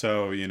Reviewers.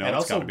 So, you know, and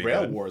it's also be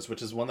Rail good. Wars,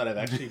 which is one that I've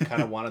actually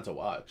kind of wanted to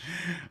watch.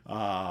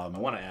 I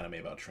want an anime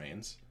about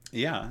trains.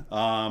 Yeah.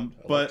 I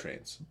love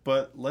trains.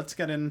 But let's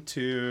get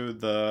into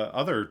the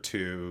other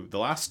two, the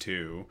last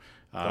two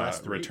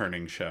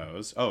returning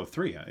shows. Oh,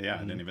 3. Yeah,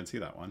 I didn't even see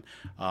that one.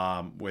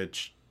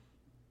 Which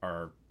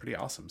are pretty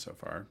awesome so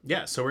far.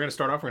 Yeah, so we're going to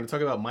start off. We're going to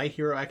talk about My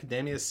Hero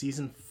Academia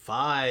Season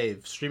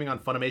 5, streaming on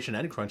Funimation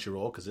and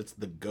Crunchyroll, because it's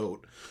the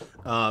GOAT.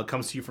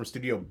 Comes to you from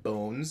Studio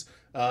Bones.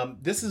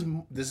 This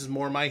is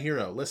more My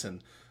Hero.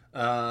 Listen,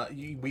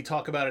 we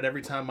talk about it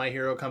every time My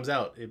Hero comes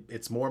out.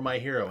 It's more My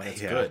Hero, and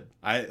it's good.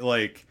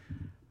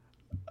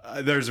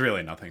 There's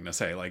really nothing to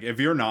say. Like, if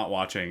you're not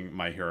watching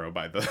My Hero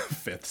by the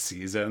 5th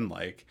season,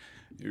 like,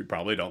 you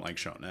probably don't like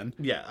shonen.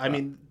 Yeah, I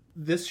mean...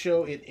 This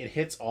show, it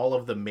hits all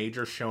of the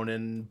major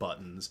shonen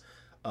buttons.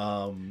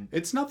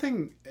 It's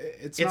nothing.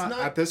 It's not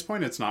at this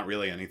point. It's not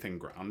really anything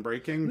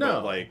groundbreaking. No,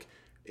 but like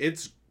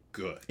it's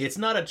good. It's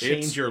not a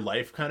change your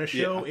life kind of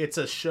show. Yeah. It's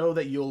a show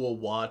that you will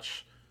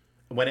watch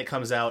when it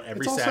comes out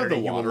every Saturday.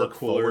 The you will look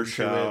forward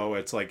to it.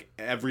 It's like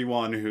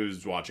everyone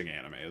who's watching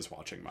anime is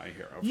watching My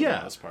Hero for the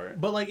most part.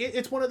 But like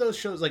it's one of those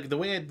shows, like the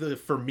way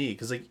for me,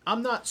 because like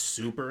I'm not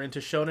super into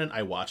shonen.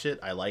 I watch it,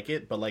 I like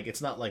it, but like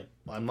it's not like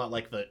I'm not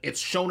like the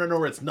it's shonen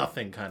or it's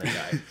nothing kind of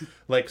guy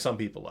like some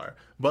people are.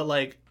 But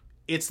like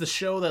it's the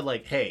show that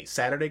like, hey,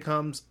 Saturday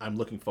comes, I'm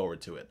looking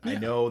forward to it. Yeah. I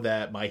know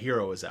that My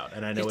Hero is out,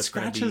 and I know it's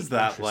going to be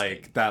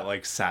that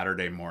like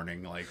Saturday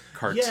morning like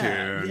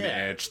cartoon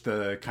itch,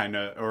 the kind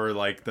of or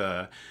like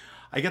the.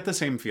 I get the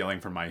same feeling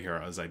from My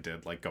Hero as I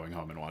did like going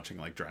home and watching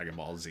like Dragon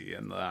Ball Z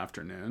in the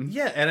afternoon.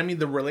 Yeah, and I mean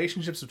the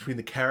relationships between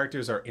the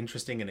characters are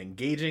interesting and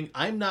engaging.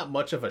 I'm not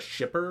much of a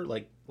shipper,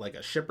 like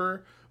a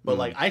shipper. But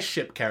like I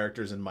ship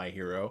characters in My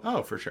Hero.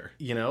 Oh, for sure.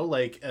 You know,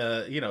 like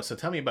so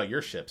tell me about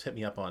your ships. Hit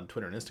me up on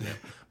Twitter and Instagram.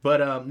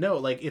 But no,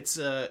 like it's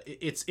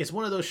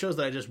one of those shows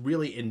that I just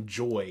really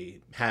enjoy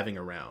having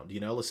around, you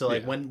know? So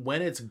like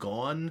when it's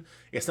gone,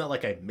 it's not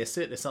like I miss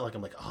it. It's not like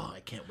I'm like, "Oh, I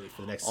can't wait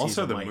for the next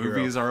season of My Hero." Also, the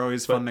movies are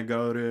always fun to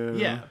go to.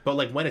 Yeah, but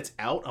like when it's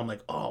out, I'm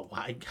like, "Oh,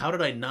 how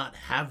did I not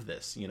have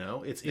this?" You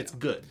know? It's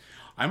good.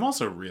 I'm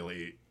also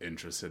really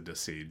interested to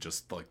see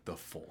just like the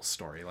full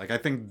story. Like I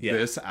think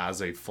this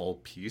as a full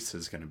piece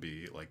is going to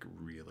be like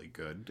really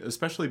good,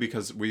 especially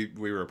because we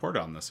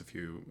reported on this a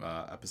few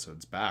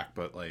episodes back,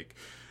 but like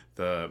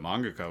the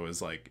mangaka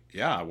is like,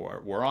 yeah,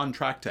 we're on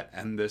track to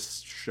end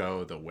this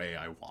show the way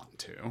I want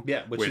to.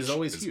 Yeah, which is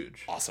always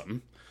huge.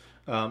 Awesome.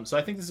 So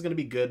I think this is going to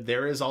be good.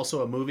 There is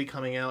also a movie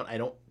coming out. I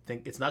don't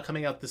think it's not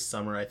coming out this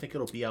summer. I think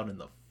it'll be out in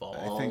the fall.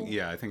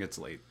 I think it's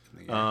late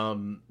in the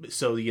year.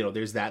 So you know,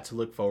 there's that to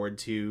look forward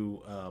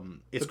to.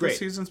 It's great. This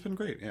season's been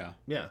great. Yeah.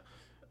 Yeah.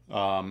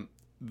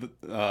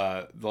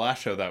 The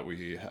last show that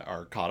we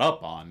are caught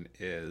up on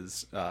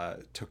is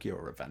Tokyo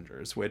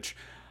Revengers, which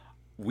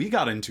we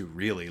got into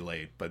really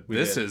late, but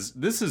this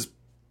is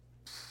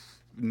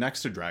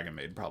next to Dragon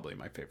Maid probably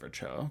my favorite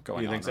show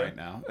going on right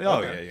now.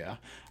 Oh yeah.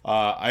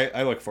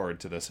 I look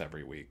forward to this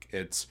every week.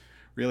 It's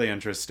really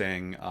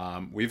interesting.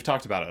 We've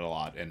talked about it a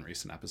lot in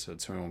recent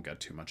episodes, so we won't get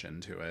too much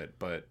into it,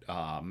 but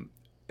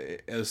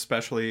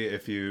especially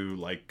if you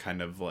like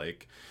kind of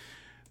like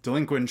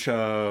delinquent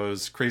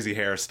shows, crazy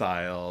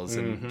hairstyles,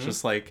 and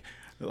just like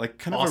like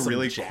kind of Awesome a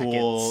really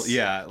cool,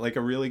 jackets. like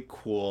a really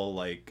cool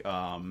like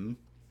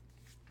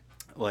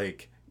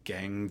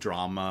gang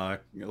drama,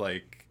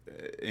 like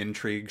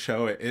intrigue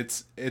show.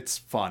 It's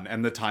fun,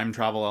 and the time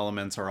travel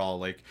elements are all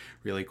like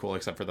really cool,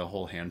 except for the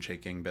whole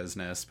handshaking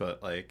business.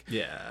 But like,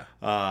 Yeah.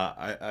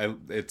 I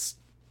it's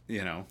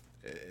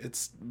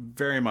it's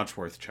very much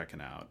worth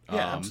checking out.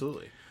 Yeah,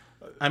 absolutely.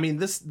 I mean,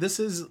 this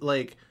is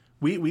like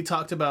we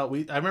talked about.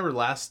 I remember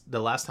the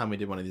last time we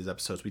did one of these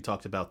episodes, we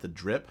talked about the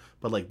drip,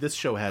 but like this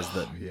show has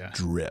the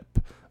drip.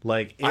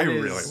 Like I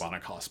really want to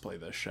cosplay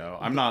this show.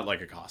 I'm not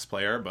like a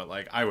cosplayer, but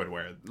like I would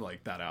wear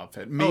like that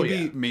outfit.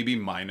 Maybe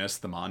minus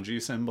the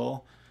Manji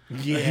symbol.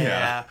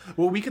 Yeah.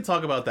 Well, we could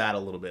talk about that a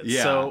little bit.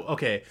 Yeah. So,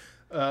 okay.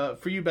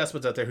 For you best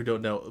buds out there who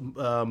don't know,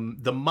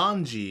 the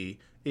manji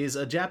is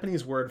a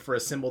Japanese word for a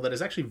symbol that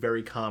is actually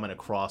very common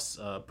across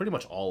pretty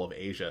much all of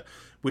Asia,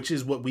 which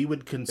is what we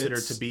would consider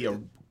to be a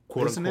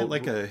quote Isn't unquote.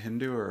 it like a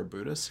Hindu or a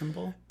Buddhist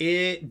symbol?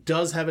 It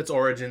does have its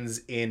origins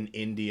in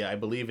India, I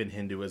believe, in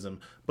Hinduism,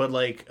 but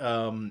like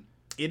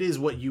it is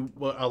what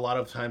a lot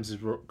of times is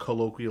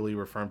colloquially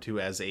referred to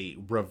as a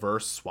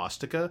reverse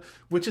swastika,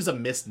 which is a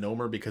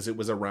misnomer because it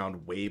was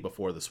around way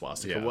before the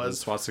swastika was.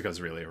 The swastika is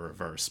really a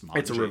reverse manji.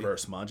 It's a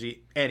reverse manji.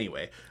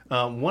 Anyway,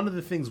 one of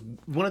the things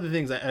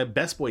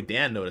Best Boy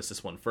Dan noticed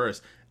this one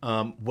first,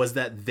 was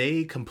that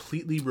they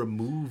completely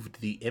removed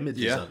the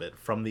images of it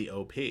from the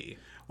OP.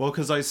 Well,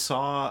 because I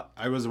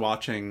was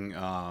watching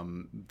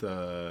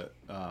the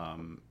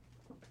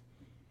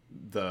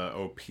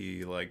OP,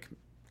 like,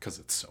 because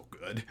it's so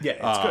good. Yeah,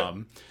 it's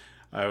good.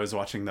 I was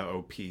watching the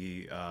OP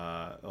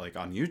like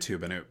on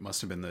YouTube, and it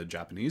must have been the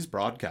Japanese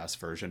broadcast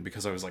version,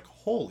 because I was like,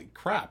 "Holy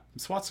crap,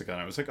 swastika!"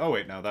 And I was like, "Oh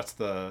wait, no, that's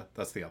the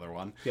other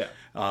one." Yeah.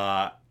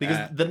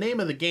 Because the name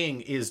of the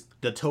gang is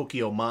the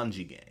Tokyo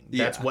Manji Gang.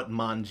 That's what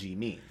manji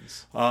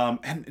means.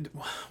 And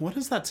what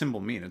does that symbol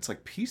mean? It's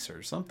like peace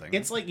or something.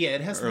 It's like,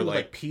 it has to do with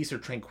like peace or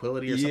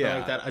tranquility or something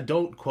like that.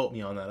 Don't quote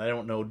me on that. I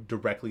don't know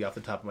directly off the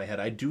top of my head.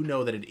 I do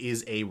know that it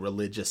is a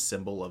religious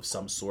symbol of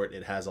some sort.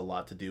 It has a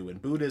lot to do in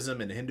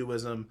Buddhism and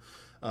Hinduism.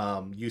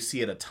 You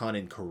see it a ton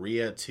in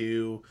Korea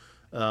too.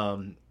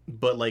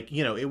 But like,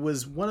 it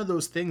was one of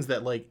those things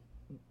that like,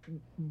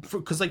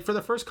 because like for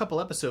the first couple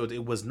episodes,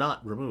 it was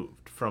not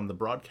removed from the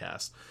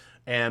broadcast.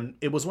 And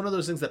it was one of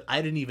those things that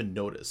I didn't even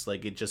notice.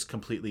 Like, it just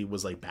completely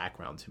was like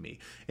background to me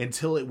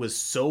until it was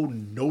so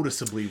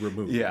noticeably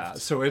removed. Yeah,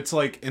 so it's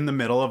like in the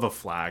middle of a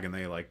flag and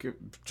they like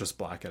just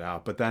black it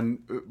out. But then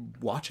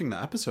watching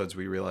the episodes,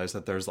 we realized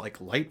that there's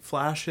like light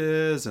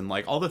flashes and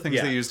like all the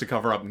things they use to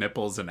cover up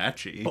nipples and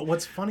ecchi. But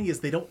what's funny is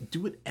they don't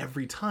do it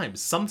every time.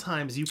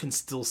 Sometimes you can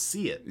still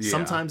see it. Yeah.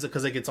 Sometimes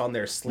because like it's on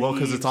their sleeves. Well,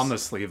 because it's on the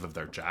sleeve of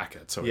their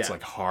jacket, so it's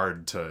like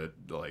hard to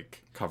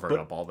like cover it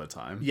up all the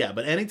time. Yeah,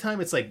 but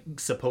anytime it's like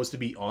supposed to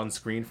be on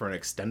screen for an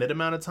extended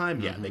amount of time,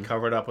 they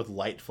cover it up with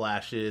light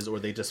flashes, or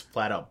they just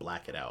flat out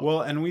black it out.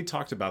 Well, and we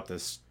talked about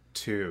this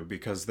too,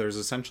 because there's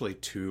essentially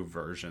two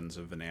versions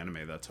of an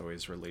anime that's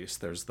always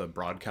released. There's the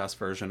broadcast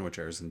version, which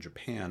airs in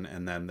Japan,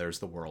 and then there's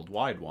the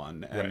worldwide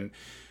one. And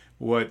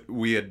what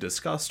we had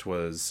discussed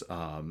was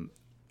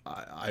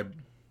I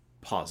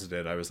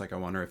posited, I was like, I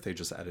wonder if they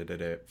just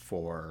edited it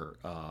for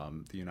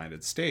the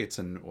United States.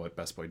 And what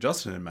Best Boy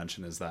Justin had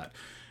mentioned is that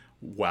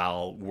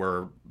while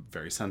we're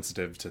very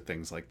sensitive to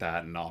things like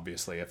that, and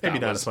obviously if maybe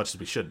that not was, as much as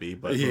we should be,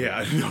 but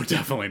yeah, no,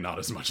 definitely not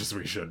as much as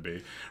we should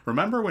be.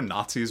 Remember when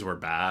Nazis were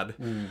bad?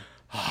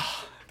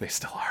 They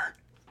still are.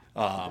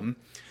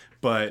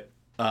 But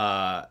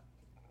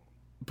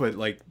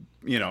like,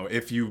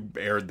 if you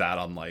aired that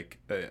on like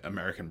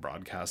American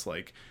broadcast,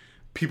 like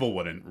people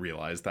wouldn't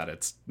realize that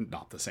it's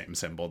not the same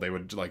symbol. They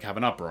would like have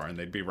an uproar and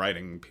they'd be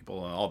writing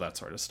people and all that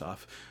sort of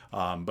stuff.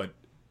 But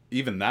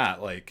even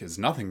that like is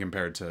nothing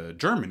compared to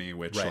Germany,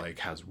 which like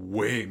has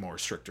way more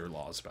stricter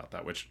laws about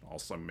that, which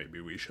also maybe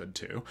we should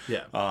too.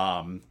 Yeah.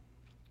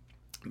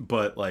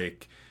 But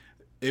like,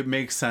 it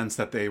makes sense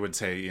that they would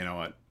say, you know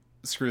what,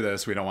 screw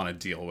this. We don't want to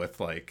deal with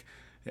like,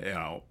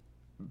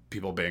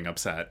 people being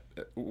upset.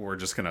 We're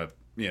just going to,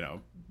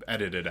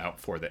 edit it out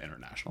for the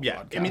international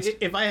broadcast. I mean,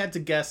 if I had to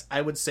guess,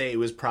 I would say it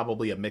was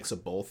probably a mix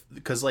of both,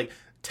 because like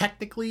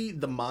technically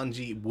the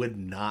manji would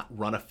not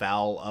run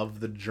afoul of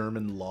the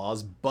German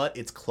laws, but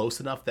it's close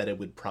enough that it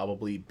would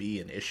probably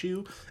be an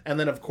issue. And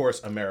then of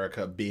course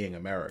America being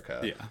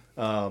America.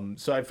 Yeah.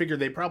 So I figured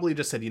they probably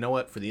just said, you know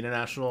what, for the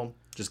international,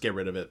 just get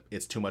rid of it.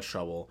 It's too much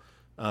trouble.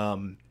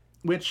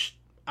 Which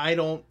I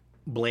don't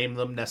blame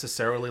them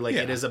necessarily. Like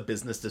it is a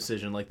business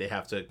decision. Like they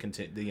have to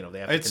continue. They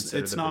have to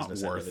consider the not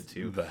business worth end of it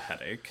too. The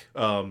headache.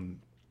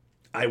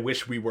 I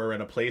wish we were in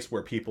a place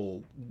where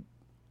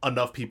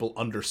enough people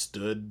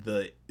understood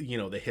the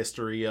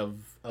history of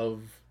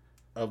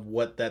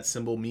what that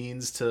symbol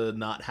means to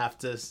not have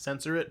to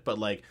censor it. But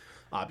like,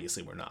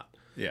 obviously we're not.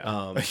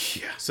 Yeah.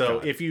 So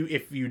God. if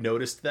you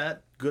noticed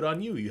that, good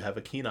on you. You have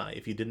a keen eye.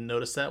 If you didn't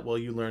notice that, well,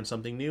 you learned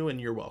something new,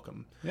 and you're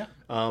welcome. Yeah.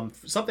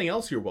 Something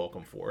else you're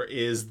welcome for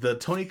is the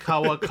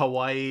Tonikawa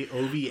Kawaii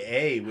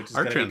OVA, which is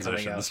our transitions be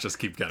coming out. Just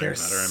keep getting better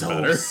and so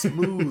better.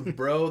 Smooth,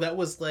 bro. That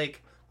was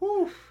like,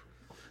 whew.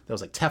 That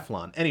was like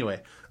Teflon.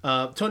 Anyway,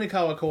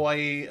 Tonikawa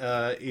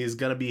Kawaii is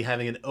going to be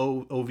having an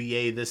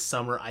OVA this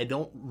summer. I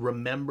don't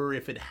remember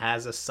if it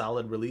has a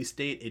solid release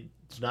date.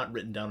 It's not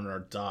written down in our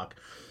doc.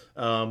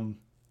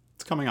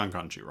 It's coming on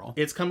Crunchyroll.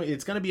 It's going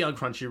to be on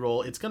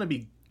Crunchyroll. It's going to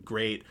be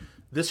great.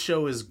 This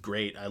show is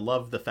great. I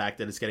love the fact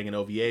that it's getting an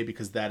OVA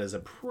because that is a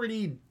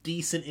pretty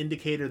decent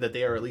indicator that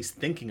they are at least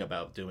thinking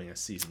about doing a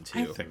season 2.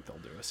 I think they'll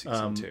do a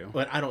season 2.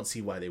 But I don't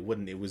see why they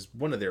wouldn't. It was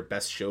one of their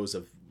best shows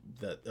of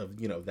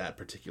that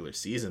particular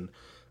season.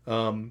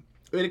 When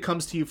it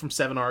comes to you from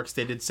 7 arcs,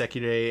 they did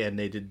Sekirei and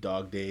they did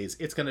Dog Days.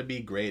 It's going to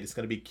be great. It's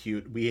going to be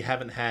cute. We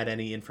haven't had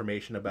any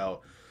information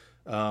about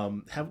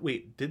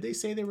did they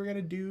say they were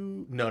gonna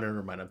do? No,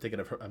 never mind. I'm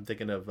thinking of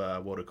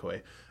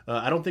Wodokoi.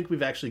 I don't think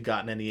we've actually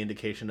gotten any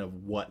indication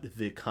of what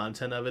the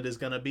content of it is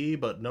gonna be,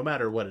 but no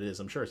matter what it is,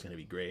 I'm sure it's gonna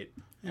be great.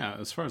 Yeah,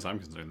 as far as I'm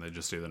concerned, they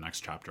just do the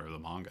next chapter of the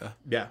manga.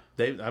 Yeah,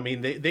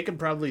 they could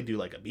probably do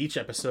like a beach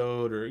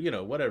episode or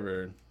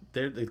whatever.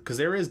 Because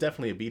there is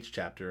definitely a beach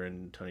chapter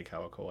in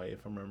Tonikawa Kawaii, if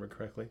I remember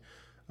correctly.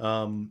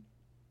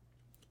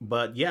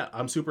 But yeah,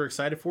 I'm super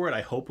excited for it.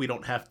 I hope we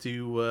don't have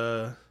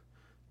to.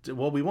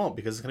 Well, we won't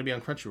because it's going to be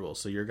on Crunchyroll.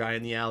 So your guy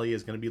in the alley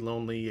is going to be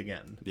lonely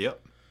again.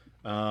 Yep.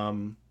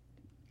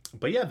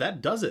 But yeah,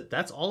 that does it.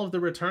 That's all of the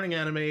returning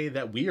anime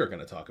that we are going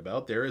to talk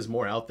about. There is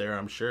more out there,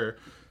 I'm sure.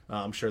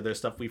 I'm sure there's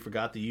stuff we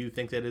forgot that you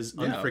think that is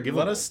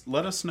unforgivable.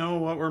 Let us know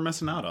what we're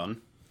missing out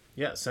on.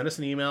 Yeah, send us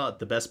an email at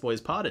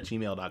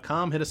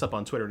thebestboyspod@gmail.com. Hit us up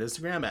on Twitter and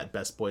Instagram at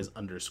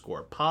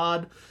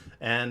bestboys_pod.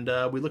 And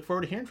we look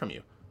forward to hearing from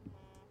you.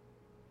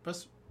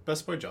 Best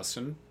Boy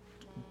Justin,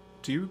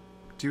 do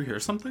you hear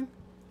something?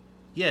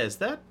 Yeah, is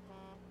that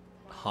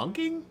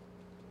honking?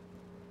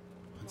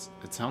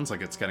 It sounds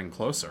like it's getting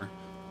closer.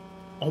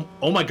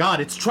 Oh my god,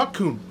 it's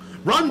Truck-kun!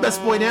 Run,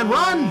 Best Boy Dan,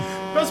 run!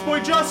 Best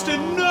Boy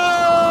Justin,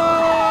 no!